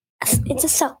 It's a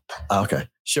soap. Oh, okay.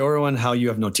 Show everyone how you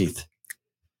have no teeth.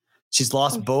 She's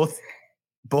lost both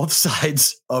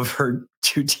sides of her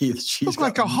 2 teeth. She's looks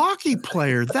like a hockey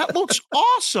player. That looks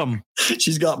awesome.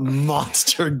 She's got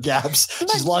monster gaps.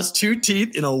 She's lost 2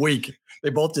 teeth in a week.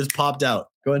 They both just popped out.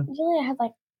 Go ahead. Usually I have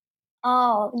like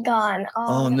all gone.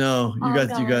 Oh no. You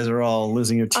guys are all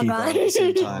losing your teeth all at the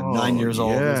same time. 9 years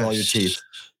old, lose all your teeth.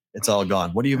 It's all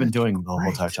gone. What have you been doing the whole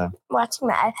entire time? Watching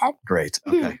my iPad. Great.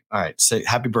 Okay. All right. Say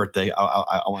happy birthday.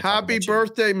 I want to happy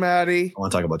birthday, Maddie. I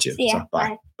want to talk about you. Yeah. So,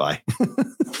 bye. Bye.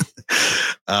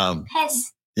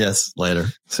 Yes. Yes. Later.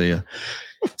 See ya.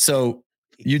 So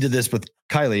you did this with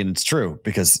Kylie, and it's true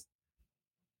because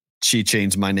she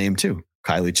changed my name too.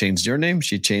 Kylie changed your name.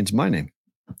 She changed my name.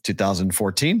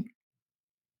 2014.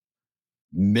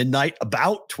 Midnight,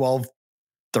 about 12,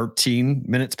 13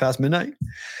 minutes past midnight.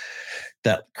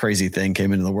 That crazy thing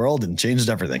came into the world and changed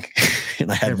everything.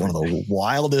 And I had one of the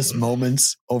wildest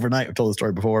moments overnight. I've told the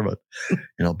story before, but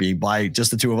being by just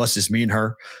the 2 of us, just me and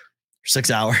her, 6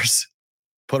 hours,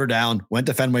 put her down, went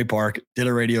to Fenway Park, did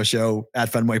a radio show at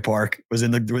Fenway Park, was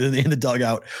in the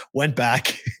dugout, went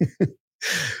back.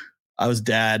 I was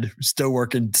dad, still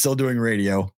working, still doing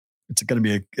radio. It's going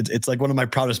to be it's like one of my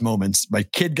proudest moments. My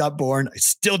kid got born. I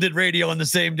still did radio on the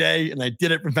same day, and I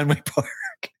did it from Fenway Park.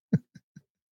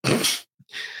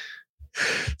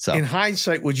 So, in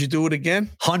hindsight, would you do it again?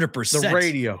 100%. The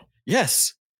radio.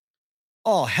 Yes.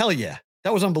 Oh, hell yeah.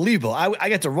 That was unbelievable. I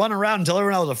got to run around and tell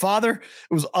everyone I was a father.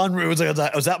 It was unreal.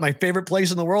 I was at my favorite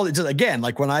place in the world. It's just, again,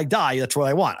 like when I die, that's what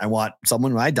I want. I want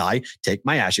someone when I die, take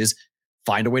my ashes,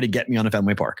 find a way to get me on a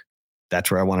Fenway Park. That's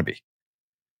where I want to be.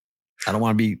 I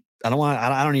don't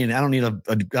need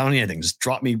anything. Just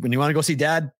drop me. When you want to go see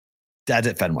Dad's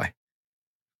at Fenway.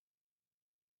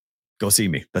 Go see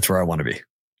me. That's where I want to be.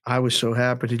 I was so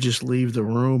happy to just leave the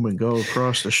room and go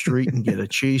across the street and get a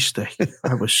cheesesteak.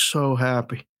 I was so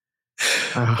happy.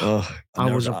 I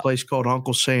was a place called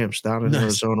Uncle Sam's down in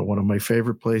Arizona, one of my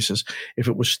favorite places. If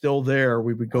it was still there,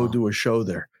 we would go do a show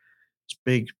there. It's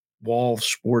big wall of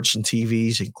sports and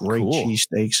TVs and great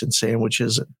cheesesteaks and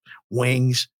sandwiches and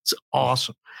wings. It's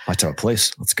awesome. I tell a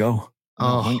place. Let's go.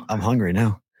 I'm hungry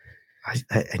now. I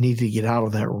needed to get out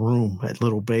of that room. That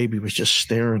little baby was just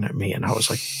staring at me, and I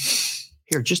was like,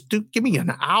 "Here, give me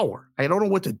an hour. I don't know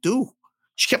what to do."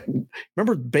 She kept.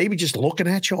 Remember, the baby just looking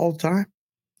at you all the time.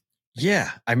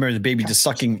 Yeah, I remember the baby just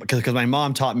sucking because my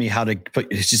mom taught me how to put.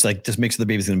 It's just like this makes the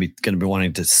baby's going to be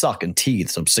wanting to suck and teeth.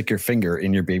 So stick your finger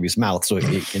in your baby's mouth so it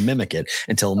can mimic it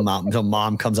until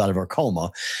mom comes out of her coma,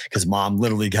 because mom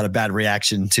literally got a bad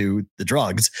reaction to the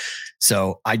drugs.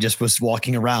 So I just was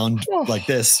walking around like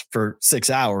this for 6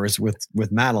 hours with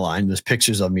Madeline. There's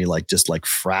pictures of me just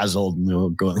frazzled,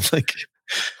 going like.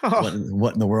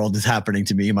 What in the world is happening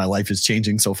to me? My life is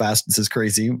changing so fast. This is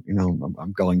crazy.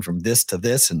 I'm going from this to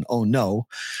this, and oh no.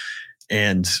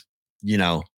 And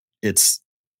it's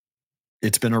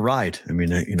been a ride. I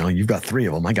mean, you've got 3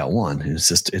 of them. I got 1. It's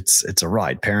just, it's a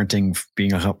ride. Parenting,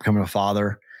 becoming a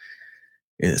father.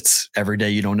 it's every day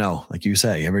you don't know. Like you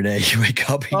say, every day you wake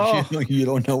up and you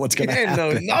don't know what's going to happen.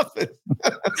 Know nothing.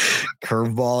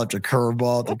 Curveball after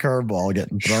curveball after curveball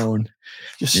getting thrown.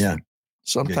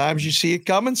 Sometimes you see it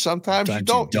coming. Sometimes you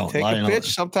don't. You take a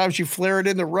pitch. Sometimes you flare it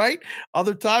in the right.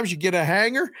 Other times you get a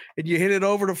hanger and you hit it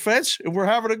over the fence and we're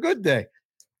having a good day.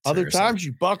 Other times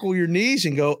you buckle your knees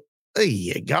and go, hey,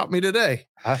 you got me today.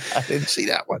 I didn't see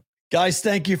that one. Guys,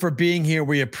 thank you for being here.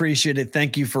 We appreciate it.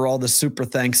 Thank you for all the super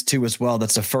thanks too as well.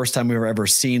 That's the first time we've ever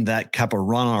seen that type of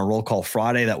run on a Roll Call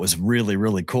Friday. That was really,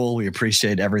 really cool. We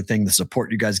appreciate everything. The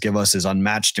support you guys give us is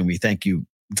unmatched, and we thank you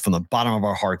from the bottom of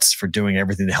our hearts for doing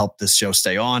everything to help this show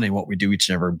stay on and what we do each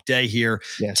and every day here.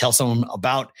 Yes. Tell someone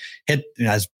about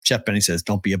as Jeff Benny says,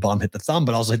 don't be a bum, hit the thumb,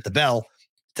 but also hit the bell.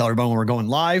 Tell everybody when we're going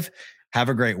live. Have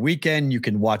a great weekend. You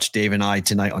can watch Dave and I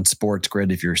tonight on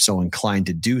SportsGrid if you're so inclined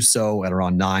to do so at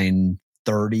around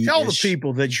 9:30. Tell the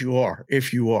people that you are,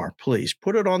 if you are, please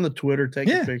put it on the Twitter. Take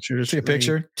a picture. Take a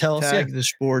picture. Tell us. Tag the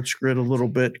SportsGrid a little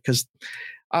bit because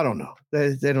I don't know.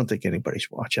 They don't think anybody's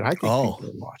watching. I think people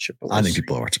are watching. I think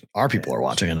people are watching. Our people are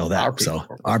watching. I know that.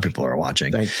 Our people are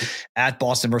watching. Thank you. At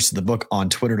Boston versus the Book on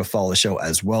Twitter to follow the show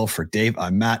as well. For Dave,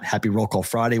 I'm Matt. Happy Roll Call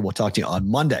Friday. We'll talk to you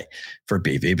on Monday for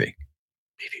BVB. BVB.